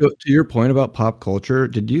 To your point about pop culture,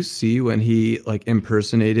 did you see when he like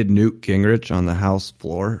impersonated Newt Gingrich on the House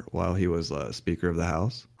floor while he was Speaker of the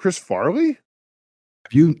House? Chris Farley?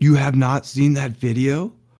 You have not seen that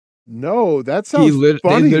video? No, that sounds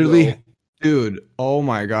funny. They literally, dude, oh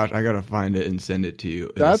my gosh, I gotta find it and send it to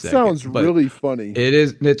you. That sounds really funny. It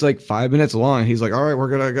is. It's like 5 minutes long. He's like, all right, we're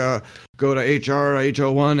gonna go to HR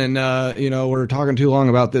HO1, and we're talking too long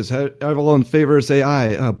about this. All in favor, say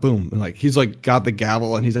aye. Boom. And like he's like got the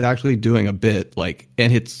gavel, and he's actually doing a bit. Like,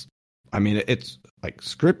 and it's like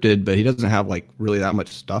scripted, but he doesn't have like really that much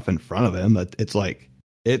stuff in front of him. But it's like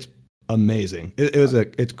it's amazing.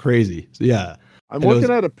 It's crazy. So, yeah. I'm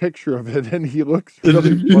looking at a picture of it, and he looks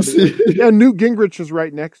really funny. Yeah, Newt Gingrich is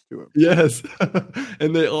right next to him. Yes,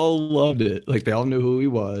 and they all loved it. Like they all knew who he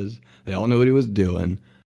was. They all knew what he was doing.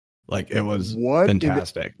 Like it was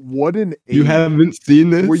fantastic. What an age. You haven't seen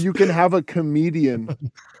this? Where you can have a comedian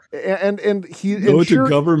and he go to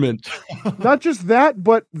government. Not just that,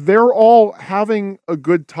 but they're all having a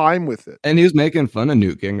good time with it. And he was making fun of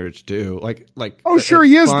Newt Gingrich too. Like oh sure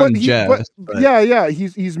he is, but he's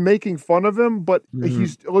making fun of him, but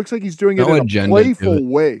it looks like he's doing it in a playful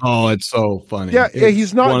way. Oh, it's so funny. Yeah,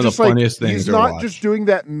 he's not one just of the funniest things he's not just doing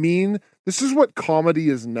that mean. This is what comedy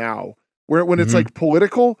is now. Where when it's like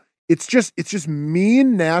political, it's just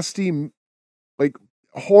mean, nasty, like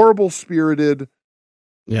horrible spirited.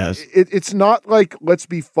 Yes. It's not like let's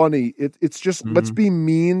be funny. It's just let's be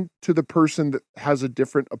mean to the person that has a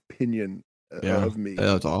different opinion of me. Yeah,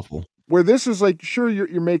 that's awful. Where this is like, sure,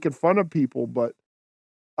 you're making fun of people, but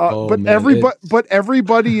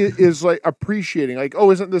everybody is like appreciating, like,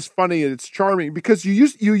 oh, isn't this funny? And it's charming because you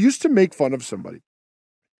used to make fun of somebody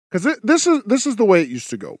because this is the way it used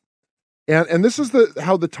to go, and this is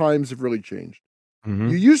how the times have really changed.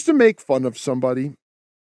 You used to make fun of somebody.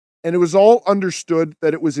 And it was all understood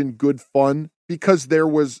that it was in good fun because there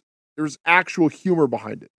was actual humor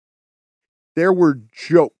behind it. There were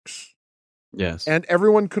jokes. Yes. And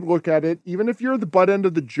everyone could look at it. Even if you're the butt end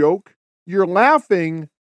of the joke, you're laughing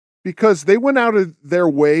because they went out of their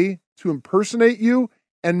way to impersonate you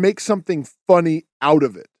and make something funny out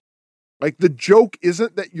of it. Like the joke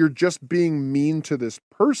isn't that you're just being mean to this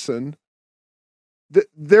person.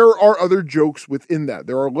 There are other jokes within that.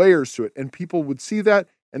 There are layers to it. And people would see that.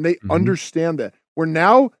 And they understand that. Where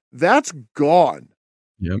now that's gone.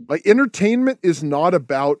 Yep. Like entertainment is not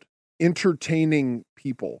about entertaining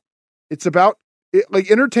people. It's about like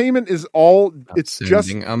entertainment is all. It's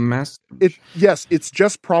just a message. It's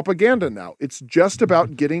just propaganda now. It's just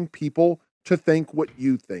about getting people to think what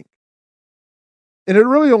you think, and it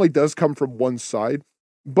really only does come from one side.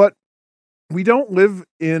 But we don't live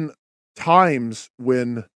in times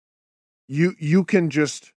when you can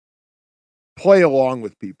just play along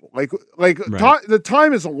with people. Like Right. the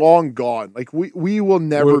time is long gone. Like we will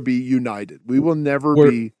never be united. We will never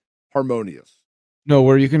be harmonious. No,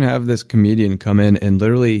 where you can have this comedian come in and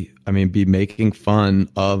literally, I mean, be making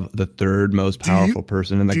fun of the third most powerful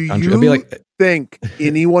person in the country. Do I'd be you like, think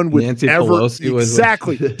anyone would Nancy ever Pelosi was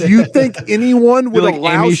exactly? Do you think anyone would like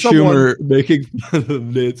allow Amy someone? Schumer making fun of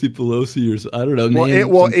Nancy Pelosi or I don't know.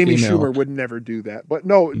 Well, Amy Schumer would never do that. But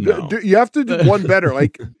no. You have to do one better,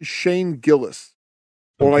 like Shane Gillis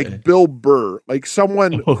or like Bill Burr, like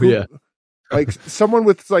someone. Like someone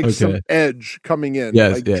with like some edge coming in,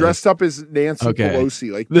 dressed up as Nancy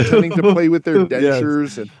Pelosi, like pretending to play with their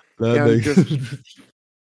dentures and just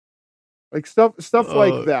like stuff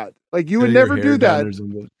like that. Like you would never do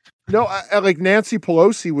that. No, like Nancy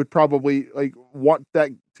Pelosi would probably like want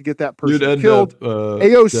that to get that person killed.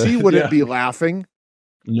 AOC wouldn't be laughing.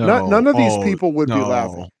 No, none of these people would be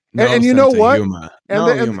laughing. And you know what?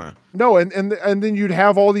 And then you'd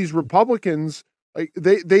have all these Republicans. Like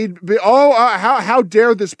they'd be, how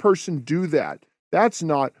dare this person do that? That's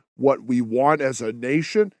not what we want as a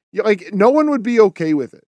nation. Like no one would be okay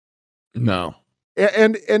with it. No.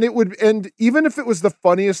 And it would, and even if it was the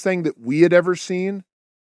funniest thing that we had ever seen,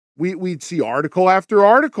 we'd see article after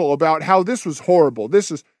article about how this was horrible.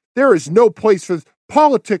 There is no place for this.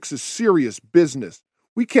 Politics is serious business.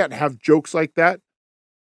 We can't have jokes like that.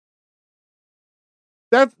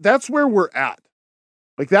 That's where we're at.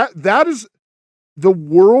 Like that is. The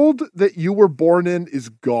world that you were born in is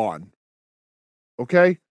gone.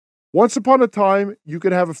 Okay? Once upon a time, you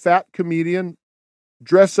could have a fat comedian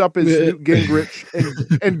dress up as Newt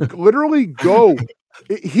Gingrich and literally go.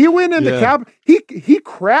 He went in the Capitol. He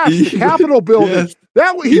crashed the Capitol building.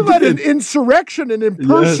 Yes. He led an insurrection and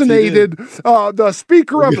impersonated the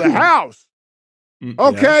Speaker of the House.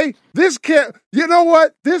 Okay? Yeah. This can't, you know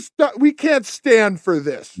what? We can't stand for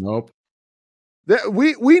this. Nope. That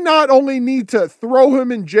we not only need to throw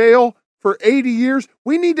him in jail for 80 years,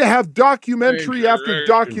 we need to have documentary after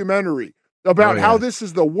documentary about how this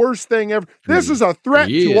is the worst thing ever. This is a threat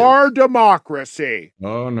to our democracy.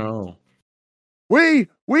 Oh no. We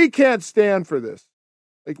can't stand for this.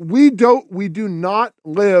 Like we do not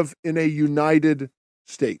live in a United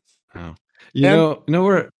States. Oh. You know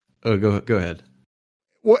where go ahead.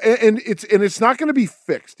 Well, and it's not going to be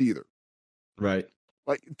fixed either. Right.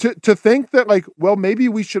 Like to think that like, well, maybe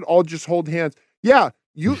we should all just hold hands. Yeah,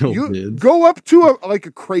 you go up to a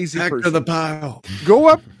crazy Back person. To the pile. Go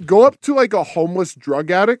up to like a homeless drug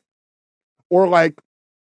addict or like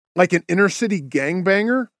an inner city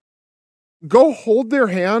gangbanger. Go hold their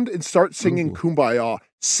hand and start singing Kumbaya.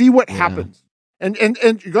 See what happens. And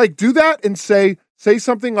like do that and say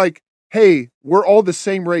something like, "Hey, we're all the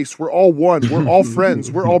same race. We're all one. We're all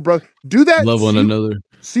friends. We're all brothers." Do that. Love one another.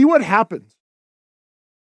 See what happens.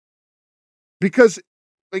 Because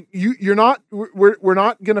like we're not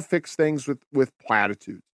going to fix things with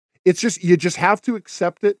platitudes. It's just, you just have to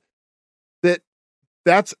accept it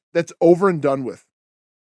that's over and done with.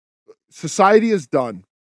 Society is done.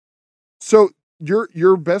 So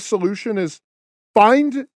your best solution is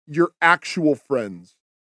find your actual friends.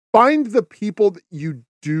 Find the people that you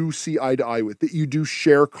do see eye to eye with, that you do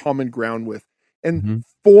share common ground with, and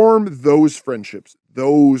form those friendships,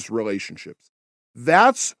 those relationships.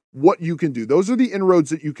 That's what you can do. Those are the inroads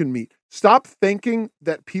that you can meet. Stop thinking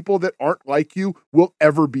that people that aren't like you will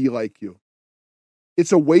ever be like you.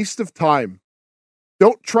 It's a waste of time.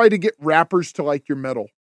 Don't try to get rappers to like your metal.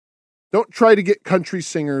 Don't try to get country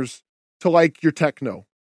singers to like your techno.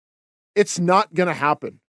 It's not going to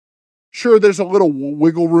happen. Sure, there's a little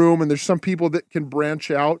wiggle room and there's some people that can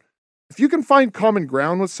branch out. If you can find common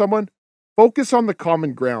ground with someone, focus on the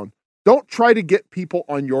common ground. Don't try to get people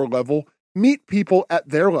on your level. Meet people at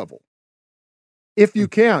their level. If you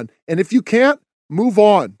can. And if you can't, move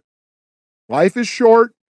on. Life is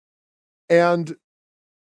short and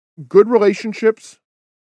good relationships,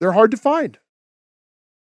 they're hard to find.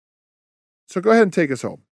 So go ahead and take us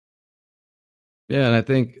home. Yeah, and I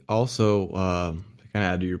think also, to kind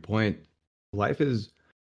of add to your point, life is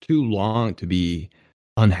too long to be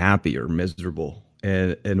unhappy or miserable.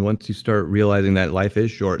 And once you start realizing that life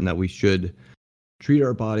is short and that we should treat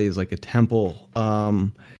our bodies like a temple,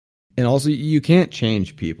 and also you can't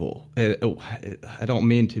change people. I don't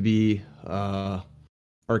mean to be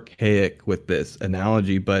archaic with this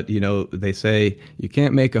analogy, but they say you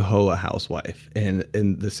can't make a hoe a housewife, and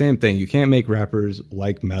the same thing, you can't make rappers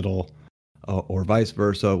like metal, or vice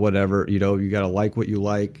versa, whatever. You got to like what you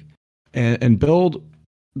like, and build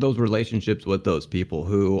those relationships with those people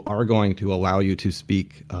who are going to allow you to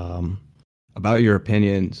speak about your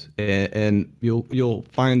opinions, and you'll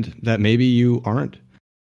find that maybe you aren't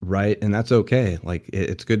right? And that's okay. Like,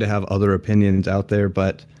 it's good to have other opinions out there,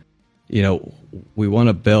 but, you know, we want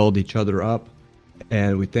to build each other up.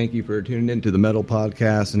 And we thank you for tuning into the Metal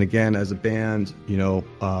Podcast. And again, as a band, you know,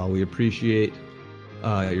 we appreciate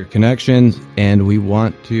your connections, and we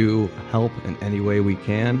want to help in any way we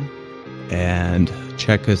can. And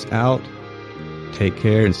check us out. Take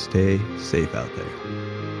care and stay safe out there.